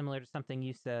very similar to something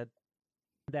you said,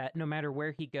 that no matter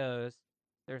where he goes,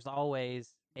 there's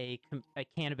always a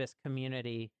cannabis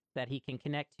community that he can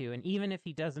connect to. And even if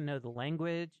he doesn't know the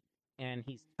language and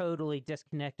he's totally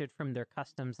disconnected from their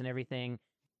customs and everything,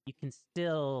 you can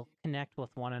still connect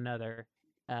with one another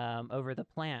over the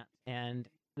plant. And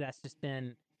that's just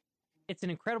been it's an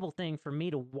incredible thing for me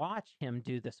to watch him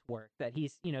do this work, that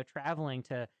he's traveling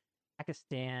to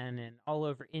Pakistan and all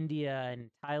over India and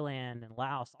Thailand and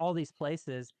Laos, all these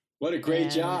places. What a great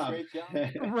And job.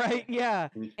 right, yeah,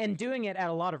 and doing it at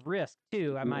a lot of risk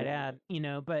too, I might add,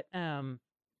 but that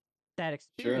Sure.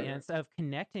 experience of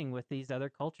connecting with these other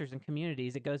cultures and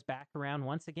communities, it goes back around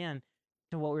once again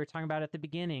to what we were talking about at the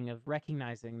beginning of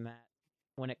recognizing that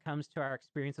when it comes to our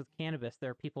experience with cannabis,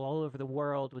 there are people all over the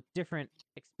world with different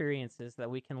experiences that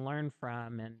we can learn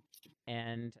from,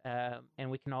 and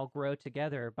we can all grow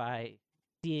together by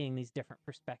seeing these different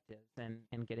perspectives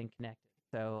and getting connected.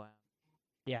 So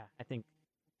yeah, I think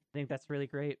that's really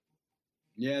great.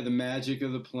 Yeah, the magic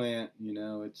of the plant,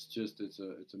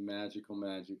 it's a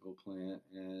magical plant,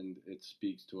 and it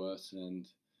speaks to us, and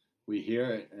we hear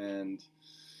it, and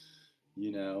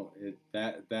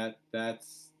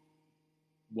that's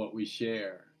what we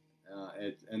share.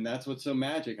 And that's what's so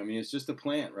magic. I mean, it's just a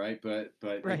plant, right? But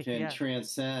Right, yeah.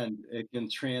 it can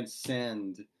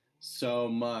transcend so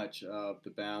much of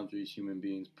the boundaries human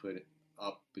beings put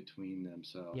up between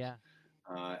themselves. Yeah,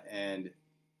 And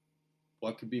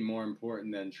what could be more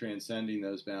important than transcending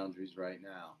those boundaries right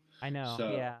now? I know.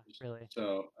 So, Yeah, really.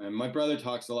 and my brother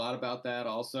talks a lot about that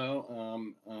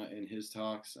also in his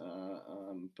talks.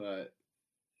 But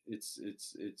it's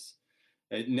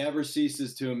it never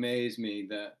ceases to amaze me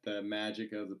that the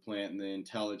magic of the plant and the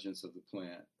intelligence of the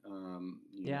plant.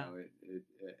 Yeah.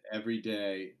 Every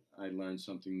day I learn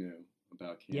something new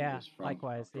about Yeah, cannabis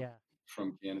likewise. Yeah.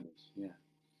 from cannabis. Yeah.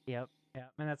 Yep. Yeah.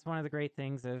 And that's one of the great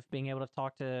things of being able to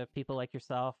talk to people like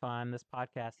yourself on this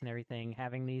podcast and everything,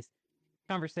 having these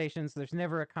conversations. There's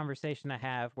never a conversation I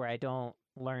have where I don't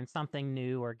learn something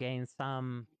new or gain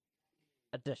some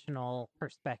additional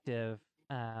perspective.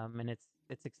 And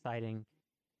it's exciting.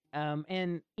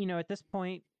 And at this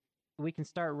point, we can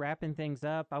start wrapping things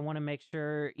up, I want to make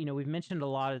sure, we've mentioned a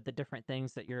lot of the different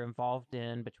things that you're involved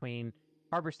in between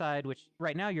Harborside, which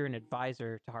right now you're an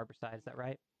advisor to Harborside, is that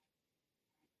right?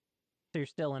 So you're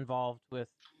still involved with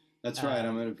That's right.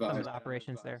 I'm an some of advisor. the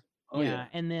operations there. Oh yeah.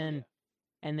 Yeah,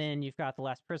 and then you've got the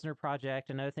Last Prisoner project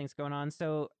and other things going on.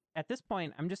 So at this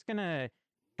point, I'm just gonna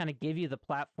kind of give you the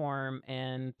platform,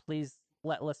 and please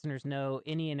let listeners know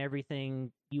any and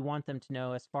everything you want them to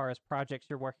know as far as projects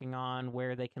you're working on,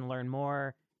 where they can learn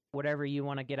more, whatever you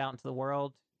want to get out into the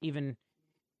world, even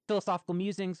philosophical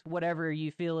musings, whatever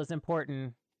you feel is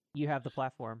important. You have the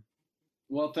platform.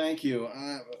 Well, thank you.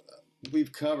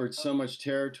 We've covered so much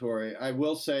territory. I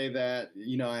will say that,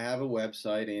 I have a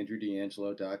website,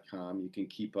 andrewdeangelo.com. You can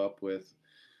keep up with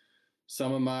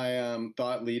some of my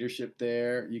thought leadership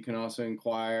there. You can also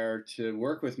inquire to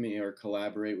work with me or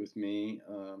collaborate with me.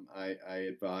 I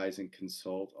advise and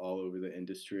consult all over the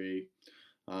industry.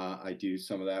 I do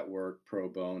some of that work pro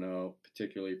bono,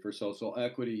 particularly for social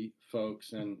equity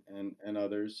folks and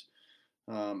others.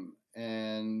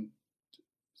 And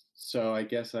so I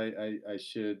guess I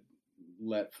should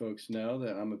let folks know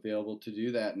that I'm available to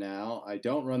do that now. I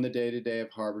don't run the day to day of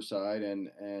Harborside,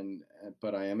 and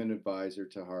but I am an advisor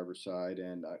to Harborside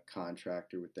and a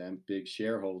contractor with them, big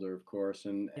shareholder, of course,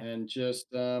 Yeah. and just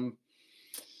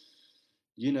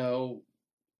you know,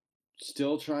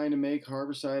 still trying to make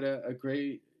Harborside a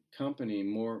great company,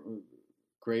 more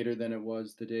greater than it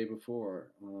was the day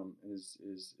before. Is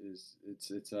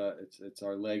it's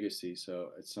our legacy, so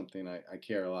it's something I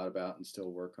care a lot about and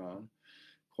still work on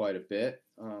quite a bit.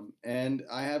 And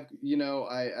I have,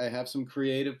 I have some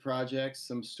creative projects,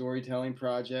 some storytelling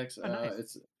projects. Oh, nice.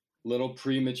 It's a little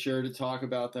premature to talk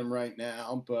about them right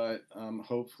now, but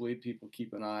hopefully people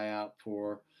keep an eye out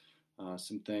for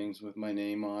some things with my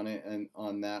name on it. And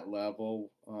on that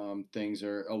level, things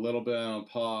are a little bit on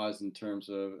pause in terms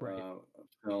of Right.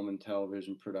 film and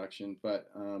television production,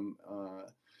 but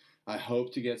I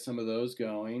hope to get some of those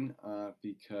going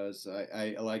because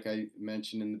like I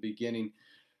mentioned in the beginning,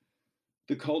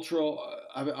 the cultural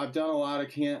I've done a lot of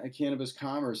cannabis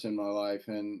commerce in my life,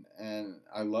 and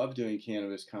I love doing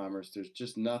cannabis commerce.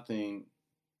 There's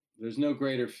no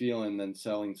greater feeling than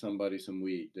selling somebody some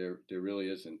weed. There really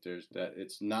isn't. There's that.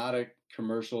 It's not a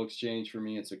commercial exchange for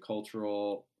me. It's a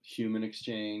cultural human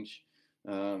exchange,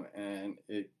 and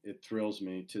it thrills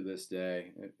me to this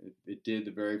day. It did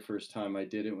the very first time I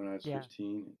did it when I was Yeah.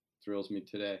 15. It thrills me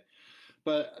today.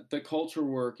 But the culture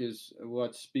work is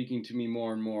what's speaking to me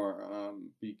more and more,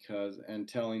 because and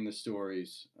telling the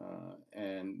stories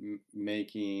and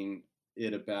making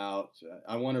it about.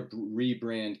 I want to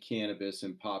rebrand cannabis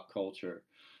in pop culture,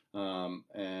 and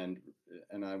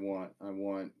I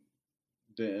want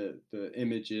the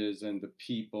images and the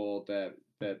people that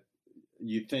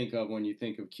you think of when you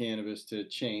think of cannabis to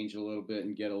change a little bit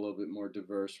and get a little bit more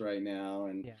diverse right now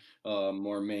and Yeah.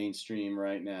 more mainstream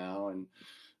right now and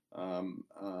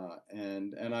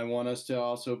I want us to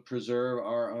also preserve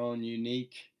our own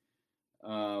unique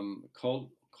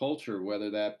culture, whether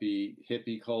that be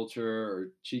hippie culture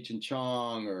or Cheech and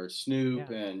Chong or Snoop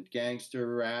Yeah. and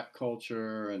gangster rap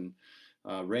culture and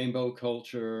rainbow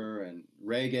culture and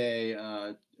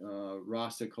reggae,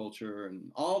 Rasta culture,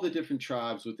 and all the different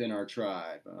tribes within our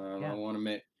tribe. I Yeah. want to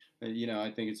make,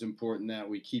 I think it's important that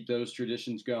we keep those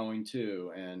traditions going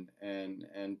too, and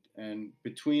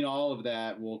between all of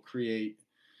that, we'll create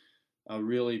a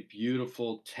really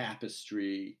beautiful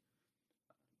tapestry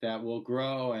that will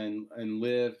grow and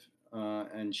live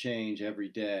and change every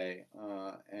day,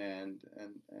 and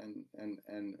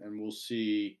we'll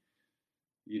see,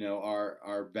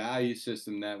 our value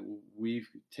system that we've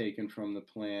taken from the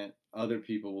plant, other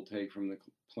people will take from the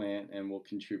plant and will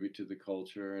contribute to the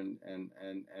culture,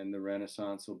 and the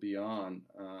Renaissance will be on,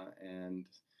 and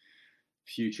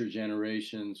future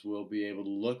generations will be able to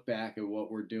look back at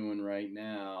what we're doing right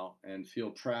now and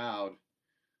feel proud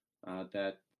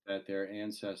that their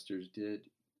ancestors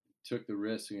took the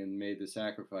risk and made the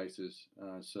sacrifices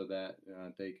so that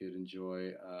they could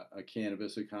enjoy a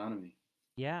cannabis economy.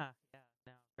 Yeah. Yeah.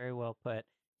 No, very well put.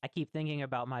 I keep thinking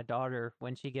about my daughter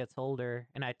when she gets older,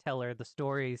 and I tell her the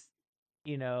stories,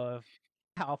 of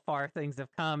how far things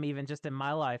have come, even just in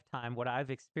my lifetime, what I've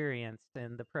experienced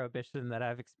and the prohibition that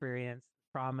I've experienced,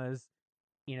 traumas,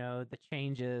 the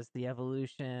changes, the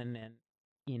evolution, and,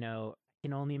 I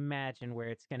can only imagine where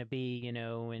it's going to be,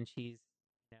 when she's,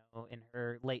 in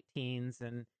her late teens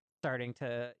and starting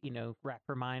to, wrap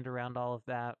her mind around all of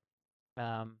that.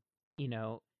 Um, you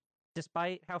know,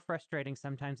 Despite how frustrating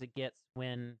sometimes it gets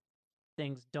when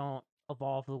things don't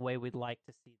evolve the way we'd like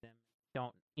to see them.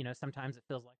 Don't, sometimes it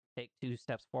feels like we take two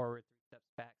steps forward, three steps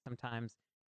back sometimes.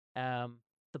 Um,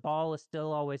 the ball is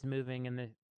still always moving, and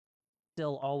it's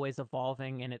still always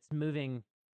evolving, and it's moving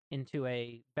into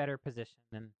a better position.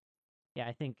 And yeah,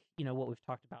 I think, what we've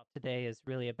talked about today is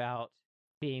really about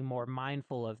being more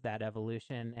mindful of that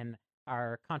evolution and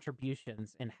our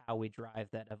contributions in how we drive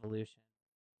that evolution.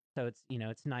 So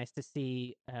it's nice to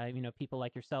see, people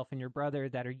like yourself and your brother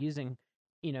that are using,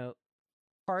 you know,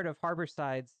 part of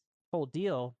Harborside's whole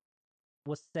deal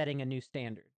was setting a new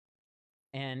standard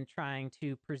and trying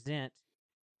to present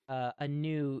a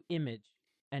new image,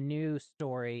 a new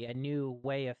story, a new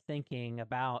way of thinking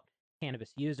about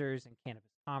cannabis users and cannabis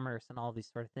commerce and all these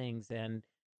sort of things. And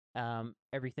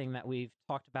everything that we've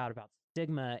talked about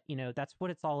stigma, that's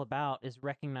what it's all about, is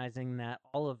recognizing that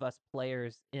all of us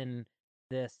players in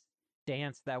this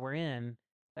dance that we're in,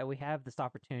 that we have this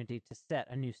opportunity to set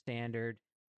a new standard,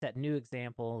 set new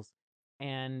examples.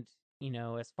 And,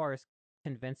 as far as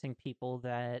convincing people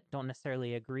that don't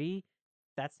necessarily agree,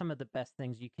 that's some of the best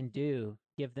things you can do.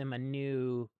 Give them a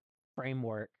new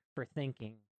framework for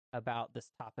thinking about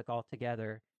this topic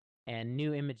altogether, and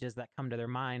new images that come to their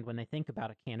mind when they think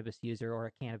about a cannabis user or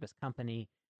a cannabis company.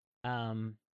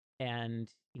 Um, and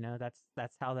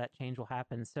that's how that change will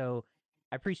happen. So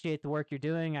I appreciate the work you're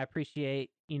doing. I appreciate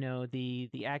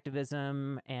the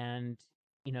activism and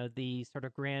the sort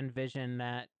of grand vision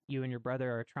that you and your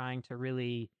brother are trying to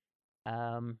really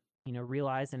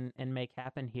realize and make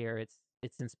happen here. It's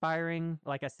inspiring.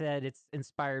 Like I said, it's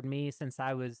inspired me since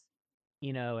I was,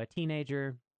 a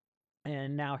teenager,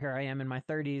 and now here I am in my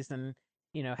 30s, and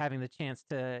having the chance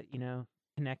to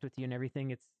connect with you and everything.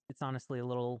 It's honestly a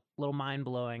little mind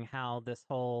blowing how this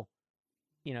whole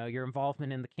your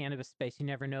involvement in the cannabis space. You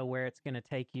never know where it's going to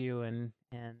take you and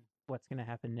what's going to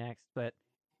happen next. But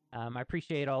I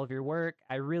appreciate all of your work.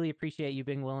 I really appreciate you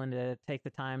being willing to take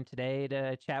the time today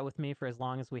to chat with me for as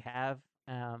long as we have.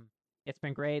 It's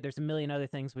been great. There's a million other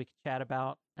things we could chat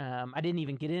about. I didn't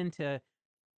even get into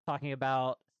talking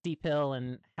about Steep Hill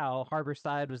and how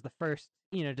Harborside was the first,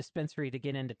 dispensary to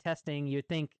get into testing. You'd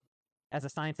think, as a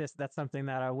scientist, that's something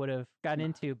that I would have gotten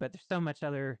into, but there's so much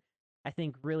other, I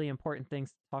think, really important things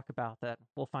to talk about that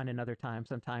we'll find another time,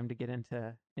 sometime, to get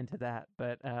into that.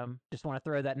 But just want to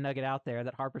throw that nugget out there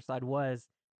that Harborside was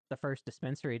the first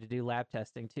dispensary to do lab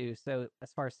testing too. So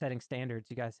as far as setting standards,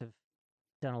 you guys have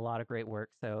done a lot of great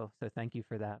work. So thank you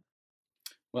for that.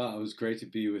 Well, it was great to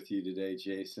be with you today,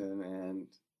 Jason, and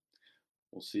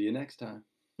we'll see you next time.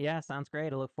 Yeah, sounds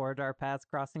great. I look forward to our paths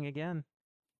crossing again.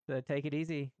 So take it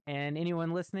easy. And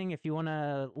anyone listening, if you want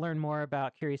to learn more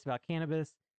about Curious About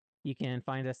Cannabis, you can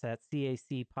find us at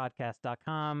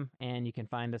cacpodcast.com, and you can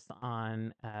find us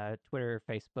on Twitter,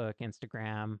 Facebook,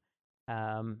 Instagram,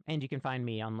 and you can find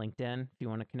me on LinkedIn if you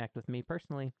want to connect with me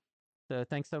personally. So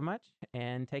thanks so much,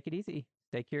 and take it easy.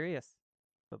 Stay curious.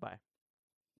 Bye-bye.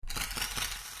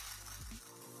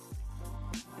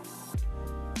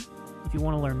 If you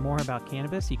want to learn more about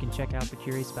cannabis, you can check out the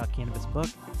Curious About Cannabis book,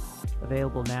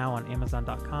 available now on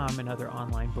Amazon.com and other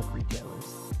online book retailers.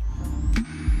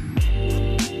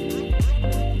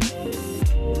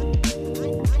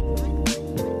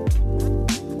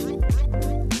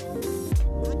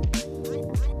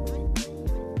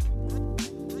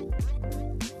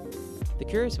 The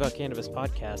Curious About Cannabis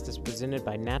podcast is presented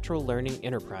by Natural Learning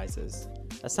Enterprises,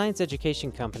 a science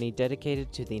education company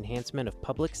dedicated to the enhancement of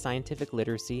public scientific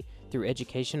literacy through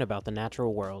education about the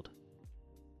natural world.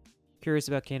 Curious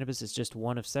About Cannabis is just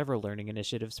one of several learning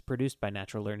initiatives produced by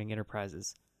Natural Learning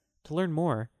Enterprises. To learn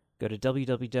more, go to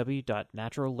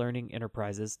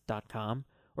www.naturallearningenterprises.com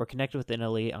or connect with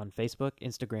NLE on Facebook,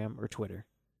 Instagram, or Twitter.